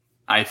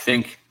 I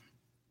think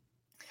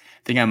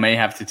I may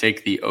have to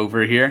take the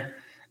over here,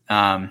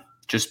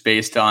 just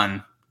based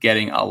on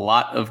getting a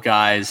lot of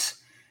guys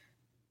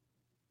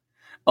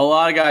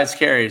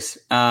carries.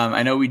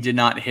 I know we did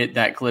not hit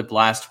that clip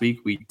last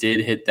week. We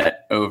did hit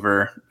that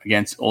over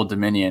against Old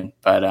Dominion,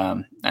 but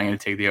I'm going to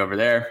take the over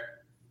there.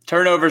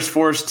 Turnovers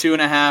forced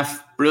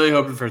 2.5. Really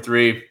hoping for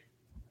 3,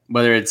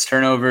 whether it's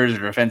turnovers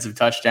or offensive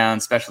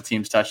touchdowns, special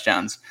teams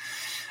touchdowns.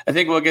 I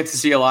think we'll get to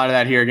see a lot of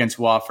that here against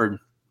Wofford,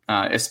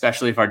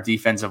 especially if our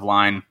defensive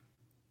line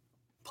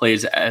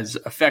plays as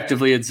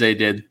effectively as they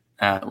did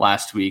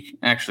last week.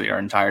 Actually, our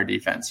entire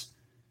defense.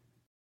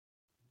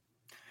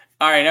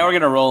 All right, now we're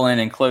going to roll in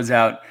and close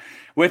out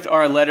with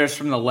our letters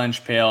from the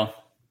lunch pail,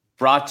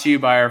 brought to you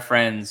by our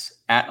friends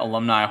at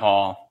Alumni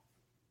Hall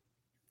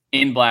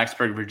in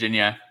Blacksburg,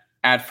 Virginia,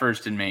 at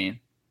First and Main.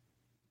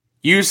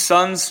 Use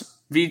Suns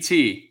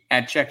VT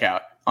at checkout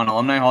on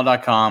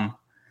alumnihall.com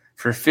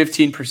for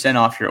 15%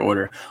 off your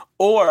order.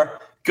 Or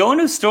go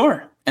into the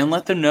store and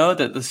let them know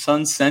that the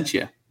Suns sent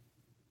you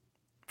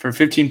for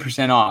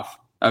 15% off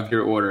of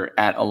your order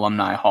at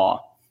Alumni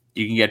Hall.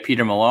 You can get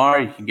Peter Millar,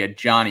 you can get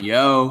Johnny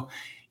O,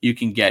 you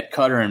can get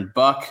Cutter and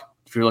Buck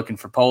if you're looking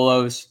for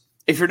polos.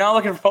 If you're not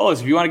looking for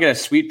polos, if you want to get a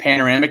sweet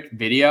panoramic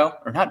video,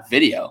 or not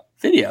video.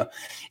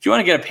 If you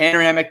want to get a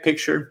panoramic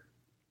picture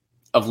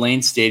of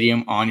Lane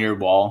Stadium on your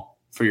wall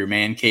for your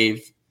man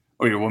cave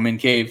or your woman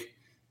cave,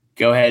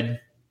 go ahead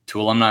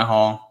to Alumni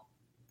Hall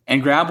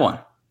and grab one.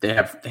 They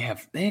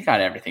got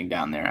everything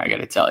down there. I got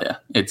to tell you,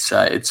 it's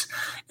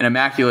an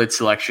immaculate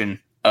selection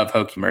of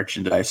Hokie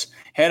merchandise.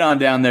 Head on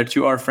down there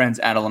to our friends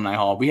at Alumni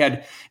Hall. We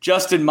had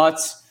Justin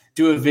Mutz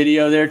do a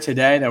video there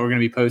today that we're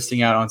going to be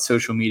posting out on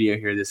social media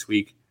here this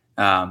week.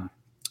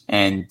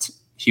 And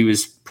he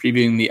was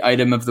previewing the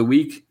item of the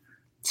week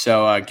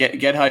So get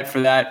hyped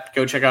for that.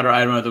 Go check out our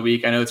item of the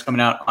week. I know it's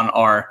coming out on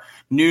our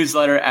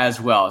newsletter as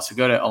well. So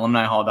go to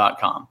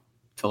alumnihall.com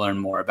to learn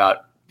more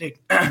about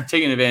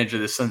taking advantage of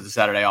this Sons of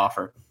Saturday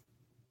offer.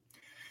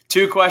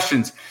 2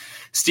 questions.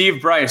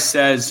 Steve Bryce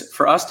says,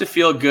 for us to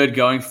feel good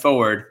going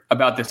forward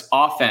about this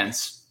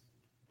offense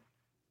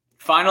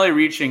finally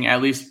reaching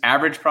at least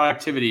average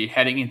productivity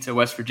heading into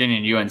West Virginia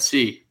and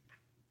UNC,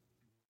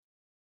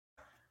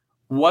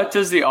 what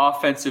does the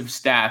offensive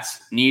stats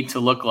need to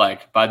look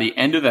like by the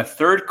end of the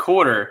third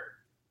quarter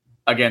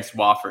against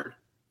Wofford?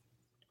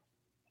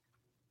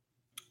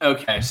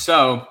 Okay,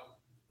 so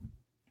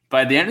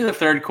by the end of the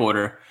third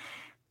quarter,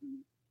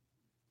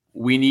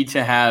 we need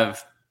to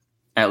have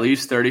at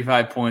least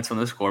 35 points on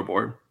the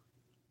scoreboard.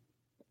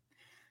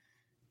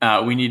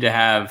 We need to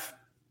have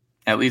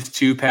at least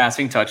 2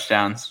 passing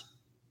touchdowns.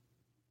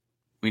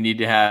 We need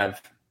to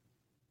have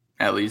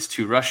at least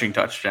 2 rushing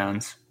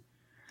touchdowns.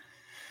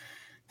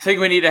 I think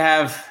we need to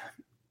have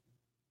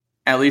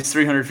at least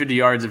 350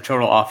 yards of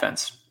total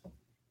offense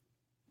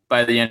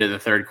by the end of the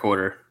third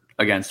quarter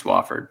against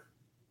Wofford.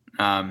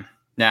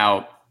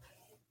 Now,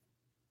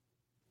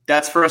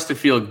 that's for us to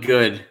feel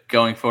good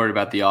going forward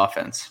about the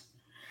offense.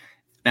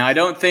 Now, I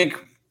don't think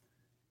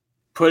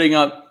putting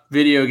up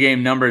video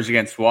game numbers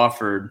against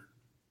Wofford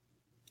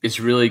is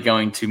really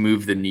going to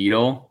move the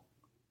needle.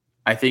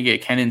 I think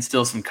it can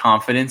instill some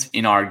confidence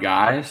in our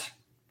guys.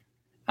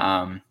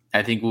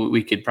 I think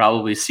we could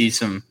probably see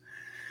some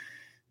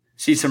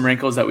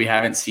wrinkles that we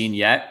haven't seen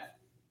yet.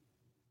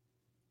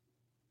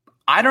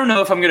 I don't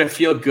know if I'm going to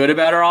feel good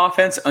about our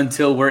offense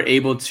until we're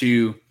able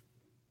to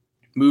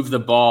move the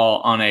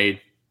ball on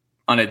a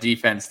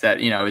defense that,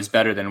 is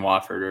better than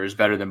Wofford or is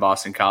better than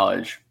Boston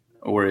College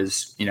or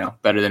is,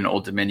 better than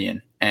Old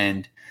Dominion.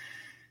 And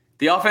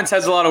the offense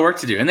has a lot of work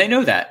to do, and they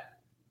know that.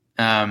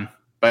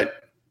 But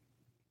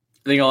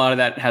I think a lot of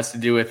that has to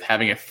do with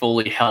having a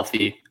fully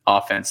healthy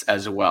offense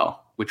as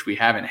well, which we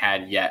haven't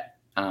had yet.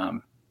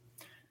 Honestly,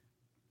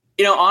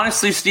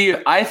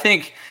 Steve, I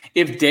think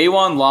if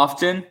Dawan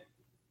Lofton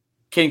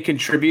can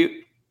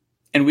contribute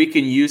and we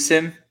can use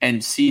him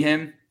and see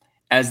him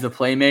as the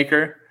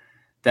playmaker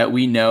that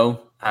we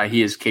know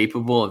he is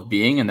capable of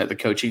being and that the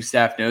coaching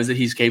staff knows that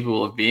he's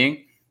capable of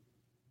being,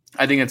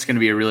 I think that's going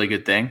to be a really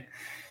good thing.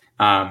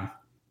 I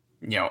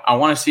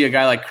want to see a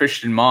guy like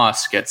Christian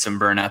Moss get some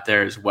burn out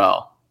there as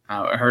well.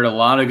 I heard a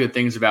lot of good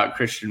things about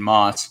Christian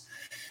Moss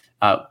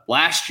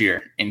last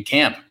year in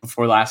camp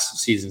before last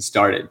season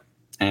started.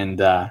 And,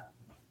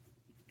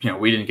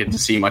 we didn't get to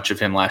see much of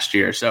him last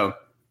year. So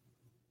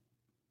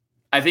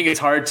I think it's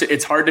hard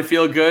to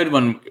feel good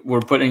when we're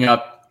putting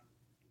up,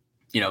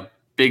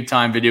 big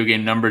time video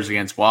game numbers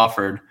against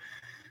Wofford.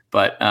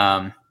 But,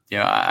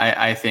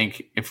 I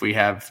think if we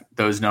have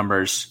those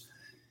numbers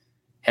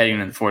heading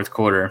into the fourth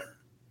quarter,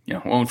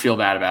 won't feel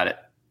bad about it.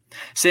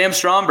 Sam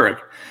Stromberg,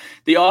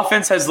 the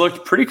offense has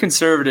looked pretty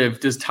conservative.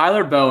 Does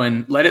Tyler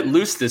Bowen let it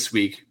loose this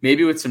week,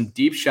 maybe with some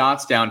deep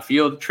shots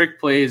downfield, trick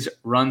plays,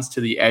 runs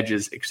to the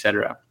edges,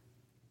 etc.?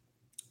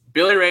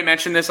 Billy Ray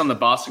mentioned this on the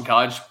Boston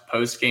College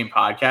post-game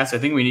podcast. I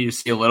think we need to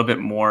see a little bit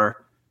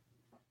more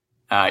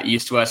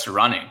east-west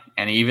running.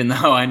 And even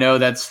though I know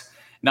that's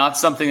not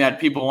something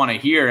that people want to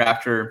hear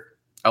after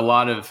a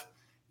lot of,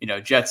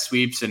 jet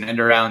sweeps and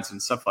end-arounds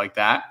and stuff like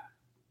that,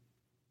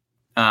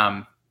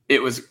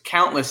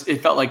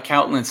 it felt like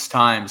countless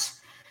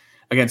times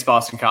against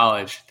Boston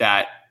College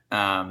that,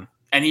 and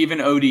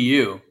even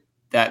ODU,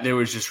 that there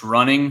was just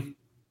running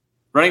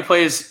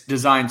plays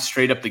designed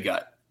straight up the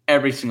gut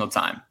every single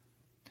time.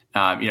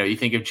 You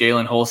think of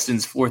Jalen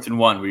Holston's 4th and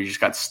 1 where you just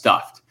got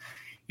stuffed.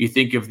 You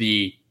think of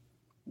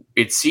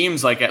it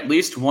seems like at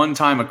least one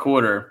time a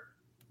quarter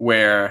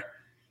where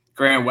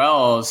Grant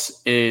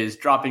Wells is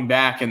dropping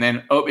back and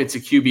then, it's a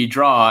QB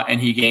draw and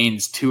he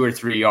gains 2 or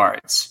 3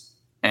 yards.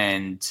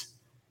 And,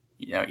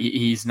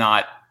 he's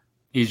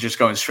just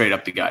going straight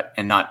up the gut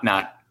and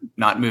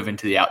not moving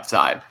to the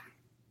outside.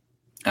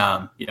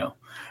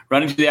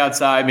 Running to the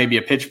outside, maybe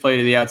a pitch play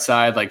to the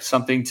outside, like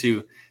something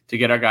to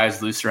get our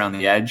guys loose around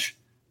the edge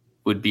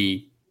would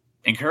be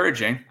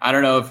encouraging. I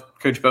don't know if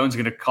Coach Bowen's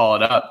going to call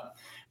it up,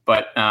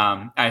 but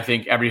I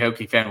think every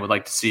Hokie fan would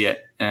like to see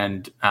it.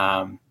 And,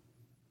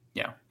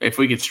 if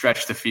we could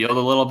stretch the field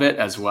a little bit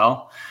as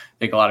well, I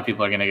think a lot of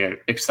people are going to get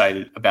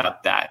excited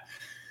about that.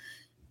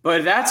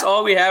 But that's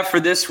all we have for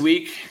this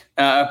week.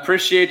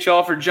 Appreciate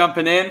y'all for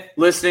jumping in,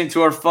 listening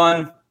to our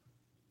fun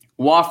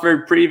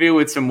Wofford preview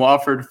with some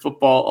Wofford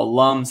football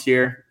alums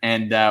here.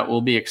 And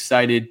we'll be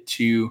excited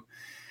to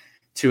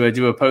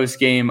do a post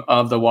game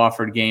of the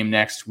Wofford game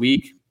next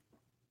week.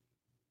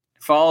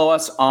 Follow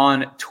us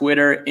on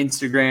Twitter,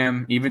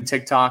 Instagram, even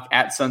TikTok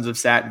at Sons of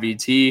Sat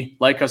VT.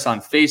 Like us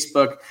on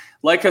Facebook.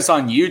 Like us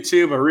on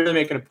YouTube. We're really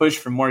making a push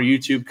for more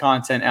YouTube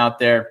content out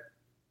there.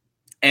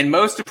 And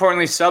most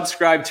importantly,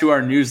 subscribe to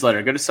our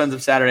newsletter. Go to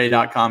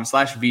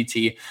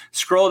sonsofsaturday.com/VT.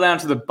 Scroll down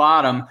to the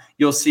bottom.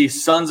 You'll see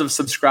Sons of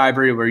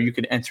Subscriber where you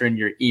can enter in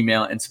your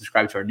email and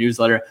subscribe to our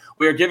newsletter.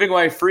 We are giving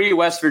away free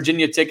West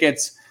Virginia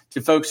tickets to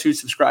folks who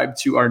subscribe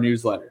to our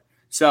newsletter.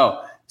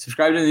 So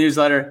Subscribe to the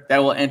newsletter. That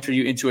will enter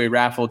you into a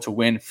raffle to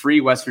win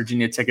free West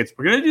Virginia tickets.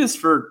 We're going to do this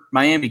for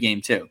Miami game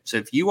too. So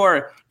if you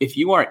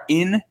are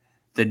in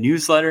the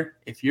newsletter,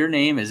 if your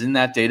name is in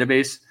that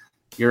database,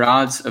 your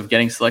odds of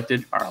getting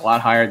selected are a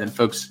lot higher than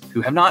folks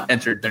who have not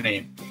entered their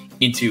name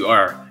into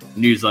our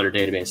newsletter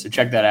database. So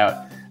check that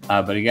out.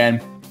 But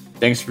again,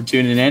 thanks for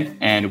tuning in,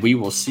 and we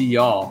will see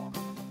y'all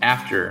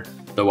after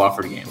the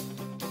Wofford game.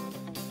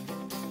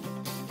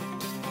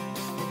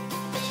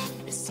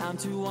 It's time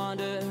to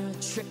wander,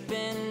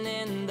 tripping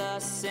in the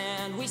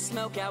sand. We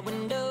smoke out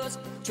windows,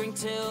 drink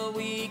till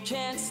we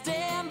can't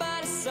stand. But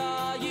I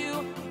saw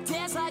you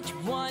dance like you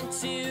want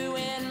to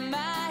in my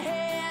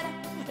head.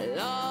 And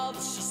all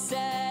that she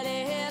said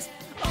is,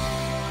 oh,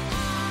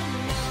 I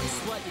know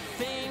just what you're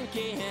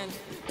thinking.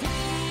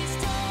 Please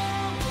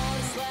don't go,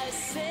 just let it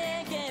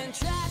sink in.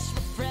 Trash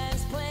my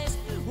friend's place,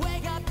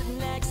 wake up the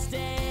next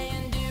day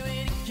and do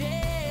it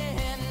again.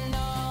 And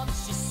all that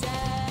she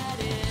said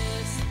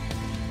is,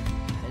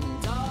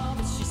 and all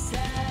that she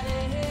said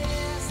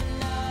is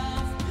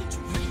enough to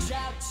reach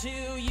out to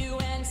you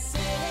and say,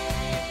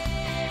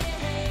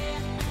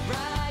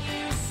 write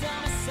you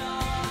some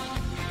song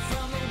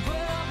from the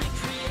world we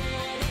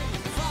created.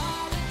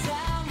 Farther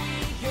down we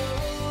go,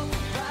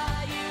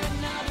 write you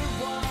another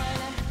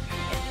one,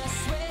 and I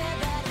swear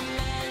that I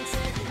meant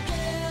it.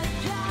 Girl,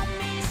 you got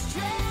me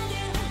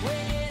stranded,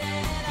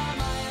 waiting on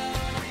my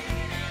own,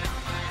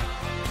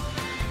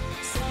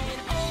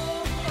 saying,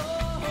 oh,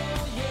 oh,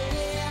 oh,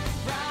 yeah.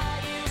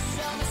 Write you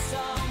some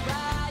song,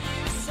 write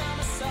you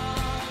some song.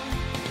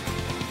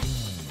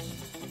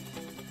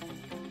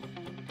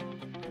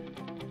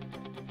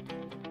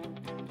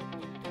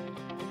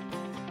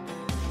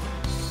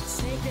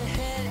 Take a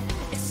hit,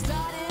 it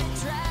started to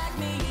drag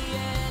me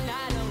in.